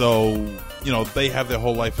kids, so they have their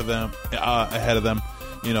whole life ahead of them.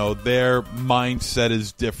 Their mindset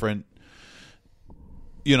is different.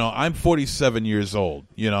 I'm 47 years old.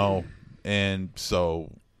 And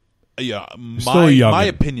so, my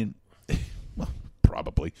opinion, well,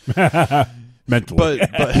 probably mentally,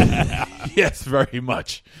 but yes, very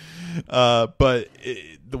much. But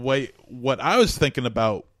what I was thinking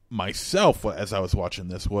about myself as I was watching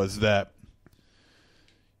this was that,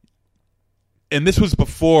 and this was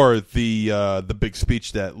before the big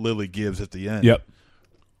speech that Lily gives at the end. Yep,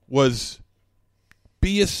 was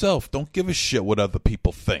be yourself. Don't give a shit what other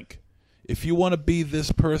people think. If you want to be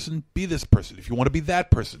this person, be this person. If you want to be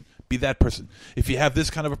that person, be that person. If you have this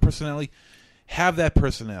kind of a personality, have that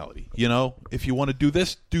personality. If you want to do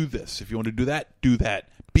this, do this. If you want to do that, do that.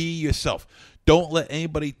 Be yourself. Don't let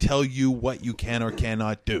anybody tell you what you can or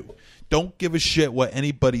cannot do. Don't give a shit what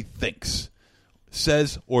anybody thinks,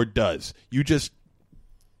 says, or does.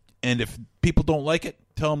 And if people don't like it,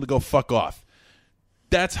 tell them to go fuck off.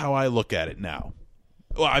 That's how I look at it now.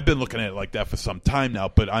 Well, I've been looking at it like that for some time now,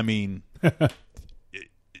 but I mean, I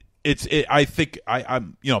think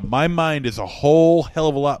I'm my mind is a whole hell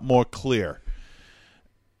of a lot more clear,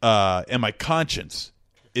 and my conscience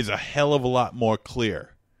is a hell of a lot more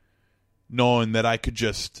clear, knowing that I could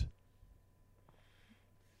just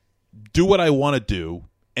do what I want to do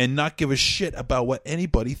and not give a shit about what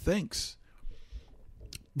anybody thinks.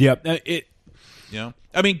 Yeah,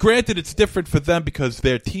 I mean, granted, it's different for them because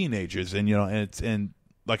they're teenagers, and and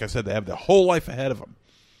like I said, they have their whole life ahead of them.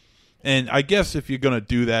 And I guess if you're going to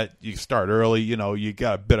do that, you start early. You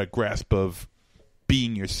got a better grasp of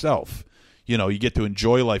being yourself. You get to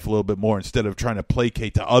enjoy life a little bit more instead of trying to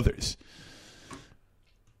placate to others.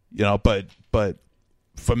 But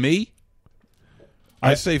for me,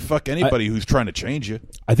 I say fuck anybody who's trying to change you.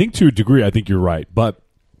 I think to a degree, I think you're right, but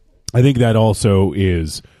I think that also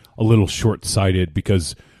is a little short-sighted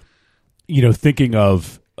because, thinking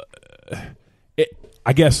of,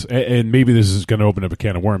 I guess, and maybe this is going to open up a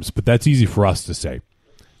can of worms, but that's easy for us to say.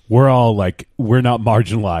 We're all we're not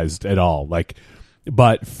marginalized at all.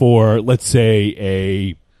 But for, let's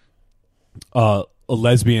say, a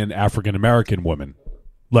lesbian African-American woman,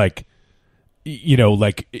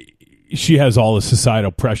 she has all the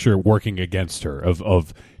societal pressure working against her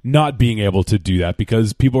of not being able to do that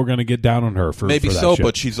because people are going to get down on her for maybe for that so, shit.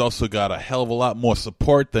 But she's also got a hell of a lot more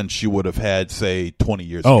support than she would have had, say, 20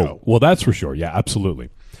 years ago. Oh, well, that's for sure. Yeah, absolutely.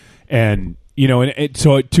 And and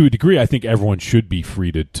so to a degree, I think everyone should be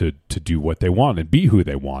free to do what they want and be who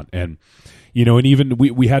they want. And and even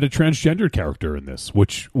we had a transgender character in this,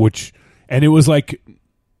 which and it was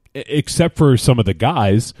except for some of the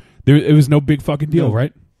guys, it was no big fucking deal,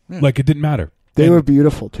 right? Yeah. It didn't matter. They were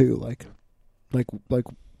beautiful too. Like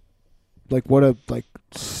what a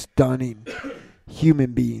stunning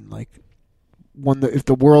human being. If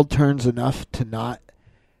the world turns enough to not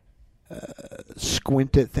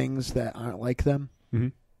squint at things that aren't like them, mm-hmm.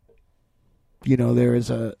 There is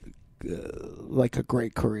a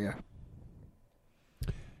great career.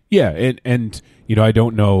 Yeah, and I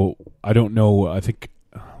don't know. I think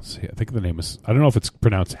the name is. I don't know if it's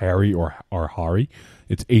pronounced Harry or Hari.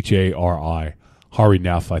 It's Hari. Hari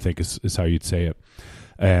Neff, I think is how you'd say it.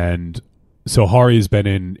 And so Hari has been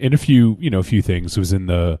in a few things. It was in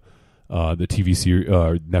the TV series,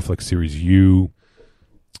 Netflix series You,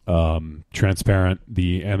 Transparent,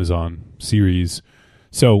 the Amazon series.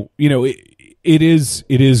 So it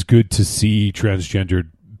is good to see transgendered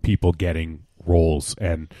people getting roles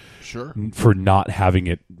and sure for not having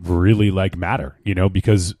it really matter,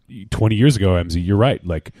 because 20 years ago, MZ, you're right.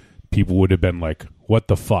 People would have been what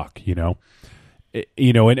the fuck,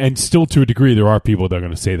 and still to a degree, there are people that are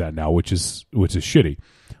going to say that now, which is shitty.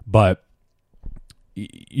 But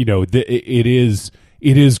it is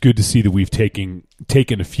good to see that we've taken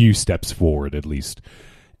a few steps forward at least,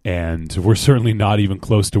 and we're certainly not even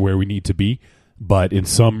close to where we need to be. But in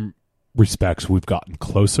some respects, we've gotten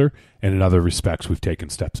closer, and in other respects, we've taken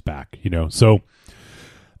steps back. So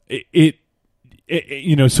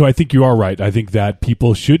so I think you are right. I think that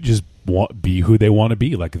people should just be who they want to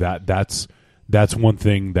be. That's one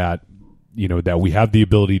thing that that we have the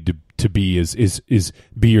ability to be is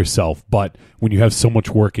be yourself. But when you have so much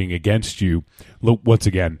working against you, once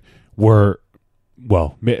again, we're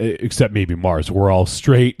well, except maybe Mars, we're all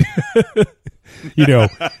straight,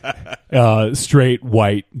 straight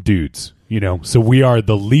white dudes, so we are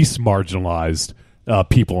the least marginalized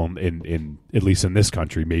people in at least in this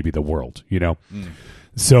country, maybe the world,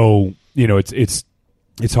 So, it's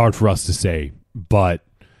hard for us to say, but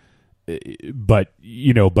the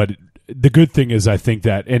good thing is I think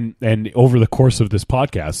that, and over the course of this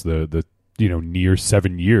podcast, the near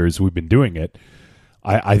 7 years we've been doing it,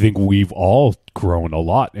 I think we've all grown a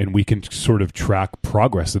lot, and we can sort of track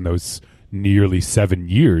progress in those nearly 7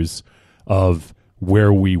 years of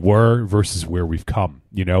where we were versus where we've come,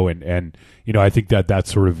 and I think that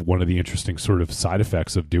that's sort of one of the interesting sort of side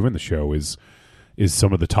effects of doing the show is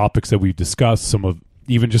some of the topics that we've discussed, some of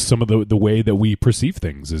the way that we perceive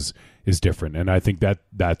things is different. And I think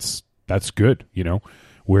that's good.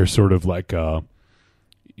 We're sort of like,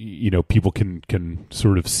 people can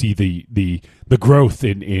sort of see the growth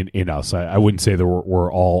in us. I wouldn't say that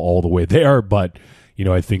we're all the way there, but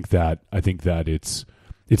I think that it's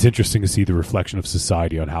interesting to see the reflection of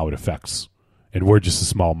society on how it affects, and we're just a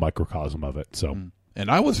small microcosm of it. So,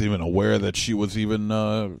 and I wasn't even aware that she was even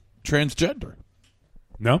transgender.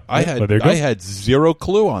 No, I had zero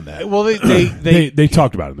clue on that. Well, they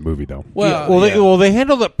talked about it in the movie, though. They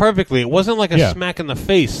handled it perfectly. It wasn't like a smack in the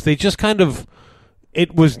face. They just kind of,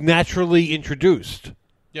 it was naturally introduced.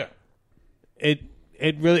 Yeah,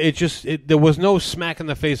 there was no smack in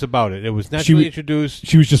the face about it. It was naturally introduced.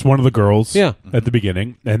 She was just one of the girls. At the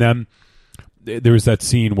beginning, and then there was that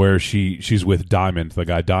scene where she's with Diamond, the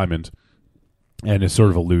guy Diamond, and it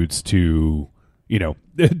sort of alludes to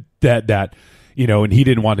that. And he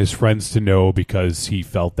didn't want his friends to know because he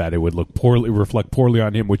felt that it would reflect poorly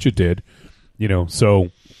on him, which it did, so,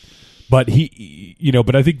 but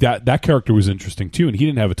but I think that character was interesting too. And he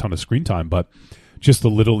didn't have a ton of screen time, but just the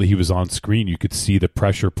little that he was on screen, you could see the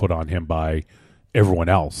pressure put on him by everyone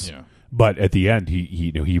else. Yeah. But at the end,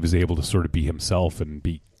 he was able to sort of be himself and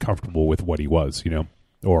be comfortable with what he was,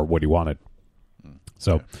 or what he wanted.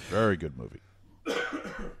 So yeah, very good movie.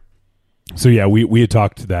 So yeah, we had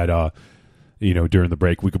talked that, during the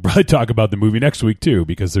break, we could probably talk about the movie next week too,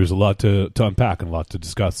 because there's a lot to unpack and a lot to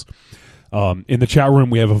discuss. In the chat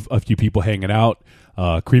room, we have a few people hanging out.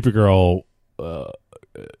 Creepy Girl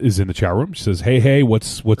is in the chat room. She says, "Hey,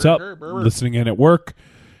 what's up? Listening in at work.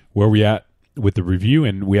 Where we at with the review?"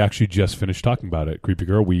 And we actually just finished talking about it. Creepy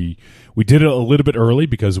Girl, we did it a little bit early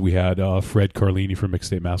because we had Fred Carlini from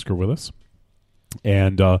Mixtape Massacre with us.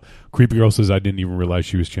 And Creepy Girl says, "I didn't even realize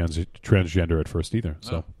she was transgender at first either."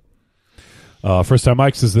 So. First Time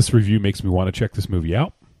Mike says, "This review makes me want to check this movie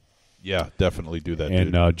out." Yeah, definitely do that.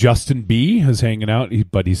 And Justin B is hanging out,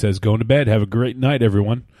 but he says, "Going to bed. Have a great night,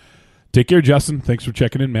 everyone." Take care, Justin. Thanks for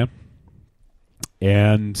checking in, man.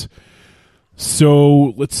 And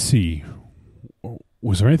so let's see.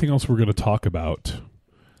 Was there anything else we're going to talk about?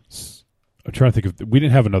 I'm trying to think we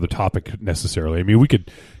didn't have another topic necessarily. I mean, we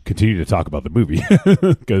could continue to talk about the movie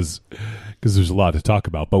because there's a lot to talk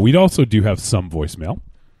about, but we also do have some voicemail.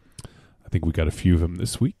 I think we got a few of them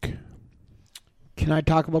this week. Can I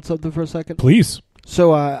talk about something for a second? Please.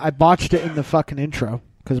 So I botched it in the fucking intro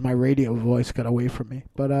because my radio voice got away from me.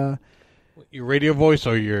 But your radio voice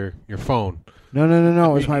or your phone? No.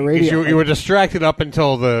 It was my radio. You were distracted up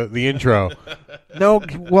until the intro. No,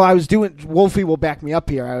 well, I was doing. Wolfie will back me up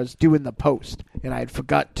here. I was doing the post, and I had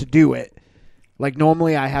forgot to do it. Like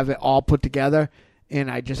normally, I have it all put together,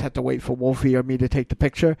 and I just have to wait for Wolfie or me to take the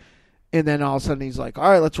picture. And then all of a sudden, he's like, "All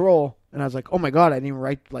right, let's roll." And I was like, "Oh my god, I didn't even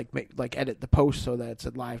write edit the post so that it's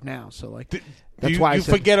live now." So that's why you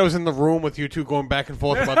forget I was in the room with you two going back and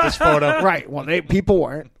forth about this photo. Right. Well, people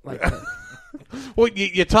weren't like. Well,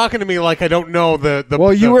 you're talking to me like I don't know the.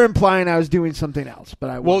 Well, you were implying I was doing something else, but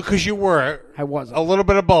I wasn't. Well, because you were. I wasn't. A little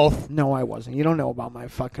bit of both. No, I wasn't. You don't know about my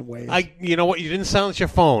fucking ways. You know what? You didn't silence your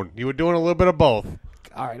phone. You were doing a little bit of both.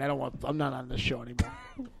 All right, I'm not on this show anymore.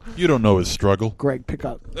 You don't know his struggle. Greg, pick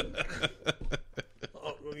up.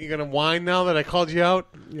 You gonna whine now that I called you out?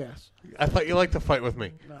 Yes. I thought you liked to fight with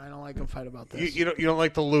me. No, I don't like to fight about this. You don't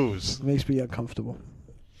like to lose. It makes me uncomfortable.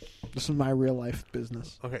 This is my real life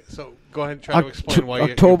business. Okay, so go ahead and try to explain why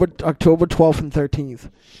October 12th and 13th.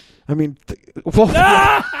 I mean, Wolfie.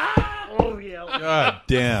 God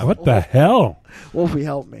damn! What the hell? Wolfie,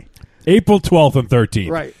 help me. April 12th and 13th.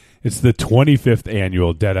 Right. It's the 25th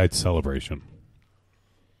annual Deadites celebration.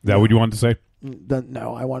 Is that what you wanted to say?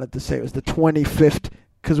 No, I wanted to say it was the 25th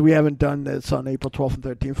because we haven't done this on April 12th and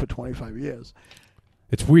 13th for 25 years.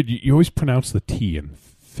 It's weird. You always pronounce the T in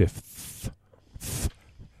fifth.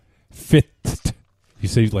 Fifth. You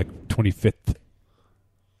say like 25th.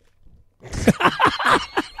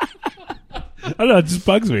 I don't know. It just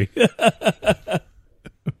bugs me.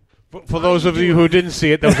 For those of you who didn't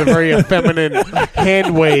see it, that was a very effeminate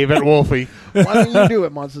hand wave at Wolfie. Why don't you do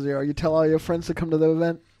it, Monster Zero? You tell all your friends to come to the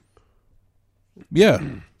event? Yeah.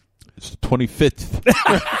 It's the 25th.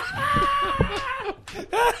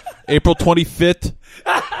 April 25th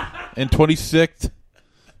and 26th.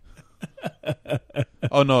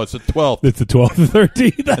 Oh, no, it's the 12th. It's the 12th and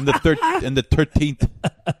 13th. and the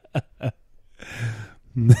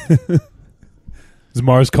 13th. Is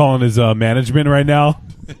Mars calling his management right now?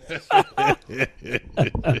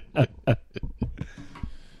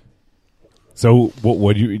 So, what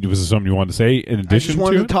was there something you wanted to say in addition to I just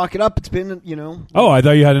wanted to talk it up. It's been, Oh, I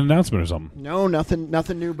thought you had an announcement or something. No, nothing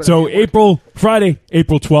new. But so, Friday,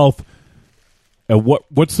 April 12th.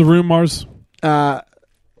 What's the room, Mars? I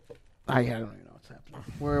don't even know what's happening.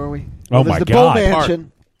 Where are we? Oh, my the God. Bull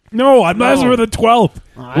Mansion. No, I'm asking for the 12th.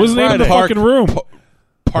 What was the name of the fucking room?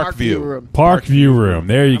 Parkview. Parkview Room.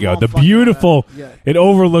 There you go. The beautiful. Yeah. It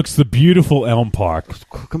overlooks the beautiful Elm Park.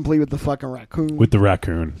 Complete with the fucking raccoon. With the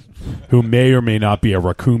raccoon, who may or may not be a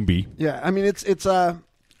raccoon-bee. Yeah, I mean it's going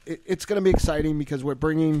to be exciting because we're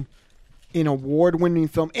bringing an award-winning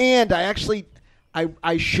film, and I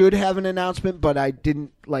should have an announcement, but I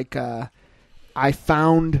didn't. I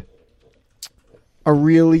found a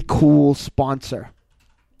really cool sponsor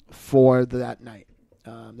for that night.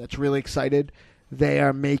 That's really excited. They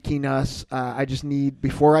are making us. I just need,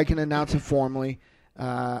 before I can announce it formally.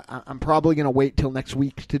 I'm probably going to wait till next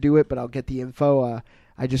week to do it, but I'll get the info.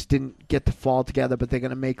 I just didn't get the fall together, but they're going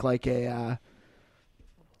to make like a.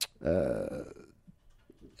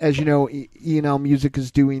 As you know, E&L Music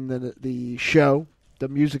is doing the show, the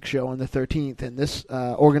music show on the 13th, and this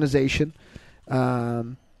organization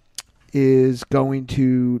is going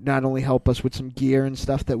to not only help us with some gear and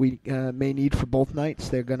stuff that we may need for both nights.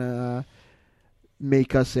 They're going to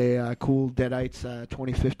make us a cool Deadites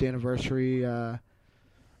 25th anniversary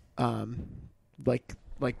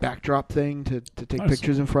like backdrop thing to take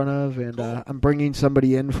pictures in front of, and I'm bringing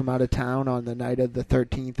somebody in from out of town on the night of the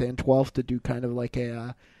 13th and 12th to do kind of like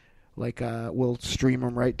we'll stream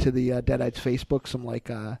them right to the Deadites Facebook, some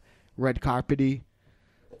red carpety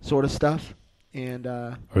sort of stuff, and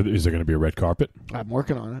is there going to be a red carpet? I'm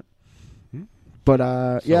working on it, but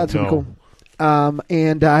yeah, it's gonna be cool.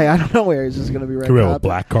 And I don't know where is this going to be red carpet. A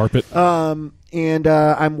black carpet. And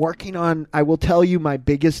I'm working on. I will tell you my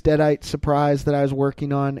biggest Deadite surprise that I was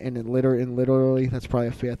working on, and literally, that's probably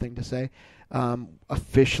a fair thing to say.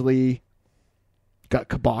 Officially got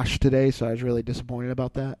kiboshed today, so I was really disappointed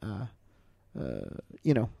about that.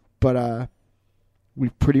 But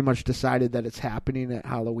we've pretty much decided that it's happening at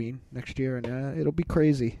Halloween next year, and it'll be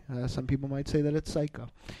crazy. Some people might say that it's psycho,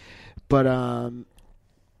 but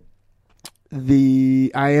there you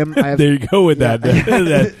go with that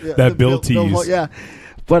that Bill tease. Yeah,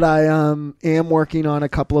 but I am working on a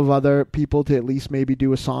couple of other people to at least maybe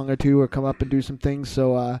do a song or two or come up and do some things.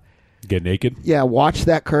 So get naked. Yeah, watch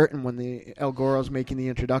that curtain when the El Goro's making the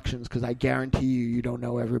introductions, because I guarantee you don't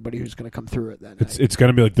know everybody who's going to come through it. Then it's going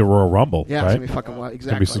to be like the Royal Rumble. Yeah, right? it's going to be fucking wild.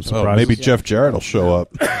 Exactly. Be some surprises. Maybe Jeff Jarrett will show up.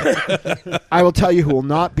 I will tell you who will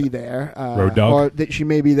not be there. Road Dogg? Or that she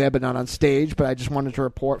may be there, but not on stage. But I just wanted to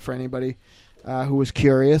report for anybody who was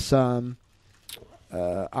curious. Our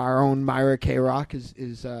own Myra K-Rock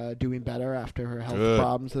is doing better after her health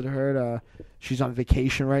problems that occurred. She's on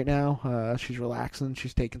vacation right now. She's relaxing.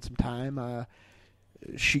 She's taking some time.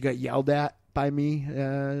 She got yelled at by me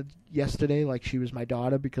yesterday like she was my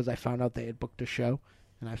daughter because I found out they had booked a show,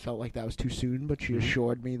 and I felt like that was too soon. But she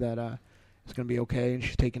assured me that it's going to be okay, and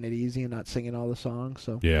she's taking it easy and not singing all the songs.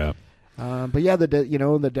 So yeah. But yeah, the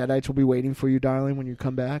Deadites will be waiting for you, darling, when you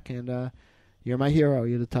come back, and you're my hero.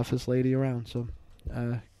 You're the toughest lady around. So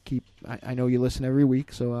I know you listen every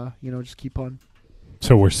week, so just keep on.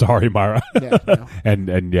 So we're sorry, Myra. Yeah, no. and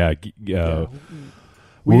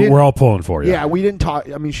we're all pulling for you. Yeah, we didn't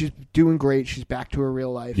talk. I mean, she's doing great. She's back to her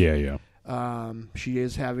real life. Yeah. She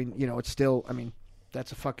is having, it's still, I mean,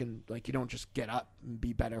 that's a fucking, you don't just get up and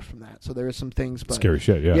be better from that. So there is some things. But, scary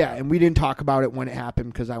shit, yeah. Yeah, and we didn't talk about it when it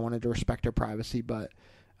happened because I wanted to respect her privacy, but,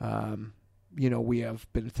 we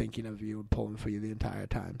have been thinking of you and pulling for you the entire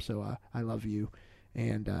time. So I love you,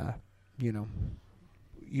 and,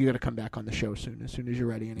 you got to come back on the show soon, as soon as you're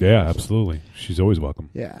ready. Anyway, yeah, absolutely. She's always welcome.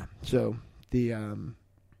 Yeah. So the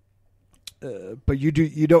but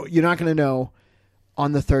you're not going to know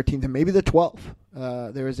on the 13th and maybe the 12th.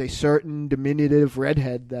 There is a certain diminutive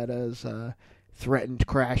redhead that has threatened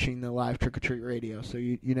crashing the live Trick or Treat radio. So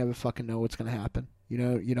you never fucking know what's going to happen. You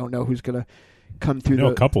don't know who's going to come through.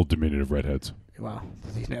 A couple diminutive redheads. Well,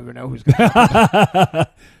 you never know who's going to.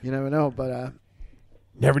 You never know, but.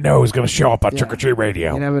 Never know who's going to show up on Trick or Treat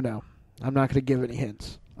Radio. You never know. I'm not going to give any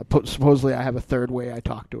hints. Supposedly, I have a third way I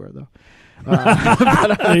talk to her, though.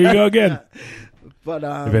 There you go again. But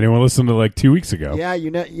if anyone listened to like 2 weeks ago, yeah, you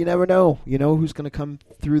never know. You know who's going to come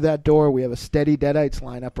through that door. We have a steady Deadites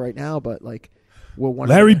lineup right now, but like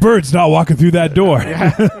Larry Bird's not walking through that door.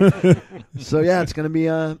 So yeah, it's going to be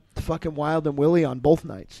fucking Wild and Willie on both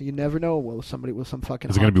nights. You never know. Will somebody with some fucking?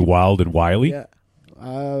 Is it going to be Wild and Wiley? Yeah,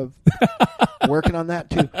 working on that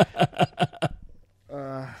too.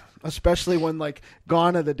 Especially when, like,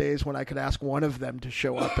 gone are the days when I could ask one of them to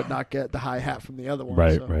show up and not get the hi-hat from the other one.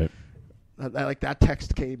 Right, so, right. That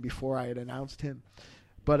text came before I had announced him.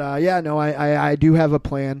 But, I do have a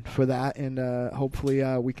plan for that, and hopefully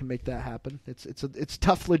we can make that happen. It's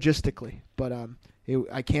tough logistically, but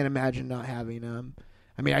I can't imagine not having...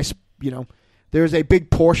 there's a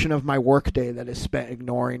big portion of my workday that is spent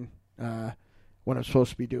ignoring what I'm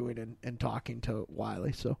supposed to be doing and talking to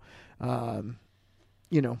Wiley, so...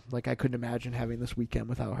 I couldn't imagine having this weekend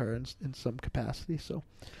without her in some capacity. So,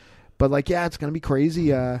 but it's going to be crazy.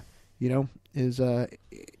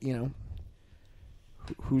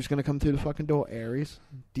 Who's going to come through the fucking door? Ares,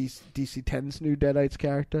 DC 10's new Deadites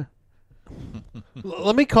character.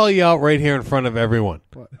 Let me call you out right here in front of everyone.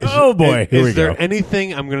 Is there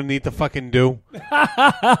anything I'm going to need to fucking do?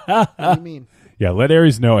 What do you mean? Yeah, let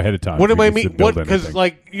Ares know ahead of time. What do I mean? What? Because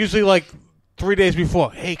usually 3 days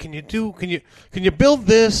before, hey, can you build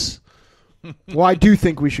this? Well, I do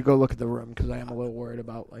think we should go look at the room because I am a little worried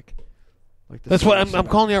about like. That's what I'm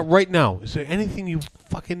calling you out right now. Is there anything you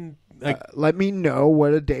fucking let me know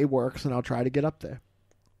what a day works, and I'll try to get up there.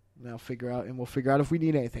 And we'll figure out if we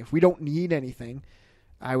need anything. If we don't need anything,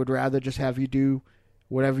 I would rather just have you do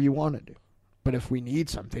whatever you want to do. But if we need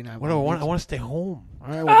something, I want to stay home. All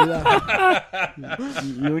right, we'll do that.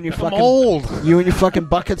 you and your fucking old. You and your fucking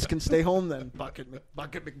buckets can stay home then. Bucket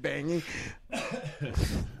McBangy.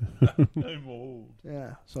 I'm old.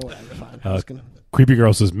 Yeah, so I'm fine. Creepy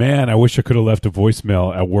Girl says, "Man, I wish I could have left a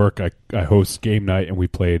voicemail at work. I host game night and we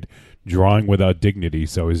played Drawing Without Dignity.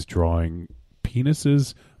 So I was drawing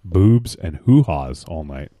penises, boobs, and hoo-haws all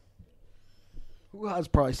night." Hoo-haws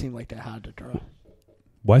probably seem like they're hard to draw.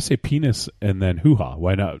 Why say penis and then hoo-ha?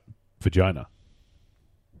 Why not vagina?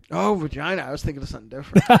 Oh, vagina. I was thinking of something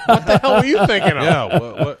different. What the hell were you thinking of? Yeah,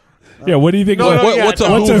 what? Yeah, what do you think? What's a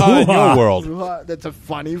hoo-ha in your world? Hoo-ha, that's a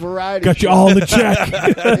funny variety Got you all in the check.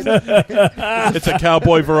 It's a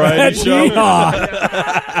cowboy variety show.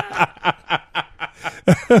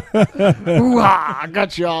 Hoo-ha,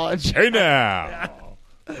 got you all in check. Hey now.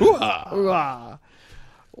 Hoo-ha. Hoo-ha.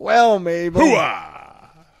 Well, Mabel. Hoo-ha.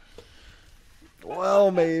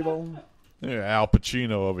 Well, Mabel. Yeah, Al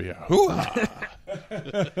Pacino over here. Hoo-ha.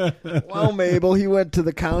 Well, Mabel, he went to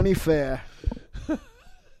the county fair.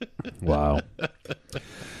 Wow.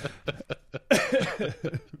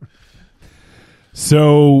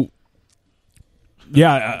 So,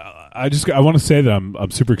 yeah, I want to say that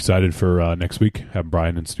I'm super excited for next week. Have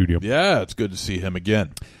Brian in studio. Yeah, it's good to see him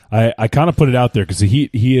again. I kind of put it out there because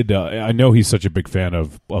he had I know he's such a big fan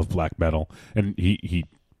of black metal, and he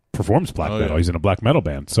performs black metal. Yeah. He's in a black metal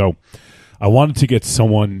band, so I wanted to get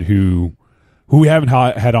someone who we haven't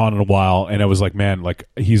had on in a while, and I was like, man, like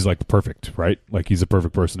he's like perfect, right? Like he's a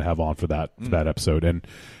perfect person to have on for that episode. And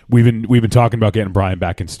we've been talking about getting Brian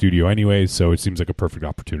back in studio anyway, so it seems like a perfect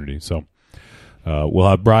opportunity. So we'll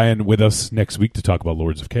have Brian with us next week to talk about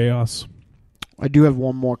Lords of Chaos. I do have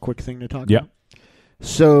one more quick thing to talk about. Yeah.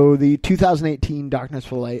 So the 2018 Darkness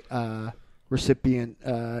for Light recipient,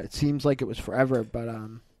 it seems like it was forever, but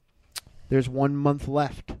there's 1 month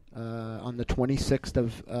left. On the 26th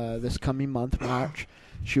of this coming month, March,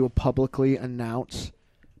 she will publicly announce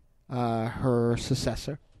her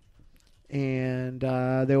successor. And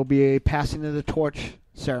there will be a passing of the torch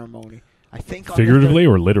ceremony. I think figuratively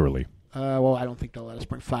or literally? Well, I don't think they'll let us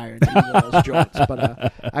bring fire into either of those joints.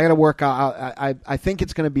 But I got to work out. I think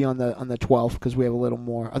it's going to be on the 12th because we have a little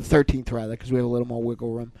more, on the 13th rather, because we have a little more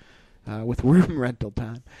wiggle room with room rental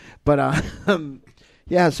time. But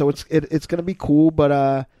yeah, so it's going to be cool.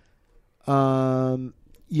 But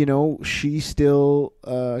she still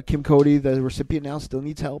Kim Cody, the recipient now, still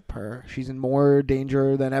needs help. She's in more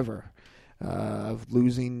danger than ever of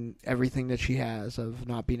losing everything that she has, of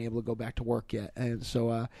not being able to go back to work yet, and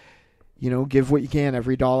so. Give what you can.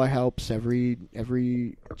 Every dollar helps. Every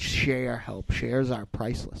share helps. Shares are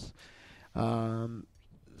priceless.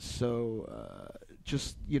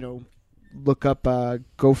 Just look up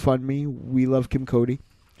GoFundMe. We love Kim Cody,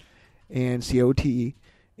 and COTE,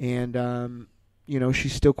 and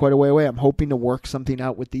she's still quite a way away. I'm hoping to work something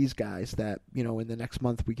out with these guys that in the next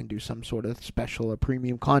month we can do some sort of special or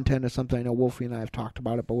premium content or something. I know Wolfie and I have talked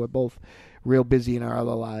about it, but we're both real busy in our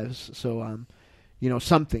other lives, so.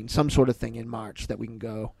 some sort of thing in March that we can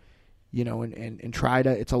go, and try to.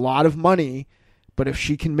 It's a lot of money, but if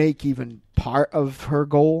she can make even part of her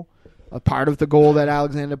goal, a part of the goal that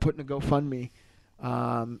Alexander put in a GoFundMe,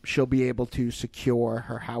 she'll be able to secure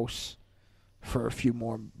her house for a few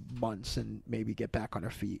more months and maybe get back on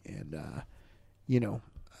her feet. And,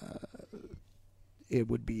 it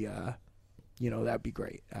would be, that'd be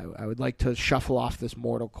great. I would like to shuffle off this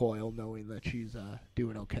mortal coil knowing that she's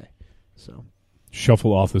doing okay. So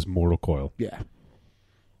shuffle off this mortal coil. Yeah.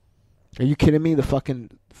 Are you kidding me? The fucking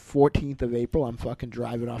 14th of April, I'm fucking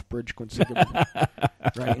driving off Bridge Quinsigamond.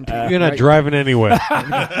 You're not driving anywhere.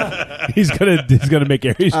 He's gonna make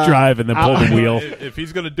Aries drive and then pull the wheel. If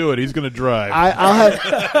he's gonna do it, he's gonna drive. I'll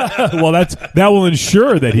have. Well, that will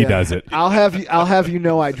ensure that he does it. I'll have you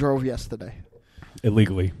know I drove yesterday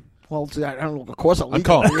illegally. Well, I don't know. Of course, I'm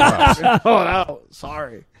calling the cops. Oh no,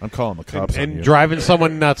 sorry. I'm calling the cops. And driving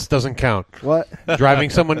someone nuts doesn't count. What? Driving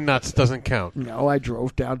someone nuts doesn't count. No, I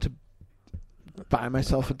drove down to buy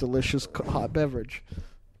myself a delicious hot beverage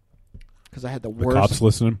because I had the worst. Cops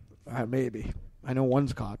listening? Maybe. I know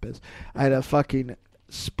one's cop is. I had a fucking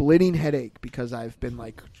splitting headache because I've been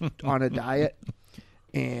on a diet,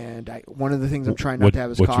 and one of the things I'm trying not to have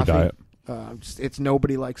is what's coffee. Your diet? It's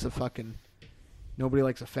nobody likes a fat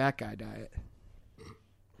guy diet.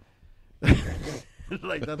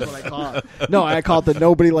 That's what I call it. No, I call it the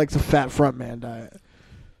nobody likes a fat front man diet.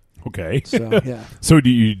 Okay. So yeah. So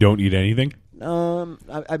you don't eat anything?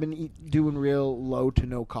 I've been doing real low to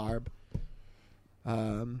no carb.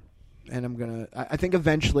 And I'm gonna. I think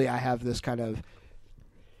eventually I have this kind of.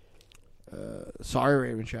 Sorry,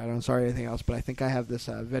 Raven Shadow. I'm sorry, anything else, but I think I have this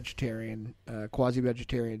vegetarian,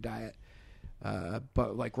 quasi-vegetarian diet.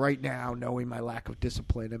 But right now, knowing my lack of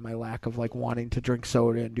discipline and my lack of wanting to drink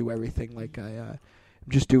soda and do everything, I'm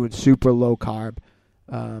just doing super low carb.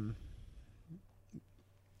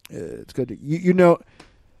 It's good.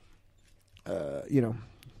 I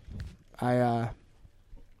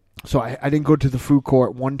didn't go to the food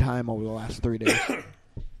court one time over the last 3 days.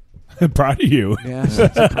 I'm proud of you. Yeah,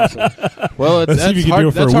 that's impressive. Well,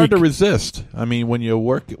 that's hard to resist. I mean, when you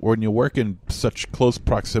work in such close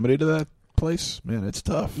proximity to that place, man, it's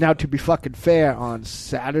tough. Now, to be fucking fair, on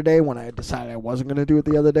Saturday when I decided I wasn't going to do it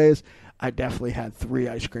the other days, I definitely had 3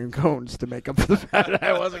 ice cream cones to make up for the fact that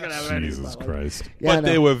I wasn't going to have any. Jesus Christ! Yeah, but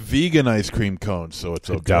they were vegan ice cream cones, so it's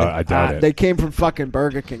okay. I doubt it. They came from fucking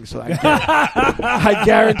Burger King, so I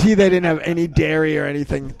guarantee they didn't have any dairy or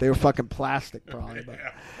anything. They were fucking plastic, probably. But,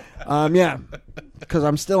 yeah, because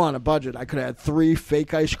I'm still on a budget. I could have had 3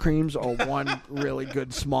 fake ice creams or 1 really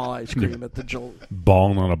good small ice cream at the Jolt.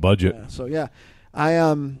 Balling on a budget. Yeah, so yeah.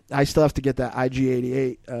 I still have to get that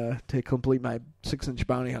IG-88 to complete my 6-inch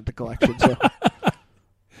bounty hunter collection. So,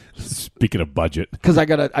 speaking of budget, because I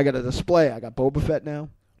got a display. I got Boba Fett now.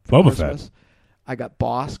 Boba Fett. I got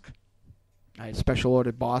Bosk. I special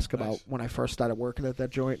ordered Bosk about when I first started working at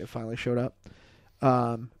that joint. It finally showed up.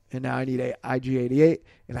 And now I need a IG-88,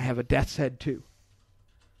 and I have a Death's Head too.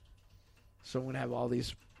 So I'm gonna have all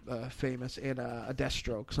these famous and a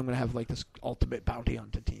Deathstroke. So I'm gonna have this ultimate bounty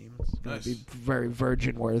hunter team. It's gonna be very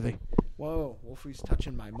virgin worthy. Whoa, Wolfie's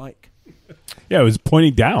touching my mic. Yeah, it was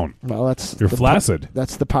pointing down. Well, you're flaccid.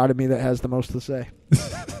 That's the part of me that has the most to say.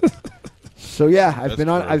 So yeah, I've been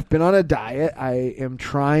on a diet. I am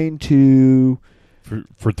trying to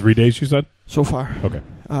for 3 days. You said so far. Okay.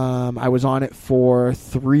 I was on it for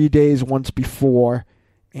 3 days once before,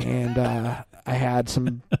 and I had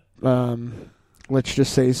some. Let's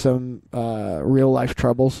just say some real life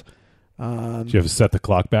troubles. Did you have to set the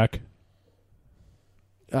clock back?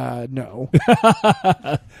 No.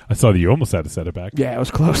 I saw that you almost had to set it back. Yeah, it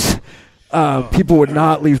was close. People would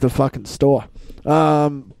not leave the fucking store.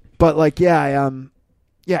 But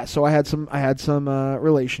so I had some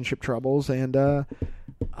relationship troubles, and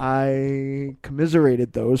I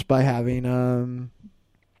commiserated those by having a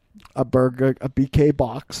BK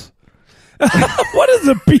box. What is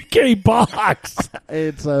a BK box?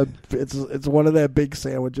 It's one of their big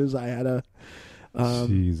sandwiches. I had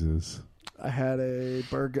Jesus. I had a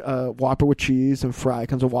burger, Whopper with cheese and fry. It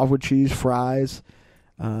comes with Whopper with cheese, fries,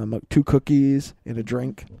 2 cookies, and a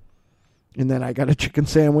drink. And then I got a chicken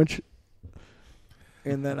sandwich.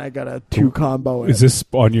 And then I got a 2 combo. Is this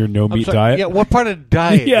on your no meat diet? Yeah, what part of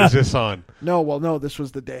diet is this on? No. This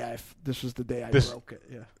was the day I broke it.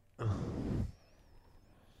 Yeah.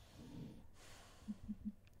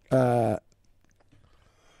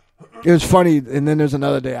 It was funny, and then there's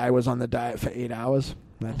another day I was on the diet for 8 hours.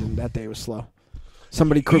 That day was slow.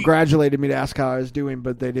 Somebody congratulated me to ask how I was doing,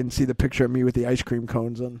 but they didn't see the picture of me with the ice cream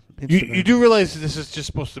cones on Instagram. You do realize this is just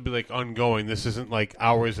supposed to be like ongoing. This isn't like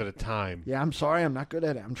hours at a time. Yeah, I'm sorry. I'm not good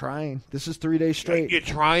at it. I'm trying. This is 3 days straight. You're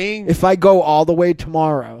trying? If I go all the way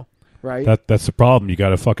tomorrow, right? That's the problem. You got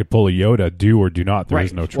to fucking pull a Yoda. Do or do not. There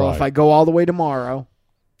is no try. Well, if I go all the way tomorrow,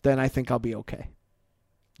 then I think I'll be okay.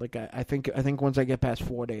 Like I think once I get past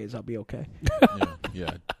 4 days, I'll be okay.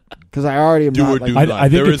 Yeah. Because I already am do not. Or do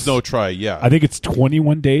not. There is no try. Yeah. I think it's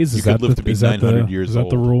 21 days. You could live to be 900 years old.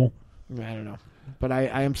 Is that the rule? I don't know, but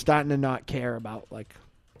I am starting to not care about like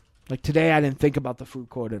today. I didn't think about the food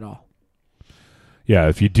court at all. Yeah,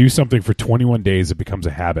 if you do something for 21 days, it becomes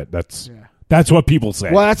a habit. That's what people say.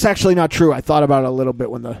 Well, that's actually not true. I thought about it a little bit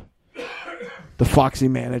when the Foxy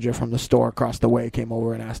manager from the store across the way came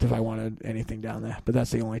over and asked if I wanted anything down there. But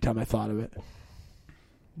that's the only time I thought of it.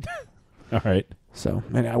 All right. So,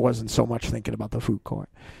 and I wasn't so much thinking about the food court.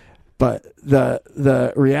 But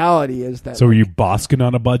the reality is that... So were you Boskin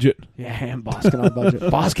on a budget? Yeah, I am Boskin on a budget.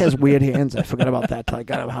 Bosk has weird hands. I forgot about that till I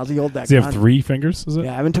got him. How's he hold that gun? Does he have 3 fingers? Is it?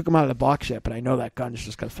 Yeah, I haven't took him out of the box yet, but I know that gun's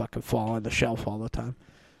just going to fucking fall on the shelf all the time.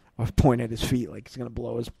 Or point at his feet like he's going to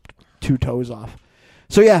blow his 2 toes off.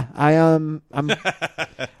 So yeah, I am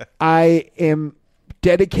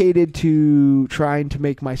dedicated to trying to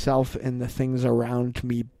make myself and the things around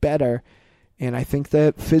me better, and I think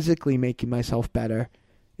that physically making myself better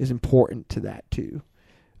is important to that too.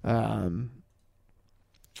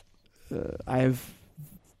 I've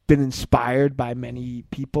been inspired by many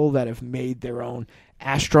people that have made their own.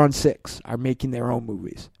 Astron 6 are making their own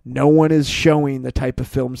movies. No one is showing the type of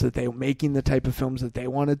films that they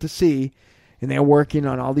wanted to see. And they're working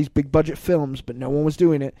on all these big budget films, but no one was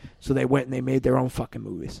doing it. So they went and they made their own fucking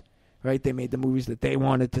movies, right? They made the movies that they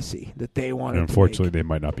wanted to see, that they wanted. And unfortunately, they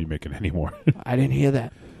might not be making any more. I didn't hear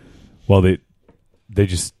that. Well, they're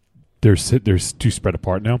too spread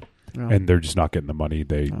apart now, and they're just not getting the money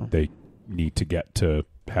they need to get to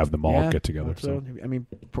have them all get together. So I mean,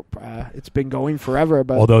 it's been going forever.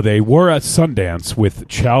 But although they were at Sundance with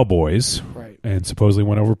Chow Boys, right, and supposedly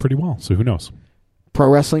went over pretty well. So who knows? Pro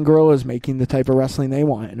Wrestling Guerrilla is making the type of wrestling they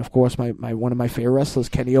want, and of course, my one of my favorite wrestlers,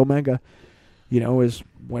 Kenny Omega,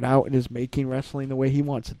 went out and is making wrestling the way he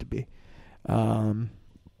wants it to be. On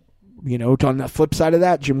the flip side of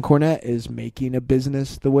that, Jim Cornette is making a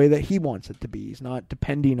business the way that he wants it to be. He's not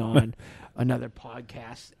depending on another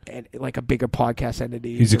podcast and like a bigger podcast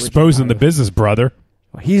entity. He's exposing the business, brother.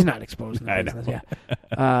 Well, he's not exposing the business, yeah.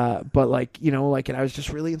 But and I was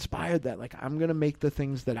just really inspired that I'm gonna make the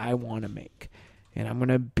things that I want to make. And I'm going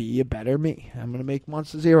to be a better me. I'm going to make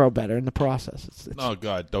Monster Zero better in the process. It's oh,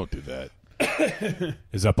 God, don't do that.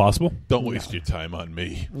 Is that possible? Don't waste your time on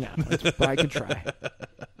me. No, but I can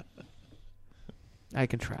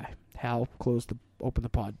try. Hal, open the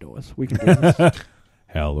pod doors. We can do this.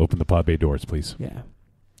 Hal, open the pod bay doors, please. Yeah.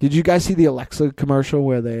 Did you guys see the Alexa commercial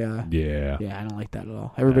where they... Yeah. Yeah, I don't like that at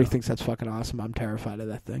all. Everybody thinks that's fucking awesome. I'm terrified of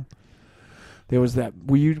that thing. There was that...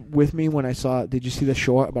 Were you with me when I saw... Did you see the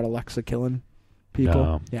short about Alexa killing... people?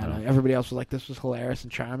 No, yeah, no. Everybody else was like, this was hilarious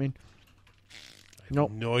and charming.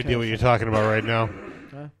 Nope. No idea what you're talking about right now.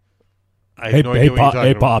 Huh? I have no idea what you're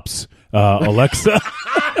talking about. Pops. Alexa.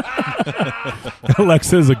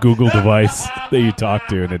 Alexa is a Google device that you talk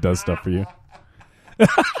to, and it does stuff for you.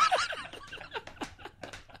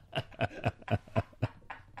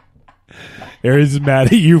 Aries is mad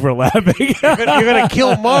at you for laughing. You're gonna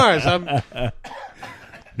kill Mars.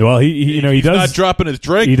 Well, he he's does not dropping his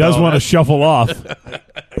drink. He does want to shuffle off.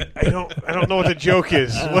 I don't know what the joke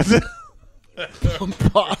is. What's it?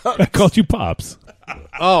 I called you Pops.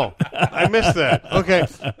 Oh, I missed that. Okay,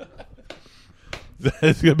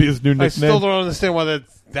 that's gonna be his new nickname. I still don't understand why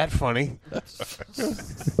that's that funny.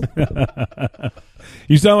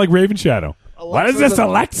 You sound like Raven Shadow. What is this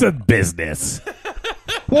Alexa business?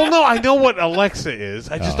 Well, no, I know what Alexa is.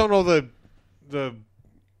 I just don't know the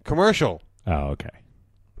commercial. Oh, okay.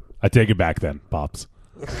 I take it back then, Pops.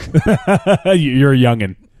 You're a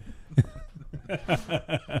youngin'.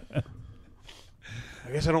 I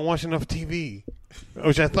guess I don't watch enough TV,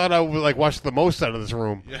 which I thought I would watch the most out of this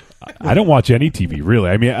room. I don't watch any TV,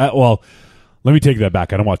 really. I mean, let me take that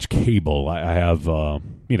back. I don't watch cable. I have, I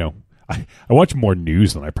watch more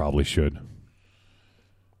news than I probably should.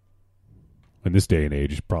 In this day and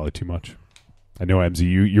age, it's probably too much. I know, MZ,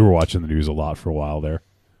 you were watching the news a lot for a while there.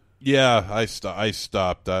 Yeah, I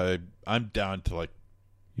stopped. I'm down to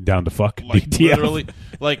You down to fuck? Literally,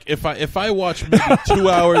 if I watch maybe 2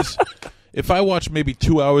 hours, if I watch maybe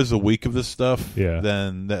 2 hours a week of this stuff,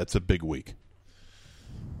 then that's a big week.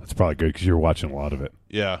 That's probably good because you're watching a lot of it.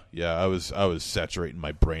 Yeah. I was saturating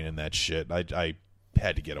my brain in that shit. I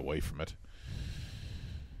had to get away from it.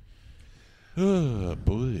 Oh,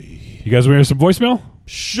 boy. You guys want to hear some voicemail?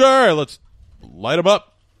 Sure. Let's light them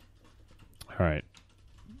up. All right.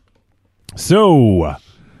 So,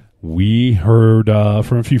 we heard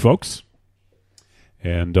from a few folks.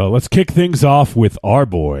 And let's kick things off with our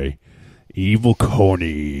boy, Evil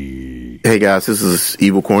Corny. Hey guys, this is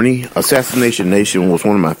Evil Corny. Assassination Nation was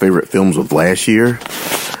one of my favorite films of last year.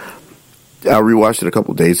 I rewatched it a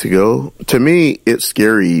couple days ago. To me, it's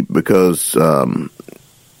scary because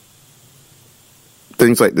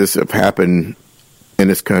things like this have happened in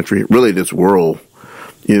this country, really this world,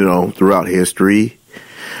 throughout history.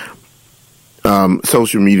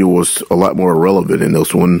 Social media was a lot more relevant in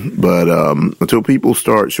this one, but until people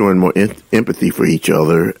start showing more empathy for each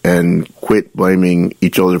other and quit blaming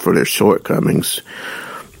each other for their shortcomings,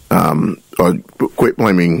 or quit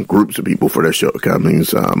blaming groups of people for their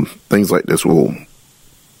shortcomings, things like this will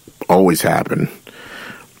always happen.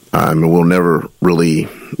 And we'll never really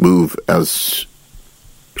move as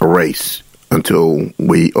a race until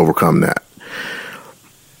we overcome that.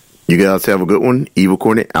 You guys have a good one. Evil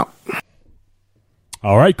Corny out.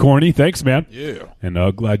 All right, Corny. Thanks, man. Yeah.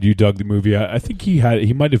 And glad you dug the movie. I think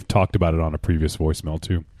he might have talked about it on a previous voicemail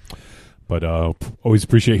too. But always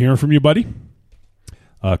appreciate hearing from you, buddy.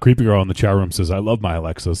 Creepy Girl in the chat room says, "I love my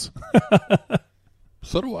Alexas."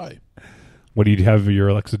 So do I. What do you have your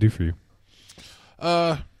Alexa do for you?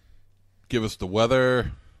 Give us the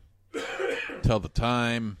weather. Tell the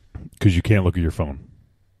time. Because you can't look at your phone.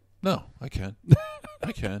 No, I can.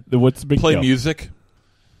 I can. What's the big play deal? Music?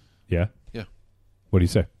 Yeah. Yeah. What do you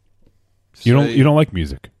say? You don't like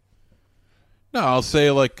music? No, I'll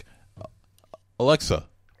say like, Alexa,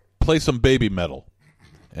 play some baby metal,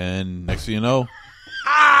 and next thing you know,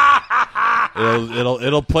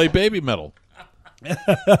 it'll play baby metal.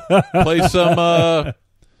 Play some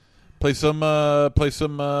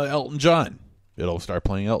Elton John. It'll start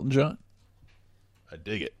playing Elton John. I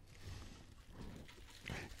dig it.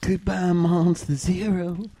 Goodbye, Monster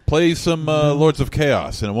Zero. Play some Lords of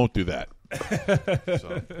Chaos, and it won't do that.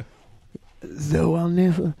 So. Though I'll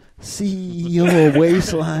never see your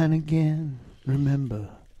waistline again, remember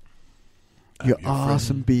your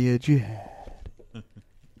awesome beard you had.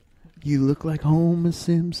 You look like Homer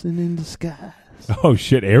Simpson in disguise. Oh,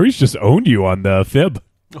 shit. Aries just owned you on the fib.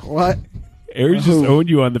 What? Aries just owned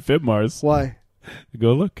you on the fib, Mars. Why?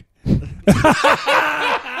 Go look.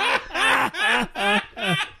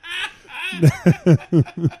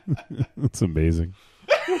 That's amazing.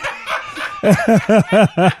 You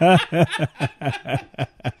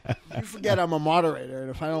forget I'm a moderator, and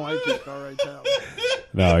if I don't like it, go right down.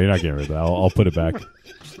 No, you're not getting rid of that. I'll put it back.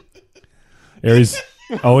 Aries,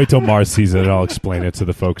 I'll wait till Mars sees it, and I'll explain it to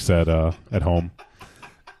the folks at home.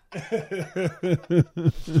 I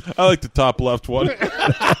like the top left one.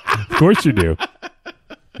 Of course you do.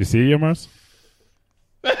 You see it, Mars?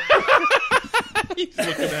 He's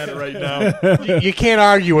looking at it right now. You can't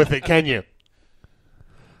argue with it, can you?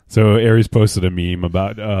 So Aries posted a meme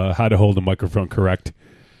about how to hold a microphone correct.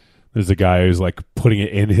 There's a guy who's like putting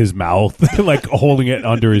it in his mouth, like holding it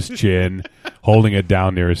under his chin, holding it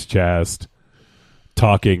down near his chest,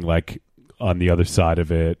 talking like on the other side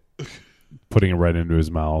of it, putting it right into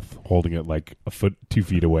his mouth, holding it like 2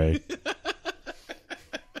 feet away.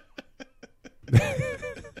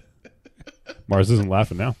 Mars isn't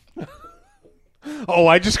laughing now. Oh,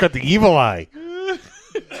 I just got the evil eye.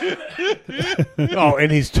 Oh,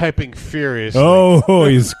 and he's typing furiously. Oh,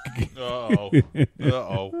 he's... Uh-oh.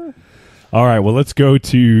 Uh-oh. All right, well, let's go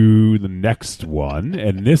to the next one,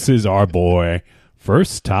 and this is our boy,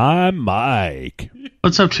 First Time Mike.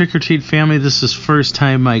 What's up, Trick or Treat family? This is First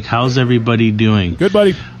Time Mike. How's everybody doing? Good,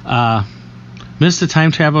 buddy. Missed the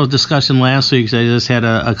time travel discussion last week, so I just had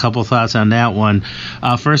a couple thoughts on that one.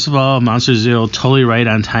 First of all, Monster Zero, totally right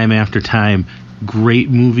on Time After Time. Great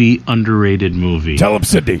movie, underrated movie. Tell him,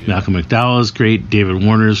 Cindy. Malcolm McDowell is great. David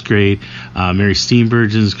Warner is great. Mary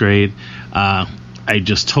Steenburgen's great. I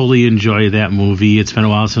just totally enjoy that movie. It's been a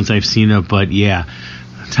while since I've seen it, but yeah,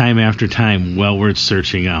 Time After Time, well worth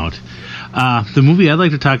searching out. The movie I'd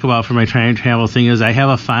like to talk about for my time travel thing is I have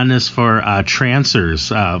a fondness for Trancers.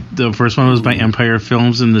 The first one was by Empire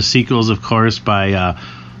Films, and the sequels, of course, by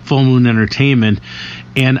Full Moon Entertainment.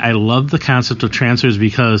 And I love the concept of Trancers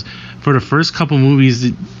because for the first couple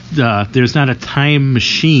movies, there's not a time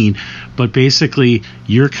machine, but basically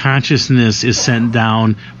your consciousness is sent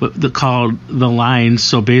down, called the lines.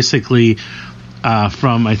 So basically,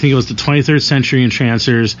 from I think it was the 23rd century in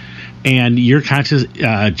Trancers, and your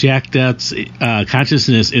Jack Death's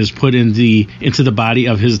consciousness is put into the body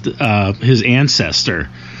of his ancestor,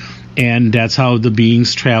 and that's how the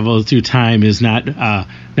beings travel through time, is not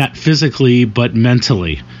physically but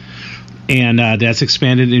mentally. and that's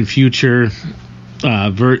expanded in future.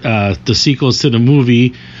 The sequels to the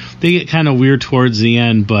movie, they get kind of weird towards the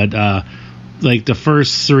end, but like the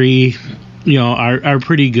first three, are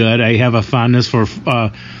pretty good. I have a fondness for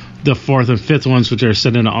the fourth and fifth ones, which are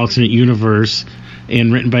set in an alternate universe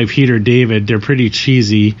and written by Peter David. They're pretty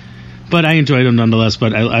cheesy, but I enjoyed them nonetheless.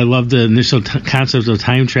 But I love the initial concept of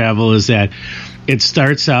time travel is that it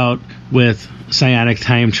starts out with psionic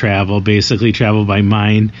time travel, basically travel by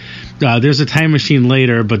mind. There's a time machine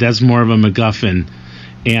later, but that's more of a MacGuffin.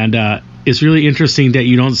 And it's really interesting that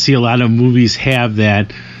you don't see a lot of movies have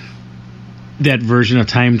that version of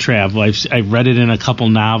time travel. I've read it in a couple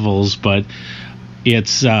novels, but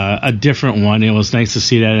it's a different one. It was nice to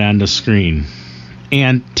see that on the screen.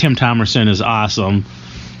 And Tim Thomerson is awesome.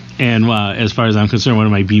 And as far as I'm concerned, one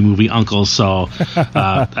of my B-movie uncles. So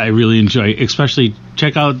I really enjoy, especially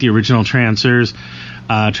check out the original Trancers.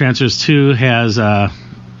 Trancers 2 has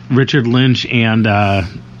Richard Lynch and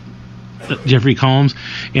Jeffrey Combs.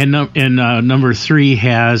 And number 3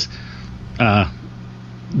 has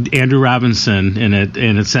Andrew Robinson in it,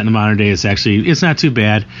 and it's set in the modern day. It's not too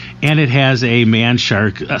bad. And it has a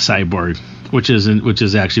man-shark cyborg, which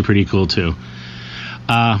is actually pretty cool, too.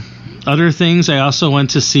 Other things, I also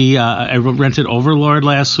went to see. I rented Overlord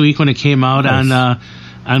last week when it came out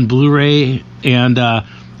on Blu-ray, and I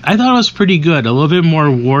thought it was pretty good. A little bit more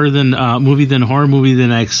horror movie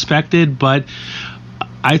than I expected, but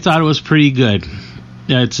I thought it was pretty good.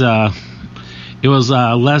 It was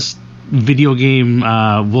less video game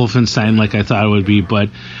Wolfenstein like I thought it would be, but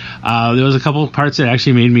there was a couple of parts that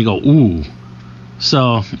actually made me go ooh.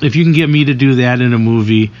 So if you can get me to do that in a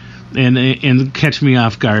movie and catch me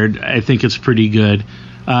off guard, I think it's pretty good.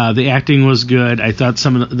 The acting was good. I thought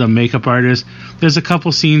some of the makeup artists, there's a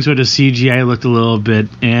couple scenes where the CGI looked a little bit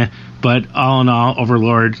but all in all,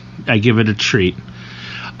 Overlord, I give it a treat.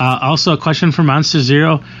 Also, a question for Monster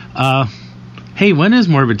Zero. Hey, when is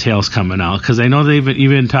Morbid Tales coming out? Because I know they've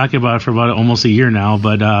been talking about it for about almost a year now,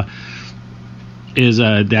 but is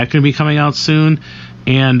that going to be coming out soon?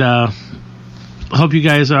 And hope you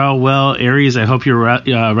guys are all well. Aries, I hope you're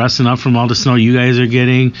resting up from all the snow you guys are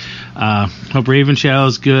getting. Hope Raven Shadow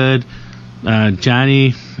is good.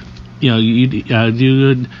 Johnny, you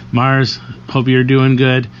do good. Mars, hope you're doing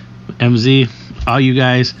good. MZ, all you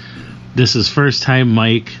guys, this is First Time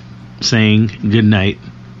Mike saying good night.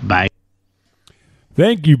 Bye.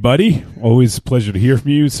 Thank you, buddy. Always a pleasure to hear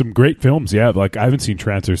from you. Some great films. Yeah, like I haven't seen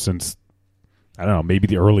Trancer since, I don't know, maybe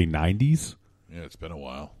the early 90s. Yeah, it's been a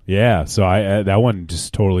while. Yeah, so that one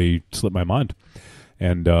just totally slipped my mind.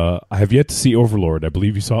 And I have yet to see Overlord. I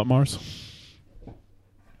believe you saw it, Mars?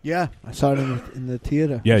 Yeah, I saw it in the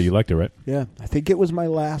theater. Yeah, you liked it, right? Yeah, I think it was my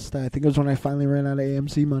last. I think it was when I finally ran out of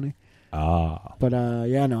AMC money. Ah. But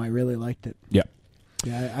yeah, no, I really liked it. Yeah.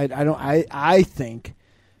 Yeah, I think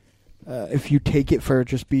if you take it for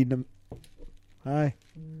just being Hi.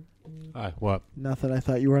 Hi, what? Nothing. I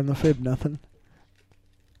thought you were on the fib. Nothing.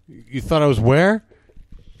 You thought I was where?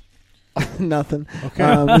 Nothing.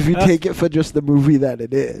 Okay. If you take it for just the movie that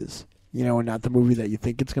it is, and not the movie that you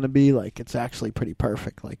think it's going to be, like, it's actually pretty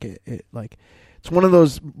perfect. Like, it it's one of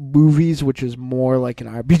those movies which is more like an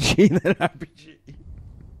RPG than an RPG.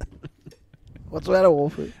 What's the matter,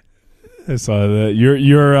 Wolfie? I saw that.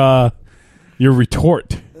 Your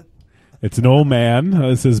retort. It's an old man.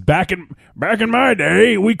 It says, back in my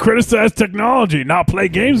day, we criticized technology, not play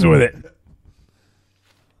games with it.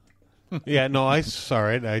 Yeah, no, I saw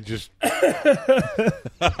it. I just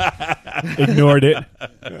ignored it.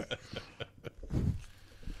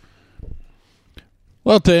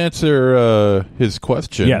 Well, to answer his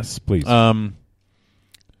question, yes, please.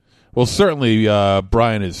 Well, certainly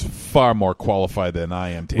Brian is far more qualified than I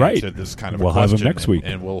am to answer this kind of a question. We'll have him next week,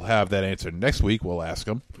 and we'll have that answer next week. We'll ask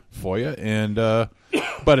him for you. And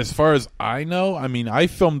but as far as I know, I mean, I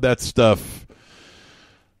filmed that stuff.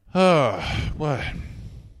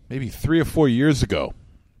 Maybe 3 or 4 years ago.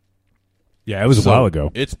 Yeah, it was a while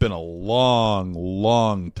ago. It's been a long,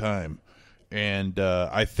 long time. And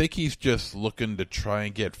I think he's just looking to try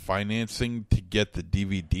and get financing to get the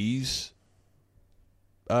DVDs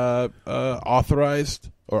authorized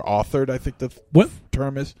or authored, I think the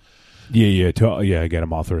term is. Yeah, get him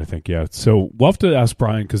authored, I think, yeah. So we'll have to ask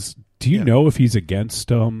Brian, because do you know if he's against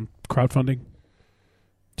crowdfunding?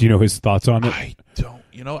 Do you know his thoughts on it? I don't.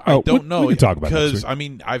 I don't know. We can talk about it because I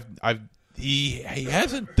mean, he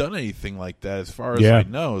hasn't done anything like that as far as I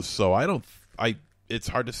know. So it's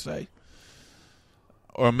hard to say.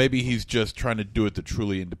 Or maybe he's just trying to do it the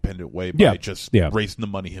truly independent way by just raising the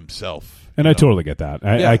money himself. And I totally get that.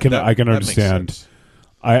 I can understand.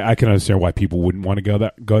 I can understand why people wouldn't want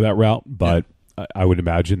to go that route, but I would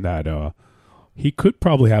imagine that he could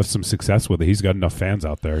probably have some success with it. He's got enough fans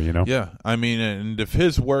out there, you know. Yeah, I mean, and if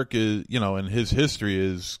his work is, and his history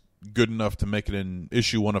is good enough to make it in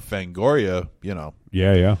issue 1 of Fangoria,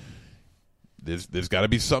 Yeah. There's got to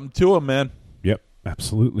be something to him, man. Yep,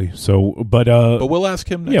 absolutely. So, but we'll ask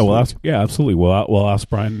him next week. Absolutely. We'll ask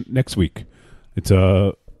Brian next week. It's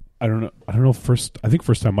I don't know. I think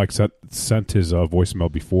first time Mike sent his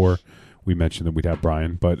voicemail before we mentioned that we'd have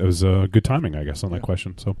Brian, but it was good timing, I guess, on that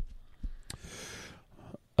question. So,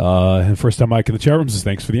 and first time Mike in the chat room says,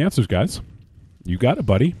 "Thanks for the answers, guys." You got it,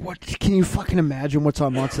 buddy. What can you fucking imagine? What's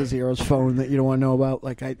on Monster Zero's phone that you don't want to know about?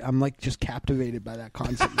 Like I'm like just captivated by that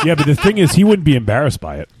concept. Yeah, but the thing is, he wouldn't be embarrassed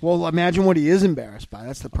by it. Well, imagine what he is embarrassed by.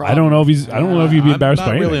 That's the problem. I don't know if he's. I don't know if he'd be embarrassed by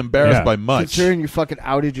anything. I'm not really embarrassed by much. Considering you fucking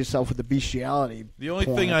outed yourself with the bestiality. The only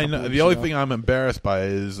thing I know, the only thing I'm embarrassed by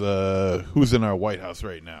is who's in our White House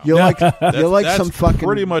right now. You're like some fucking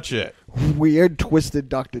pretty much it. Weird, twisted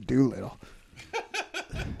Dr. Doolittle.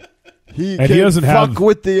 He doesn't fuck have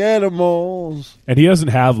with the animals, and he doesn't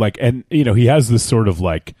have he has this sort of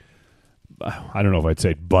I don't know if I'd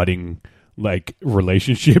say budding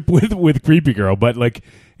relationship with Creepy Girl, but out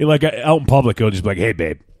in public he'll just be like, "Hey,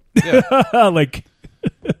 babe," yeah.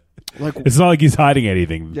 It's not like he's hiding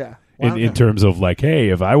anything. Yeah, in terms of hey,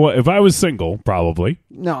 if I was single, probably.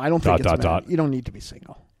 No, I don't think you don't need to be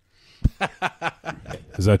single.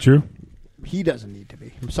 Is that true? He doesn't need to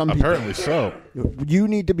be. Apparently so. You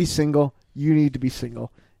need to be single. You need to be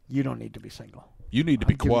single. You don't need to be single. You need to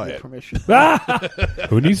be quiet. Permission.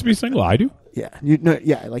 Who needs to be single? I do. Yeah. You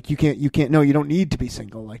can't. No, you don't need to be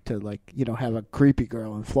single. Have a creepy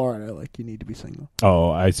girl in Florida. You need to be single. Oh,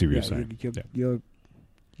 I see what you're saying.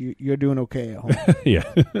 You're doing okay at home.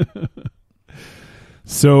 Yeah.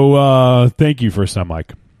 So thank you, first time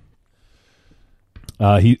Mike.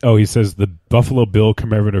 He says the Buffalo Bill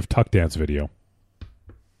commemorative tuck dance video.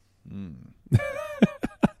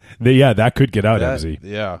 That could get out, MZ.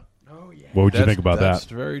 Yeah. Oh yeah. What would you think about that? That's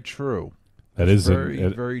very true. Is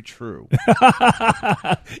very true.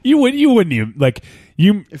 You wouldn't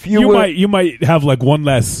you might have one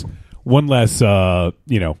less one less ride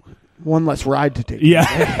to take.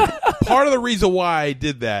 Yeah. Part of the reason why I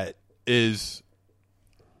did that is.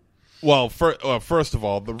 Well, first of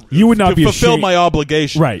all, you would not be fulfill ashamed. My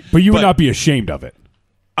obligation, right? But you would not be ashamed of it.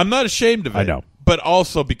 I'm not ashamed of it. I know, but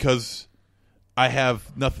also because I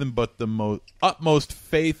have nothing but the utmost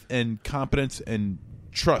faith and competence and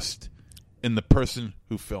trust in the person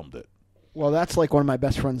who filmed it. Well, that's one of my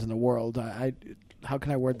best friends in the world. How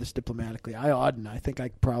can I word this diplomatically? I think I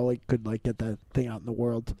probably could get that thing out in the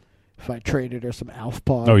world if I traded her some Alf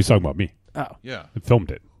Pod. Oh, he's talking about me. Oh, yeah, I filmed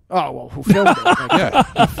it. Oh, well, who filmed it? Yeah,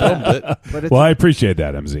 who filmed it. But I appreciate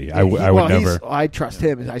that, MZ. I would never. I trust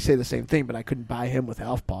him. I say the same thing, but I couldn't buy him with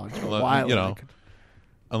Alf Pods for a while.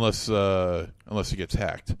 Unless he gets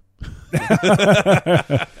hacked.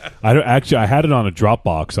 I had it on a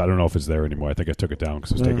Dropbox. I don't know if it's there anymore. I think I took it down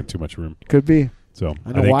because it was taking too much room. Could be. So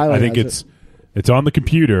I think it's on the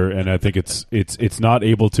computer, and I think it's not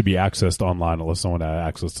able to be accessed online unless someone had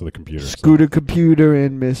access to the computer. Scooter computer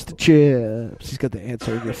and Mr. Chips. He's got the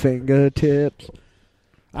answer in your fingertips.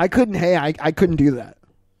 I couldn't do that.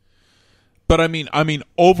 But I mean,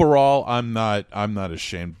 overall, I'm not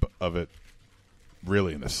ashamed of it,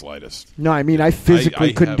 really, in the slightest. No, I mean, I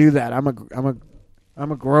physically couldn't do that. I'm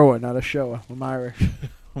a grower, not a shower. I'm Irish.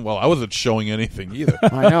 Well, I wasn't showing anything either.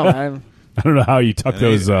 I know. I don't know how you tuck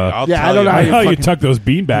those. I don't know how you tuck those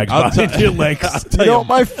beanbags behind your legs. You know,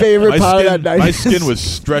 my favorite part of that night. My skin was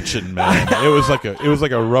stretching, man. It was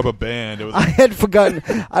like a rubber band. I had forgotten.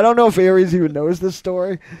 I don't know if Aries even knows this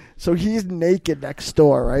story. So he's naked next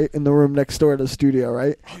door, right, in the room next door to the studio,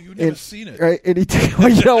 right? Oh, you've never seen it, right? And you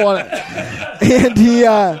don't want it.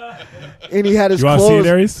 And he had his clothes. You want to see it,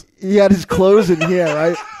 Aries? He had his clothes in here,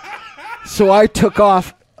 right? So I took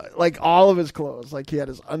off. All of his clothes, he had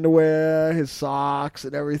his underwear, his socks,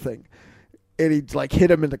 and everything, and he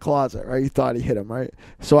hit him in the closet, right? He thought he hit him, right?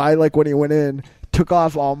 So I when he went in, took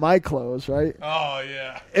off all my clothes, right? Oh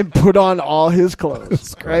yeah, and put on all his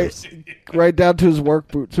clothes, right down to his work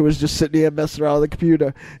boots. So he was just sitting here messing around with the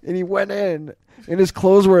computer, and he went in. And his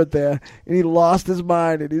clothes weren't there, and he lost his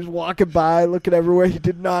mind, and he was walking by, looking everywhere. He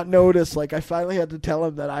did not notice. I finally had to tell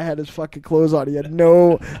him that I had his fucking clothes on. He had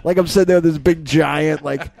no, I'm sitting there with this big giant,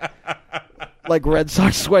 Red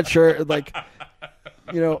Sox sweatshirt,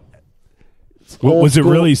 and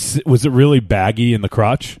was it really baggy in the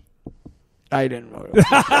crotch? I didn't notice.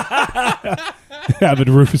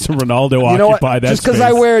 Having Rufus and Ronaldo occupy that just because space.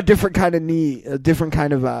 I wear a different kind of different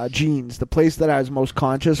kind of jeans. The place that I was most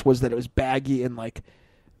conscious was that it was baggy in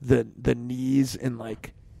the knees and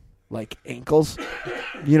like ankles.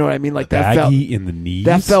 You know what I mean? Like baggy that felt in the knees.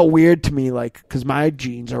 That felt weird to me, like because my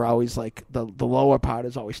jeans are always like the lower part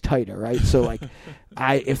is always tighter, right? So like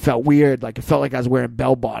it felt weird. Like it felt like I was wearing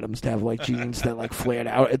bell bottoms to have like jeans that like flared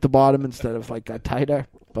out at the bottom instead of like got tighter.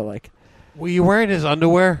 But like, were you wearing his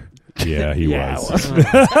underwear? Yeah, he was.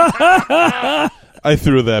 I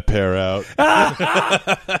threw that pair out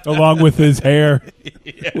along with his hair,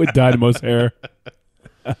 with Dynamo's hair.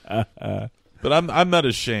 But I'm not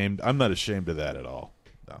ashamed. I'm not ashamed of that at all.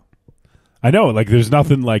 No, I know. Like, there's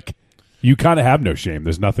nothing like you kind of have no shame.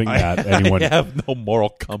 There's nothing that anyone I have no moral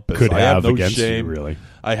compass. could I have no against shame. you. Really,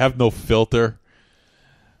 I have no filter.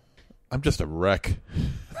 I'm just a wreck.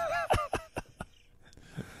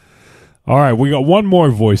 All right, we got one more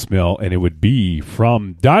voicemail, and it would be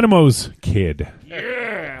from Dynamo's kid.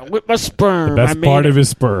 Yeah, with my sperm. The best part of his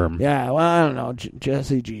sperm. Yeah, well, I don't know.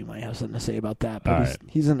 Jesse G might have something to say about that, but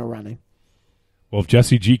he's in the running. Well, if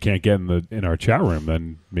Jesse G can't get in our chat room,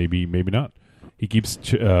 then maybe not. He keeps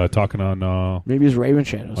talking on maybe his Raven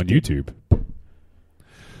Shadows on YouTube.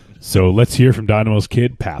 So let's hear from Dynamo's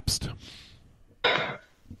kid, Pabst.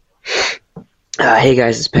 Hey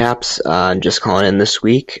guys, it's Paps. I'm just calling in this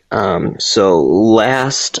week. So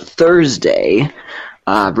last Thursday,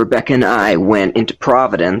 Rebecca and I went into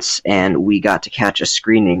Providence, and we got to catch a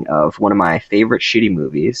screening of one of my favorite shitty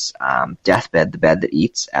movies, Deathbed, the Bed That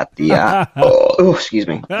Eats, at the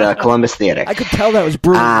the Columbus Theater. I could tell that was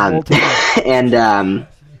brutal. And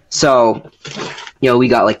so, we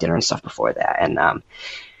got like dinner and stuff before that, and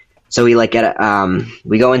so we like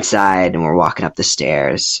we go inside and we're walking up the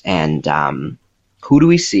stairs, and who do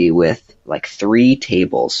we see with like 3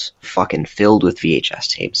 tables fucking filled with VHS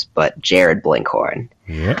tapes but Jared Blinkhorn.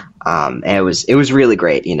 Yeah. And it was really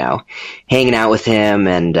great, hanging out with him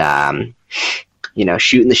and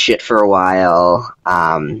shooting the shit for a while.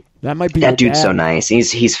 That might be that dude's so nice.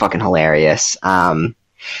 He's fucking hilarious.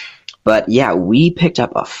 But yeah, we picked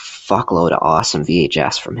up a fuckload of awesome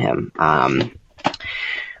VHS from him.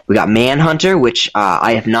 We got Manhunter, which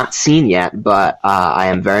I have not seen yet, but I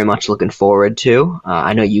am very much looking forward to.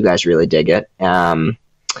 I know you guys really dig it. I'm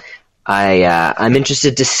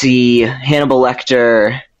interested to see Hannibal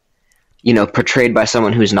Lecter, portrayed by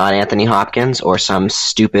someone who's not Anthony Hopkins or some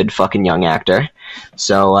stupid fucking young actor.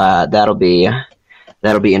 So that'll be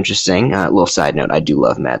interesting. A little side note: I do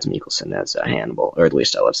love Mads Mikkelsen as Hannibal, or at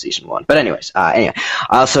least I love season 1. But anyways, I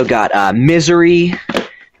also got Misery.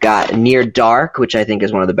 Got Near Dark, which I think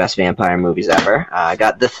is one of the best vampire movies ever.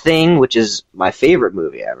 Got The Thing, which is my favorite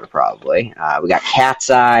movie ever, probably. We got Cat's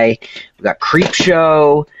Eye. We got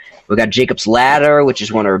Creepshow. We got Jacob's Ladder, which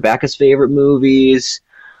is one of Rebecca's favorite movies.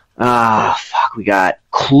 We got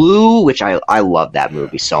Clue, which I love that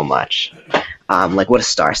movie so much. What a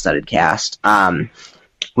star-studded cast.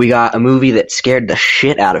 We got a movie that scared the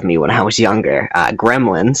shit out of me when I was younger,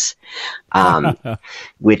 Gremlins,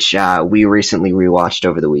 which we recently rewatched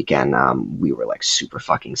over the weekend. We were like super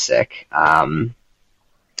fucking sick, and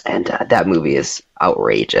that movie is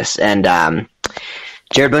outrageous. And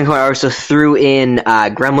Jared Blinkhorn also threw in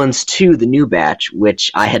Gremlins 2, The New Batch,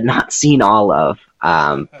 which I had not seen all of,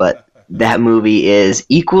 but that movie is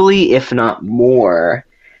equally, if not more,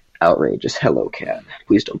 outrageous. Hello, cat.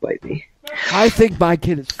 Please don't bite me. I think my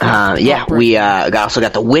kid is. We also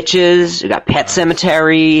got The Witches. We got Pet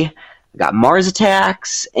Sematary. We got Mars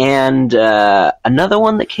Attacks, and another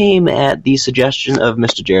one that came at the suggestion of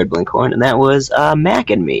Mr. Jared Blinkhorn, and that was Mac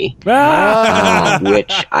and Me,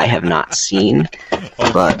 which I have not seen,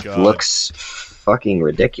 but looks fucking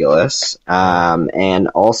ridiculous. And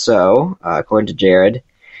also, according to Jared,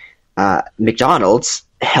 McDonald's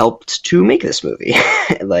helped to make this movie.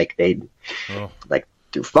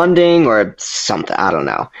 Through funding or something, I don't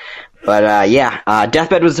know. But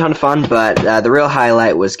Deathbed was a ton of fun, but the real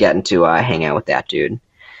highlight was getting to hang out with that dude.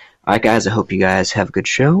 All right, guys, I hope you guys have a good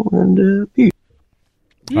show, and peace.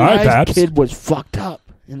 All right, Paps. Kid was fucked up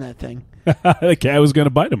in that thing. The cat was going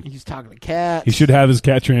to bite him. He's talking to cats. He should have his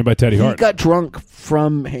cat trained by Teddy Hart. He got drunk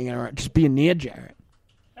from hanging around, just being near Jared.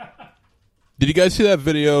 Did you guys see that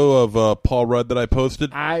video of Paul Rudd that I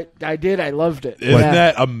posted? I did. I loved it. Isn't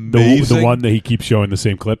that amazing? The one that he keeps showing the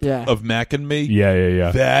same clip of Mac and Me?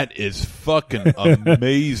 Yeah. That is fucking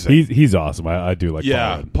amazing. He's awesome. I do like Paul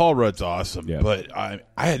Rudd. Paul Rudd's awesome. Yeah. But I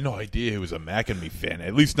had no idea he was a Mac and Me fan,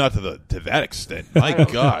 at least not to that extent. My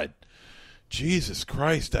God. Jesus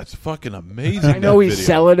Christ, that's fucking amazing. I know he's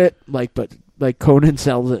selling it, but Conan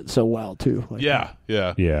sells it so well, too. Yeah.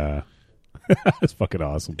 It's fucking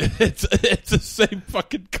awesome. It's the same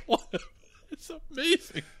fucking clip. It's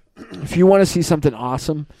amazing. If you want to see something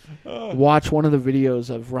awesome, watch one of the videos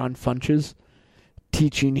of Ron Funches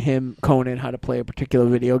teaching him, Conan, how to play a particular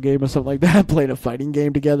video game or something like that, playing a fighting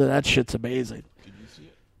game together. That shit's amazing. Did you see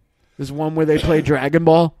it? There's one where they play Dragon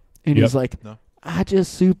Ball, and Yep. he's like, No. I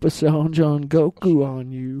just Super Saiyan Goku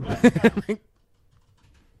on you.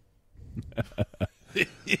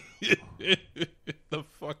 The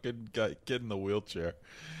fucking guy, kid in the wheelchair.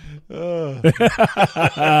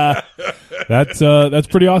 That's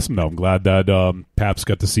pretty awesome, though. I'm glad that Paps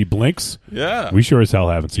got to see Blinks. Yeah. We sure as hell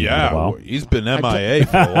haven't seen him in a while. He's been MIA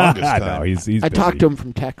for the longest I time. know, he's I busy. talked to him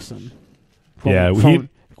from texting. Yeah,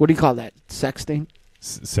 what do you call that? Sexting?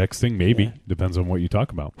 Sexting, maybe. Yeah. Depends on what you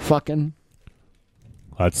talk about. Fucking.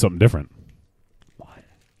 That's something different.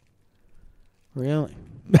 Really?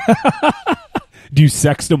 Do you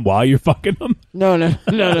sext him while you're fucking him? No.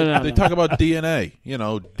 They talk about DNA. You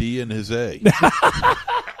know, D and his A.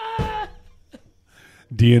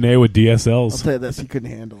 DNA with I'll DSLs. tell you this, he couldn't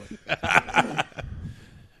handle it.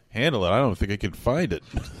 Handle it. I don't think I can find it.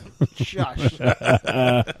 Shush.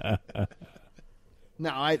 No,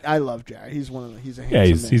 I love Jared. He's he's a handsome Yeah,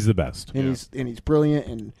 man. he's the best. And he's brilliant,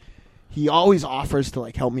 and he always offers to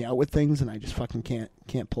like help me out with things, and I just fucking can't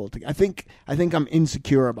pull it together. I think I'm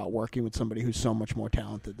insecure about working with somebody who's so much more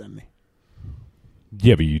talented than me.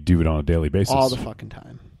 Yeah, but you do it on a daily basis. All the fucking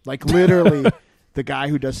time. Like literally the guy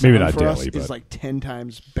who does Maybe sound not for daily, us but- is like 10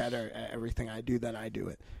 times better at everything I do than I do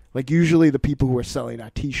it. Like usually the people who are selling our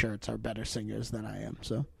t-shirts are better singers than I am,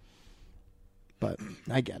 so but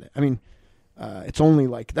I get it. I mean, it's only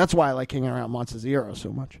like that's why I like hanging around Monster Zero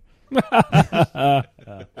so much.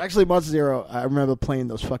 Actually, Monster Zero, I remember playing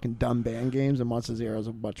those fucking dumb band games, and Monster Zero is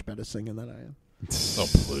a much better singer than I am. Oh,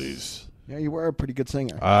 please. Yeah, you were a pretty good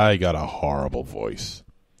singer. I got a horrible voice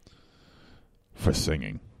for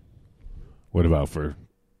singing. What about for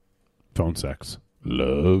phone sex?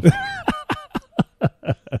 Love.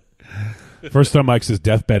 First time Mike says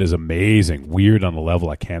Deathbed is amazing. Weird on the level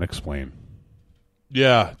I can't explain.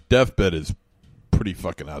 Yeah, Deathbed is pretty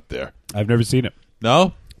fucking out there. I've never seen it.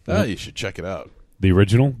 No? No. You should check it out. The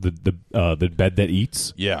original? The bed that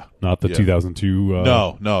eats? Yeah. Not the Yeah. 2002...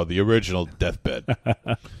 No, the original Deathbed.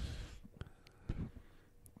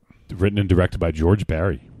 Written and directed by George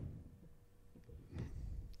Barry.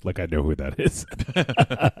 Like I know who that is.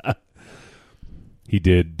 He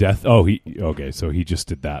did Death... Okay, so he just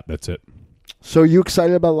did that. That's it. So you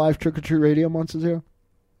excited about live Trick or Treat Radio, Monster Zero?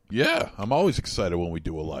 Yeah, I'm always excited when we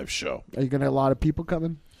do a live show. Are you gonna have a lot of people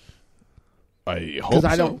coming? I hope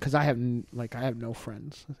so. Because I have no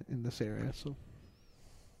friends in this area, so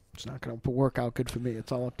it's not going to work out good for me.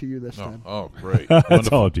 It's all up to you this time. Oh, great! That's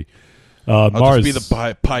all up to you. I'll Mars, just be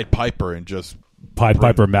the Pied Piper and just Pied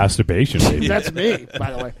Piper masturbation. Baby. That's me,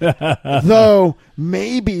 by the way. Though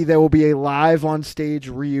maybe there will be a live on stage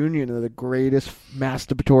reunion of the greatest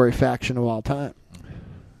masturbatory faction of all time.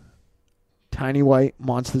 Tiny White,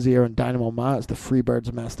 Monster Zero, and Dynamo Mars, the Freebirds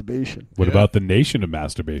of masturbation. What about the Nation of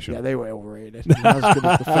Masturbation? Yeah, they were overrated. Not as good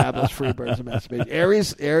as the Fabulous Freebirds of masturbation.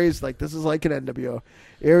 Aries, like this is like an NWO.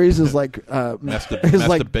 Aries is like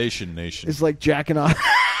Masturbation Nation. It's like jacking off.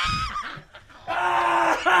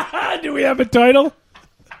 Do we have a title?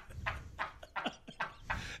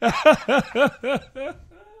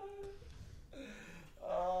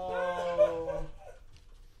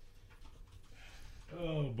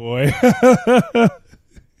 Oh boy.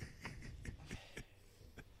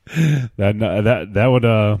 That'd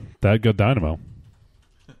go Dynamo.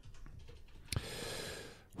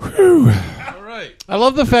 Whew. All right. I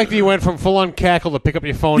love the fact that you went from full on cackle to pick up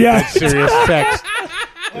your phone Yeah. and serious text,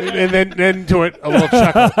 and then to it a little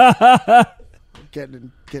chuckle.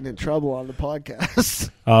 Getting in trouble on the podcast.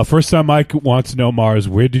 First time Mike wants to know, Mars,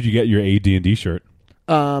 where did you get your AD&D shirt?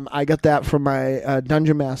 I got that from my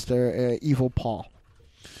Dungeon Master, Evil Paul.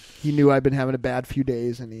 He knew I'd been having a bad few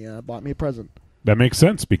days, and he bought me a present. That makes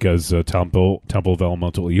sense because Temple of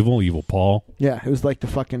Elemental Evil Paul. Yeah, it was like the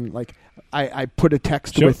fucking I put a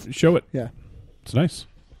text Show it. Yeah, it's nice.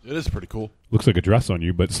 It is pretty cool. Looks like a dress on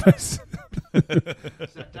you, but it's nice.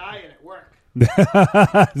 It's a diet at work. Is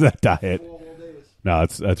that diet? No,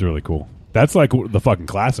 that's really cool. That's like the fucking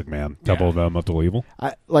classic, man. Temple of Elemental Evil.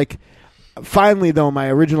 Finally, though, my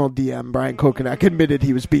original DM Brian Kokonak admitted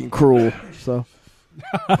he was being cruel. So,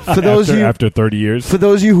 for those after 30 years, for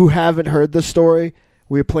those of you who haven't heard the story,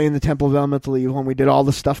 we were playing the Temple of Elemental Evil, and we did all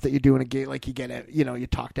the stuff that you do in a game. Like you get, you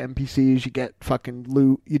talk to NPCs, you get fucking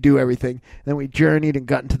loot, you do everything. Then we journeyed and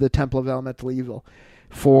got into the Temple of Elemental Evil.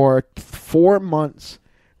 For 4 months,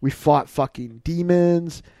 we fought fucking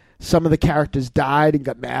demons. Some of the characters died and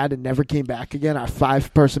got mad and never came back again. Our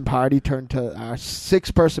 6-person party turned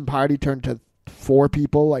to 4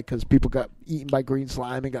 people, like, because people got eaten by green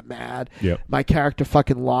slime and got mad. Yep. My character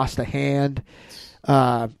fucking lost a hand.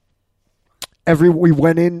 We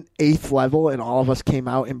went in 8th level, and all of us came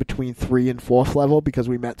out in between 3 and 4th level because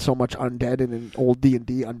we met so much undead, and in old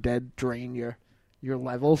D&D, undead drain your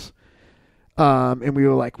levels. And we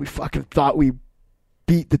were like, we fucking thought we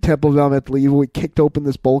beat the Temple of Elemental Evil. We kicked open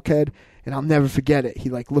this bulkhead, and I'll never forget it. He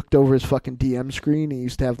like looked over his fucking DM screen. He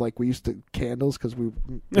used to have we used to candles because we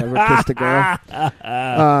never kissed a girl.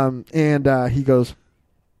 And he goes,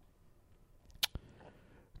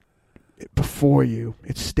 before you,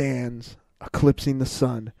 it stands, eclipsing the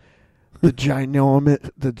sun, the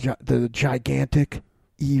gigantic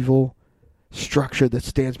evil structure that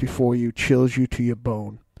stands before you chills you to your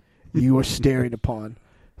bone. You are staring upon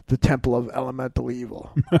the Temple of Elemental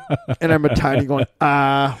Evil. And I'm a tiny going,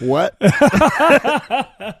 what?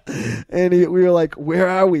 And we were like, where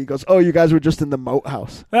are we? He goes, oh, you guys were just in the moat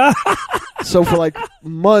house. So for like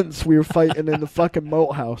months, we were fighting in the fucking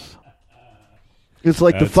moat house. It's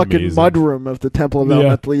like the fucking amazing. Mudroom of the Temple of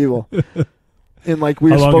Elemental Evil. And like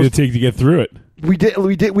we How were long supposed did it take to get through it?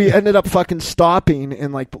 We ended up fucking stopping,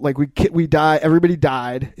 and like we died. Everybody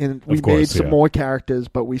died, and we made some more characters,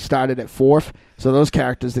 but we started at 4th, so those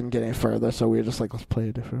characters didn't get any further. So we were just like, let's play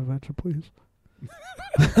a different adventure, please.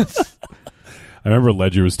 I remember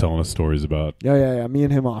Ledger was telling us stories about. Yeah. Me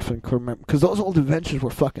and him often remember because those old adventures were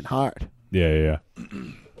fucking hard. Yeah.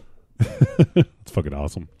 It's fucking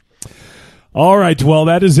awesome. All right, well,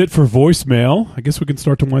 that is it for voicemail. I guess we can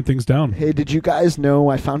start to wind things down. Hey, did you guys know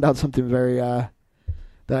I found out something very that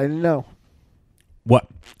I didn't know? What?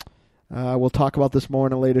 We'll talk about this more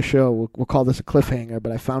in a later show. We'll call this a cliffhanger,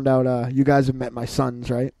 but I found out you guys have met my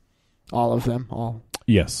sons, right? All of them. All.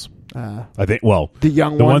 Yes. I think, well, the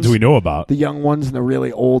young the ones we know about. The young ones and the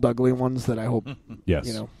really old, ugly ones that I hope,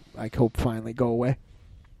 yes. I hope finally go away.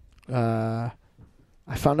 I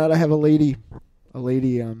found out I have a lady,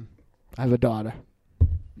 I have a daughter.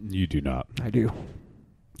 You do not. I do.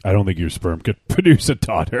 I don't think your sperm could produce a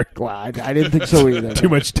daughter. Well, I didn't think so either. Too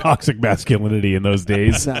much toxic masculinity in those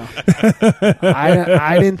days. No.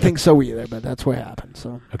 I didn't think so either, but that's what happened.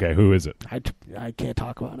 So okay, who is it? I can't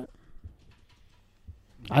talk about it.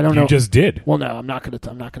 I don't know. You just did. Well, no, I'm not gonna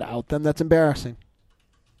out them. That's embarrassing.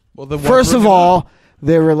 Well, then first of all,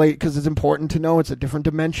 they're related because it's important to know it's a different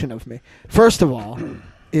dimension of me. First of all,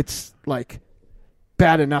 it's like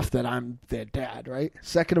bad enough that I'm their dad, right?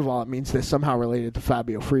 Second of all, it means they're somehow related to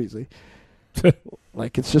Fabio Frizzi.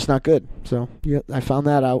 Like, it's just not good. So, yeah, I found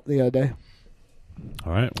that out the other day.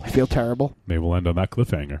 All right. I feel terrible. Maybe we'll end on that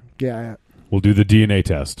cliffhanger. Yeah. We'll do the DNA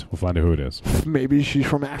test. We'll find out who it is. Maybe she's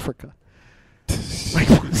from Africa. Like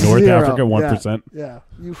North Africa, 1%. Yeah,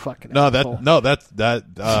 you fucking No, asshole. I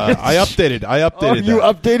updated. Oh, you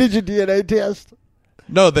updated your DNA test?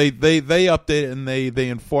 No, they update and they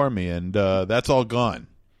inform me, and that's all gone.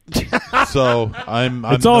 So I'm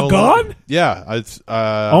it's all gone. Yeah, it's.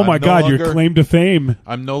 Oh my God, your claim to fame.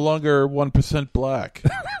 I'm no longer 1% black.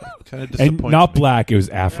 Kind of disappoints and not me. Black. It was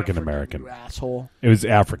African American. Asshole. It was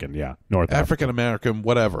African. Yeah, North African American,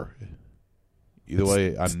 whatever. Either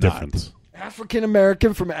way, I'm different. Not. African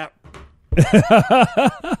American from.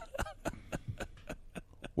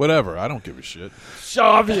 Whatever. I don't give a shit. So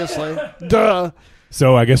obviously, duh.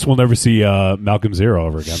 So I guess we'll never see Malcolm Zero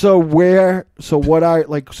ever again. So what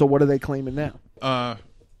are they claiming now? Oh,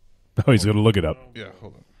 he's going to look it up. Yeah,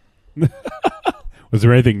 hold on. Was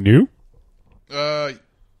there anything new? Well,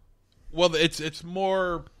 it's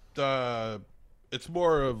more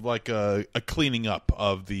of like a cleaning up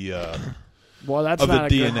of the well, that's of not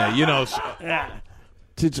the a DNA. Good, you know, yeah.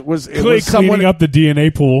 Was cleaning up the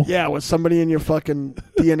DNA pool? Yeah, was somebody in your fucking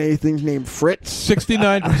DNA things named Fritz?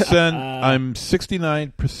 69%. I'm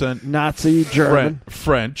 69% Nazi, German,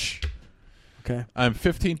 French. Okay. I'm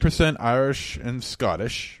 15% Irish and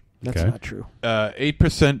Scottish. That's not true.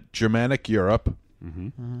 8% Germanic Europe.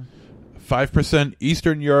 5%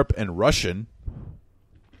 Eastern Europe and Russian.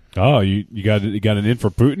 Oh, you got an in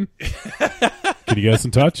for Putin? Can you get us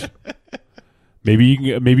in touch? Maybe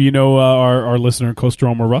you know our listener in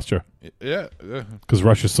Kostroma, Russia. Yeah, because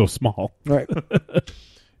Russia's so small. Right.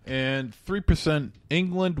 And 3%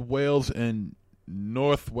 England, Wales, and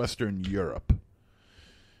Northwestern Europe.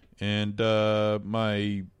 And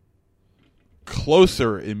my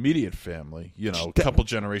closer immediate family, a couple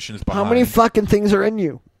generations behind. How many fucking things are in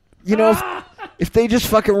you? You know, if they just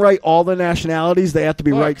fucking write all the nationalities, they have to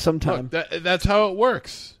be right sometime. Look, that's how it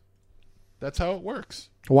works. That's how it works.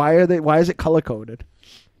 Why is it color coded?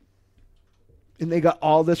 And they got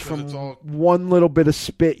all this from one little bit of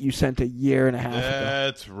spit you sent a year and a half ago.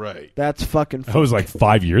 That's right. That's fucking That was like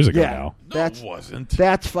 5 years ago now. That's, it wasn't.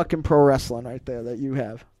 That's fucking pro wrestling right there that you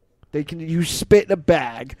have. You spit in a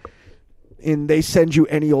bag, and they send you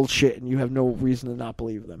any old shit, and you have no reason to not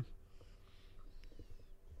believe them.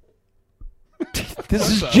 This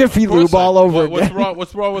is Jiffy Lube all over again.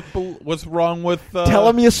 What's wrong with? Tell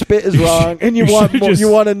them your spit is wrong, and you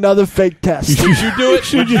want another fake test. Should you do it?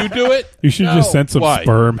 Should you do it? You should just send some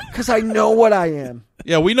sperm. Because I know what I am.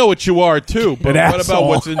 Yeah, we know what you are too. But what about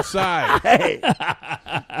what's inside? Hey,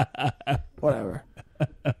 whatever.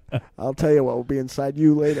 I'll tell you what will be inside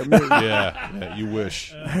you later. Me. Yeah, you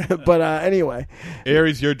wish. But anyway,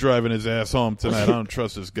 Aries, you're driving his ass home tonight. I don't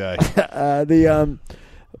trust this guy.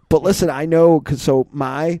 But listen, I know so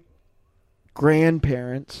my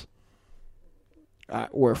grandparents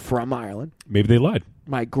were from Ireland. Maybe they lied.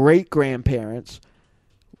 My great-grandparents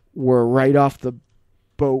were right off the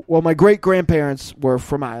boat. Well, my great-grandparents were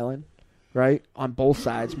from Ireland, right? On both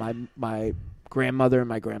sides, my grandmother and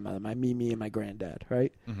my grandmother, my Mimi and my granddad,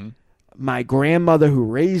 right? Mm-hmm. My grandmother who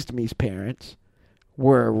raised me's parents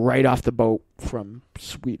were right off the boat from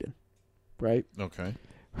Sweden, right? Okay.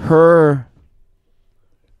 Her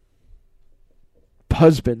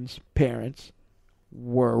husband's parents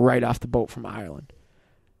were right off the boat from Ireland.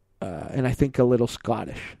 And I think a little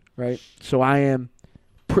Scottish, right? So I am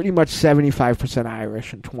pretty much 75%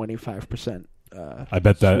 Irish and 25% I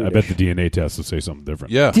bet the Swedish. DNA test will say something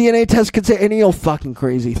different. Yeah. DNA test could say any old fucking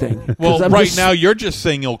crazy thing. Well, now you're just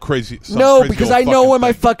saying old crazy. No, because I know where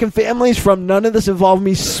my fucking family's from. None of this involved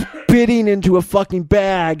me spitting into a fucking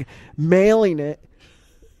bag, mailing it,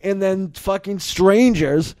 and then fucking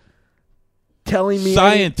strangers telling me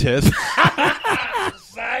scientists.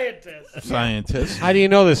 Scientists. How do you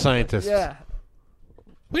know this scientist? Yeah.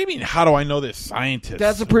 What do you mean? How do I know this scientist?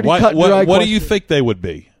 That's a pretty what, cut and what, dry what do you question. think they would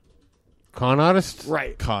be? Con artists?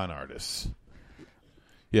 Right. Con artists.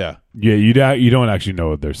 Yeah. Yeah, you don't actually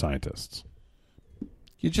know they're scientists.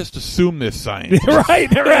 You just assume they're scientists. Right,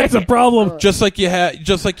 that's a problem. Just like you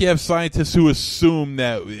have scientists who assume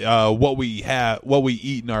that what we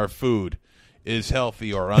eat in our food is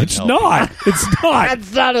healthy or unhealthy. It's not. It's not.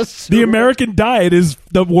 That's not a. The American diet is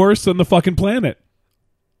the worst on the fucking planet.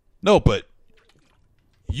 No, but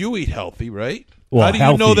you eat healthy, right? Well, how do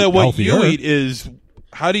you know that what healthier. you eat is?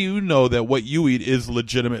 How do you know that what you eat is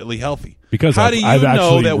legitimately healthy? Because how do you I've know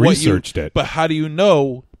actually that researched it. But how do you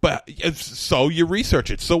know? But so you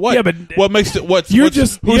research it. So what? Yeah, but what makes it? Who's you're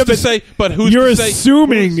to say? But who's you're to say?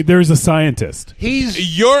 assuming there's a scientist.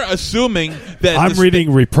 You're assuming that I'm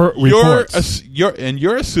reading reports.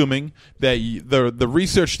 You're assuming that the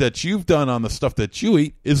research that you've done on the stuff that you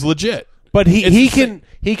eat is legit. But he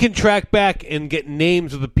can track back and get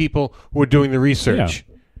names of the people who are doing the research.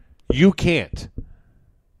 Yeah. You can't.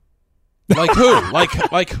 Like who?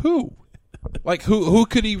 like who? Like who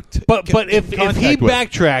could he? But if he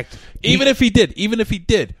backtracked, even if he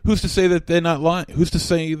did, who's to say that they're not lying? Who's to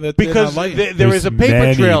say that because they're not lying? there is a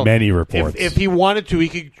paper trail. Many reports. If he wanted to, he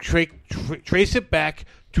could trace it back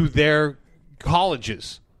to their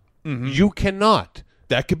colleges. Mm-hmm. You cannot.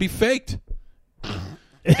 That could be faked.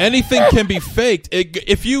 Anything can be faked.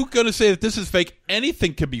 If you're going to say that this is fake,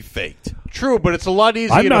 anything can be faked. True, but it's a lot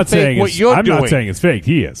easier I'm not to fake what you're doing. I'm not saying it's fake.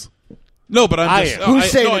 He is. No, but I'm just. Who's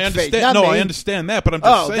saying I it's understand. fake? Not No, me. I understand that, but I'm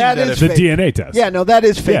just saying that that is the fake. DNA test. Yeah, no, that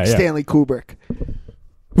is fake. Yeah. Stanley Kubrick.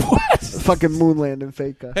 What? Fucking moon landing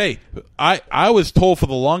fake. Hey, I was told for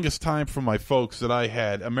the longest time from my folks that I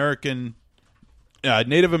had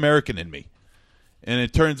Native American in me, and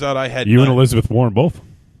it turns out I had You none. and Elizabeth Warren both.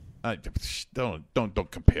 Don't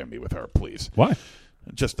compare me with her, please. Why?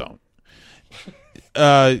 Just don't.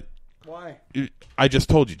 Why? I just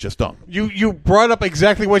told you, just don't. You brought up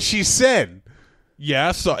exactly what she said.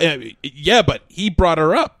 Yeah, so but he brought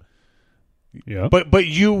her up. Yeah, but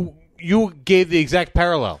you gave the exact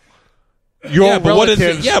parallel. Your yeah, but relatives.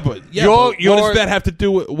 what does that have to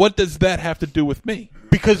do with? What does that have to do with me?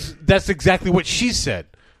 Because that's exactly what she said.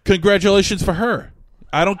 Congratulations for her.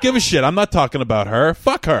 I don't give a shit. I'm not talking about her.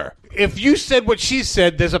 Fuck her. If you said what she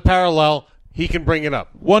said, there's a parallel. He can bring it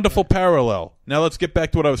up. Wonderful parallel. Now let's get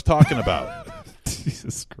back to what I was talking about.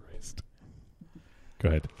 Jesus Christ. Go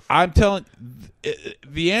ahead. I'm telling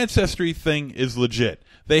the Ancestry thing is legit.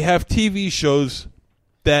 They have TV shows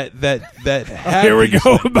that have Here we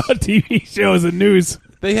go about TV shows and news.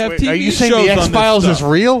 They have TV Are you saying shows the X-Files is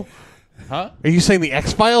real? Huh? Are you saying the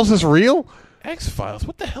X-Files is real? X-Files?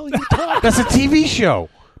 What the hell are you talking? That's a TV show.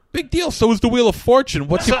 Big deal. So is the Wheel of Fortune.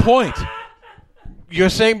 What's your point? you're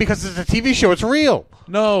saying because it's a TV show, it's real.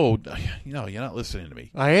 No, you're not listening to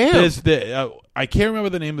me. I am. I can't remember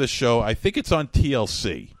the name of the show. I think it's on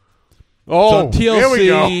TLC. Oh, it's on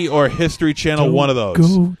TLC or History Channel, Don't one of those.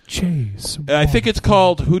 Go chase. And I think it's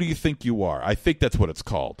called Who Do You Think You Are? I think that's what it's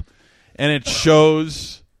called. And it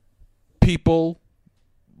shows people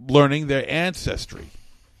learning their ancestry.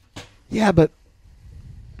 Yeah, but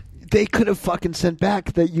they could have fucking sent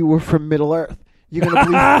back that you were from Middle Earth. You're gonna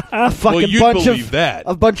believe a fucking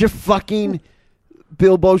a bunch of fucking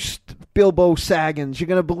Bilbo Saggins. You're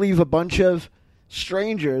gonna believe a bunch of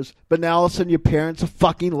strangers, but now all of a sudden your parents are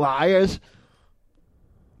fucking liars.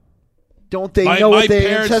 Don't they know what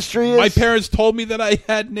their ancestry is? My parents told me that I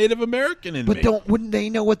had Native American in me. But wouldn't they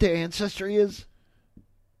know what their ancestry is?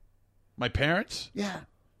 My parents? Yeah.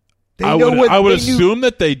 I would assume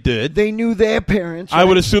that they did. They knew their parents. Right? I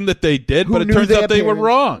would assume that they did, but it turns out they were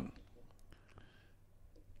wrong.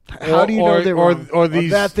 How do you know they're wrong? Or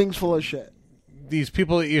that thing's full of shit. These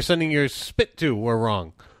people that you're sending your spit to were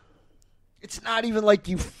wrong. It's not even like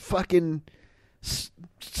you fucking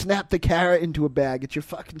snap the carrot into a bag. It's your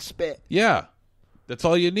fucking spit. Yeah. That's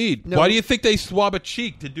all you need. No. Why do you think they swab a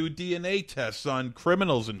cheek to do DNA tests on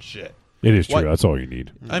criminals and shit? It is true. That's all you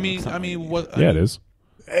need. I mean, what? Yeah, it is.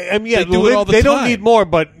 I mean, yeah, they do it all the they time. don't need more,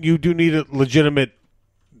 but you do need a legitimate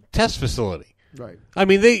test facility. Right. I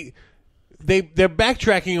mean, they're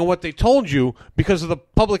backtracking on what they told you because of the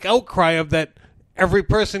public outcry of that every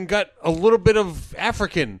person got a little bit of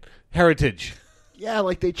African heritage. Yeah,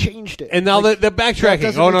 like they changed it. And now they're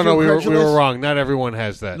backtracking. Oh, no, we were wrong. Not everyone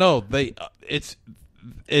has that. No, it's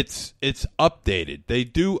updated. They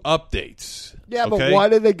do updates. Yeah, but okay? why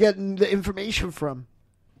do they get the information from?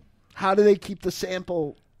 How do they keep the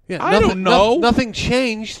sample? Yeah, I don't know. Nothing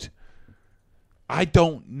changed. I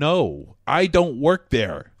don't know. I don't work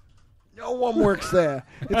there. No one works there.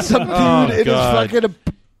 It's some dude in his fucking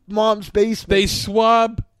mom's basement. They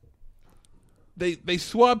swab. They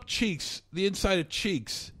swab cheeks, the inside of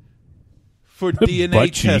cheeks, for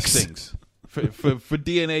DNA testings. For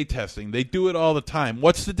DNA testing, they do it all the time.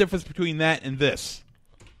 What's the difference between that and this?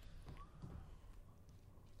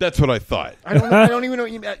 That's what I thought. I don't even know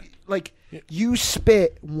what you mean. Like you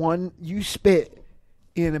spit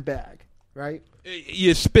in a bag, right?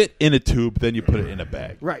 You spit in a tube, then you put it in a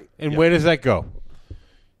bag. Right. And where does that go?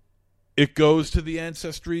 It goes to the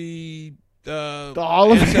ancestry. The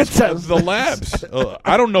Hall of Ancestors. The labs.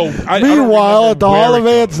 I don't know. Meanwhile, at the Hall of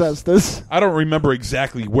Ancestors. I don't remember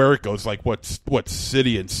exactly where it goes, like what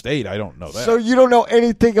city and state. I don't know that. So you don't know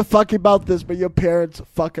anything fucking about this, but your parents are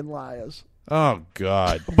fucking liars. Oh,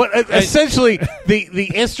 God. But essentially,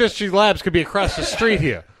 the ancestry labs could be across the street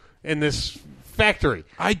here in this factory.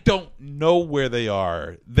 I don't know where they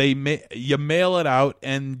are. You mail it out,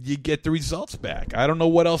 and you get the results back. I don't know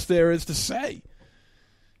what else there is to say.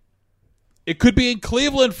 It could be in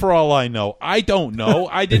Cleveland for all I know. I don't know.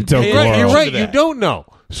 I didn't pay attention You're right. to that. You don't know.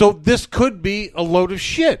 So this could be a load of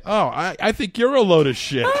shit. Oh, I think you're a load of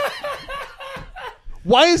shit.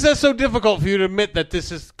 Why is that so difficult for you to admit that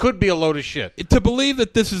could be a load of shit? To believe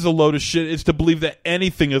that this is a load of shit is to believe that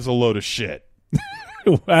anything is a load of shit.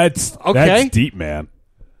 That's deep, man.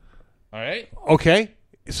 All right. Okay.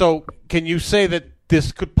 So can you say that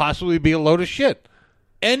this could possibly be a load of shit?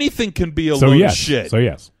 Anything can be a load of shit. So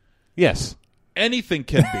yes. Yes. Anything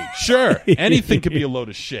can be. Sure. Anything can be a load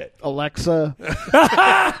of shit. Alexa.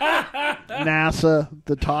 NASA.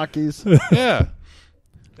 The talkies. Yeah.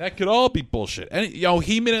 That could all be bullshit.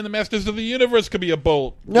 He-Man and the Masters of the Universe could be a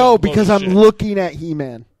bolt. No, because I'm shit. looking at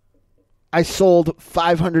He-Man. I sold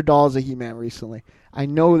 $500 of He-Man recently. I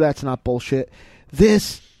know that's not bullshit.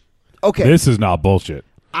 This is not bullshit.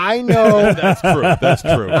 I know. That's true. That's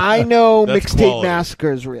true. I know That's Mixtape quality.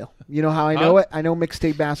 Massacre is real. You know how I know it? I know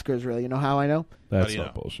Mixtape Massacre is real. You know how I know? That's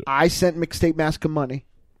not bullshit. I sent Mixtape Massacre money.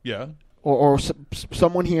 Yeah. Or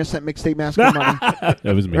someone here sent Mixtape Massacre money.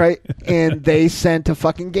 That was me. Right? And they sent a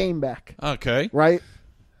fucking game back. Okay. Right?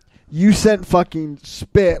 You sent fucking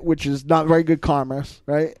spit, which is not very good commerce,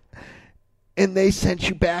 right? And they sent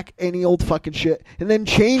you back any old fucking shit. And then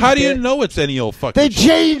changed it. How do you know it's any old fucking shit? They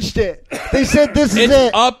changed it. They said this is it.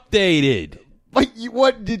 It's updated. Like,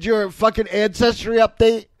 what, did your fucking ancestry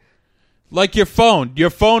update? Like your phone.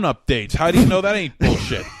 Your phone updates. How do you know that ain't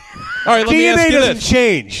bullshit? All right, let me ask you doesn't this.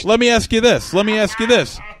 change. Let me ask you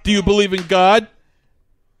this. Do you believe in God?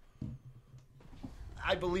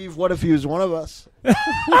 I believe. What if he was one of us?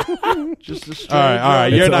 Just a straight. All right.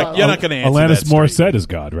 You're not going to answer Alanis that Morissette is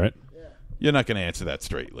God, right? Yeah. You're not going to answer that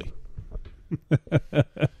straightly.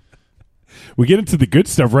 We get into the good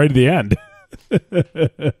stuff right at the end.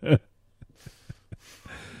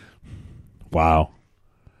 Wow.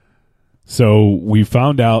 So we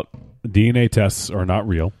found out DNA tests are not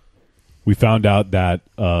real. We found out that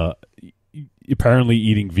apparently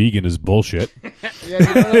eating vegan is bullshit.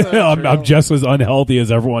 I'm just as unhealthy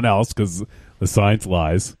as everyone else because the science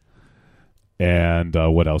lies. And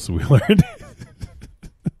what else have we learned?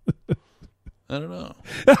 I don't know.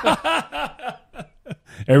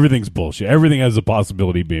 Everything's bullshit. Everything has a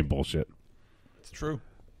possibility of being bullshit. It's true.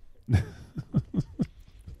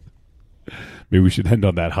 Maybe we should end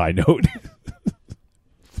on that high note.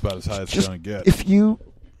 It's about as high as it's going to get.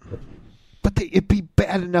 But it'd be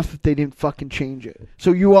bad enough if they didn't fucking change it.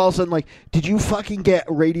 So you all of a sudden, did you fucking get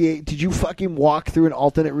radiate? Did you fucking walk through an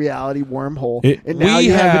alternate reality wormhole? And now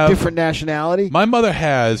you have a different nationality? My mother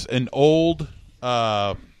has an old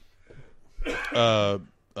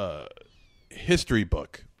history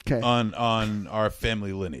book on our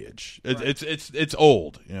family lineage. It's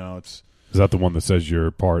old. Is that the one that says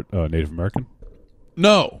you're part Native American?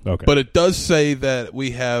 No. Okay. But it does say that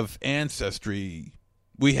we have ancestry.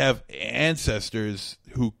 We have ancestors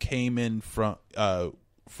who came in from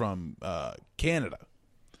Canada,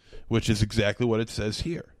 which is exactly what it says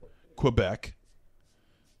here. Quebec.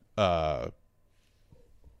 Let's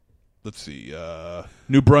see.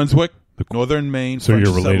 New Brunswick, Northern Maine. So French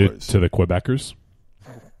you're related settlers. to the Quebecers?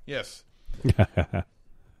 Yes.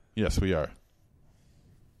 Yes, we are.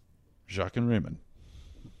 Jacques and Raymond.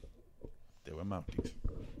 They were Mounties.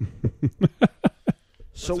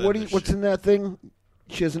 So what's in that thing?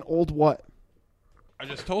 She has an old what? I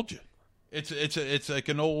just told you. It's like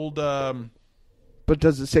an old. But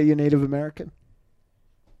does it say you're Native American?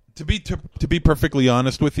 To be perfectly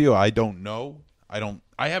honest with you, I don't know.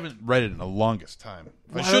 I haven't read it in the longest time.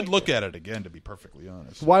 I should look at it again, to be perfectly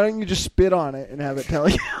honest. Why don't you just spit on it and have it tell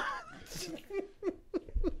you?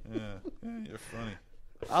 Yeah, you're funny.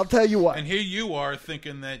 I'll tell you what. And here you are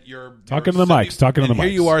thinking that you're talking to the mics. Talking to the mics.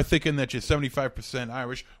 Here you are thinking that you're 75%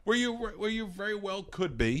 Irish, where you very well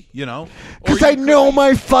could be. Because I know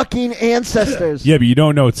my fucking ancestors. Yeah, but you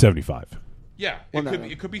don't know it's 75. Yeah,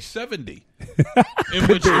 it could be 70. It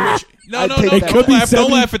could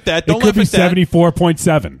Don't laugh at that. Don't it could laugh be at that.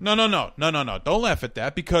 74.7. No. Don't laugh at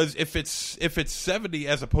that, because if it's 70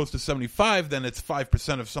 as opposed to 75, then it's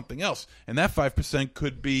 5% of something else, and that 5%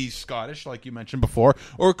 could be Scottish, like you mentioned before,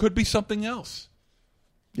 or it could be something else.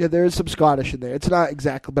 Yeah, there is some Scottish in there. It's not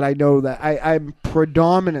exactly, but I know that I'm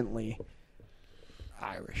predominantly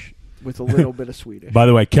Irish with a little bit of Swedish. By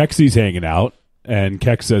the way, Kexy's hanging out. And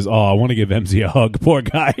Kex says, "Oh, I want to give MZ a hug." Poor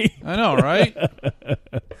guy. I know, right?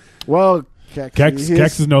 Well,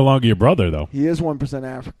 Kex is no longer your brother, though. He is 1%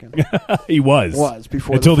 African. He was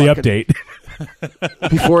before until the update.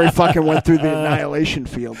 Before he fucking went through the annihilation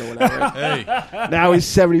field or whatever. Hey, now he's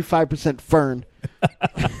 75% Fern.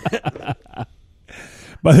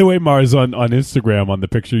 By the way, Mars, on Instagram, on the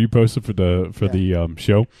picture you posted for the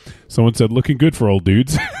show, someone said, "Looking good for old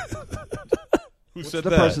dudes." Who said the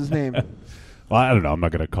that? person's name? Well, I don't know. I'm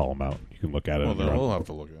not going to call him out. You can look at it. Well, then we'll have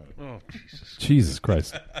to look at it. Oh, Jesus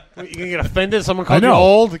Christ! You gonna get offended? Someone I called you know.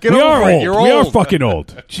 old? Get we over are it. old. You're we old. are fucking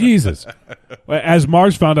old. Jesus. As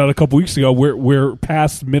Mars found out a couple weeks ago, we're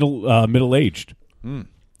past middle aged.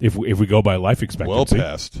 If we go by life expectancy, Well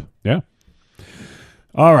past. Yeah.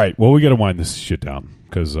 All right. Well, we got to wind this shit down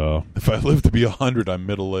because if I live to be 100, I'm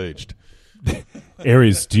middle aged.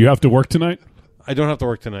 Aries, do you have to work tonight? I don't have to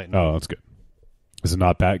work tonight. No. Oh, that's good. Is it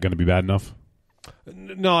not going to be bad enough?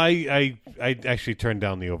 No, I actually turned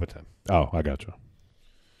down the overtime. Oh, I gotcha.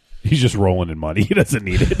 He's just rolling in money. He doesn't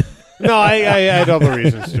need it. No, I had other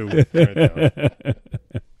reasons to turn it down.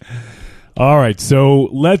 All right, so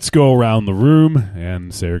let's go around the room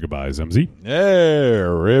and say our goodbyes, MZ. Hey,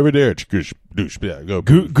 arrivederci, douchebag. Go,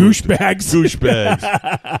 Goosebags. Goosebags.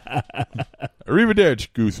 Arrivederci,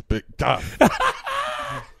 goosebag.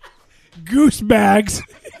 Goosebags.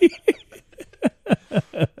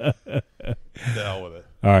 The hell with it.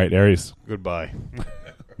 All right, Aries. Goodbye.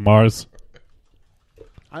 Mars.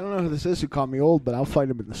 I don't know who this is who called me old, but I'll fight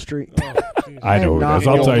him in the street. I know who it is.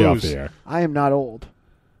 I'll tell you off the air. I am not old.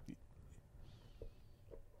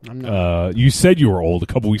 I'm not. You said you were old a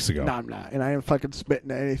couple weeks ago. No, I'm not. And I ain't fucking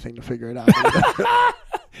spitting at anything to figure it out.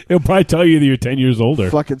 He'll probably tell you that you're 10 years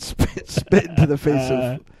older. Fucking spit into the face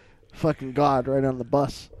of fucking God right on the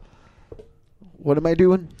bus. What am I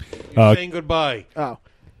doing? Saying goodbye. Oh.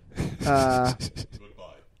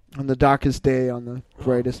 On the darkest day, on the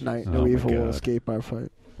brightest night, no evil will escape our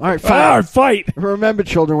fight. All right, fight. Our fight. Remember,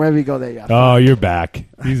 children, wherever you go, there you go. Oh, you're back.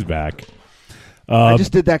 He's back. I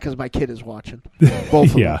just did that because my kid is watching. Both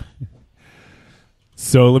of them.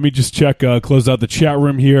 So let me just check, close out the chat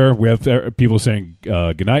room here. We have people saying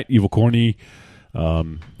good night, Evil Corny.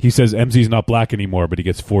 He says MZ's not black anymore, but he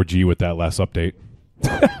gets 4G with that last update.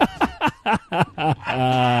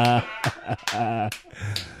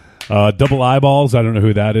 Double Eyeballs. I don't know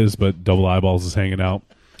who that is, but Double Eyeballs is hanging out.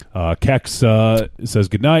 Kex says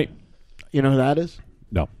good night. You know who that is?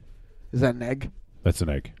 No. Is that an egg? That's an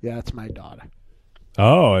egg. Yeah, that's my daughter.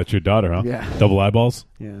 Oh, that's your daughter, huh? Yeah. Double Eyeballs?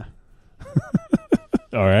 Yeah.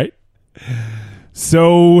 All right.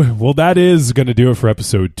 So, well, that is going to do it for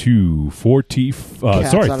episode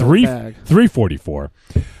 344.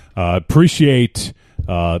 Appreciate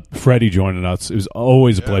Freddie joining us. It was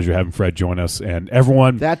always a pleasure having Fred join us, and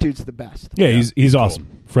everyone. That dude's the best. Yeah, he's awesome.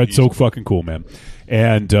 Fred's so fucking cool, man.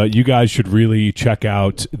 And you guys should really check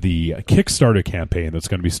out the Kickstarter campaign that's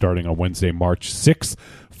going to be starting on Wednesday, March 6th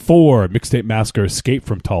for Mixtape Massacre: Escape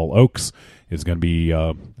from Tall Oaks. It's going to be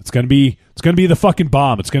it's going to be the fucking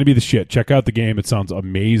bomb. It's going to be the shit. Check out the game. It sounds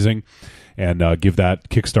amazing, and give that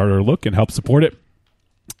Kickstarter a look and help support it.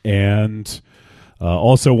 And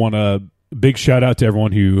also want to big shout out to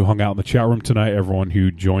everyone who hung out in the chat room tonight, everyone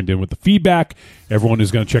who joined in with the feedback, everyone who's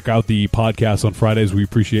going to check out the podcast on Fridays. We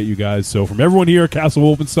appreciate you guys. So from everyone here at Castle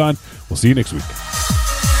Wolfenstein, we'll see you next week.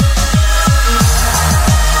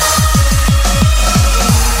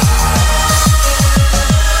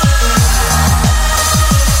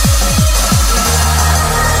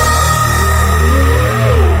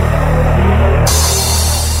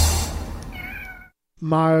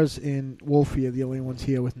 Mars and Wolfie are the only ones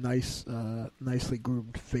here with nicely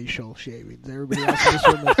groomed facial shavings. Everybody else in this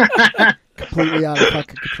room is completely out of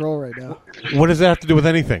fucking control right now. What does that have to do with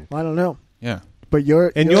anything? I don't know. Yeah. But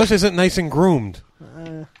yours isn't nice and groomed.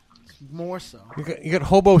 More so. You got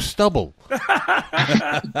hobo stubble.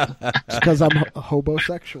 It's because I'm a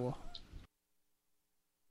hobosexual.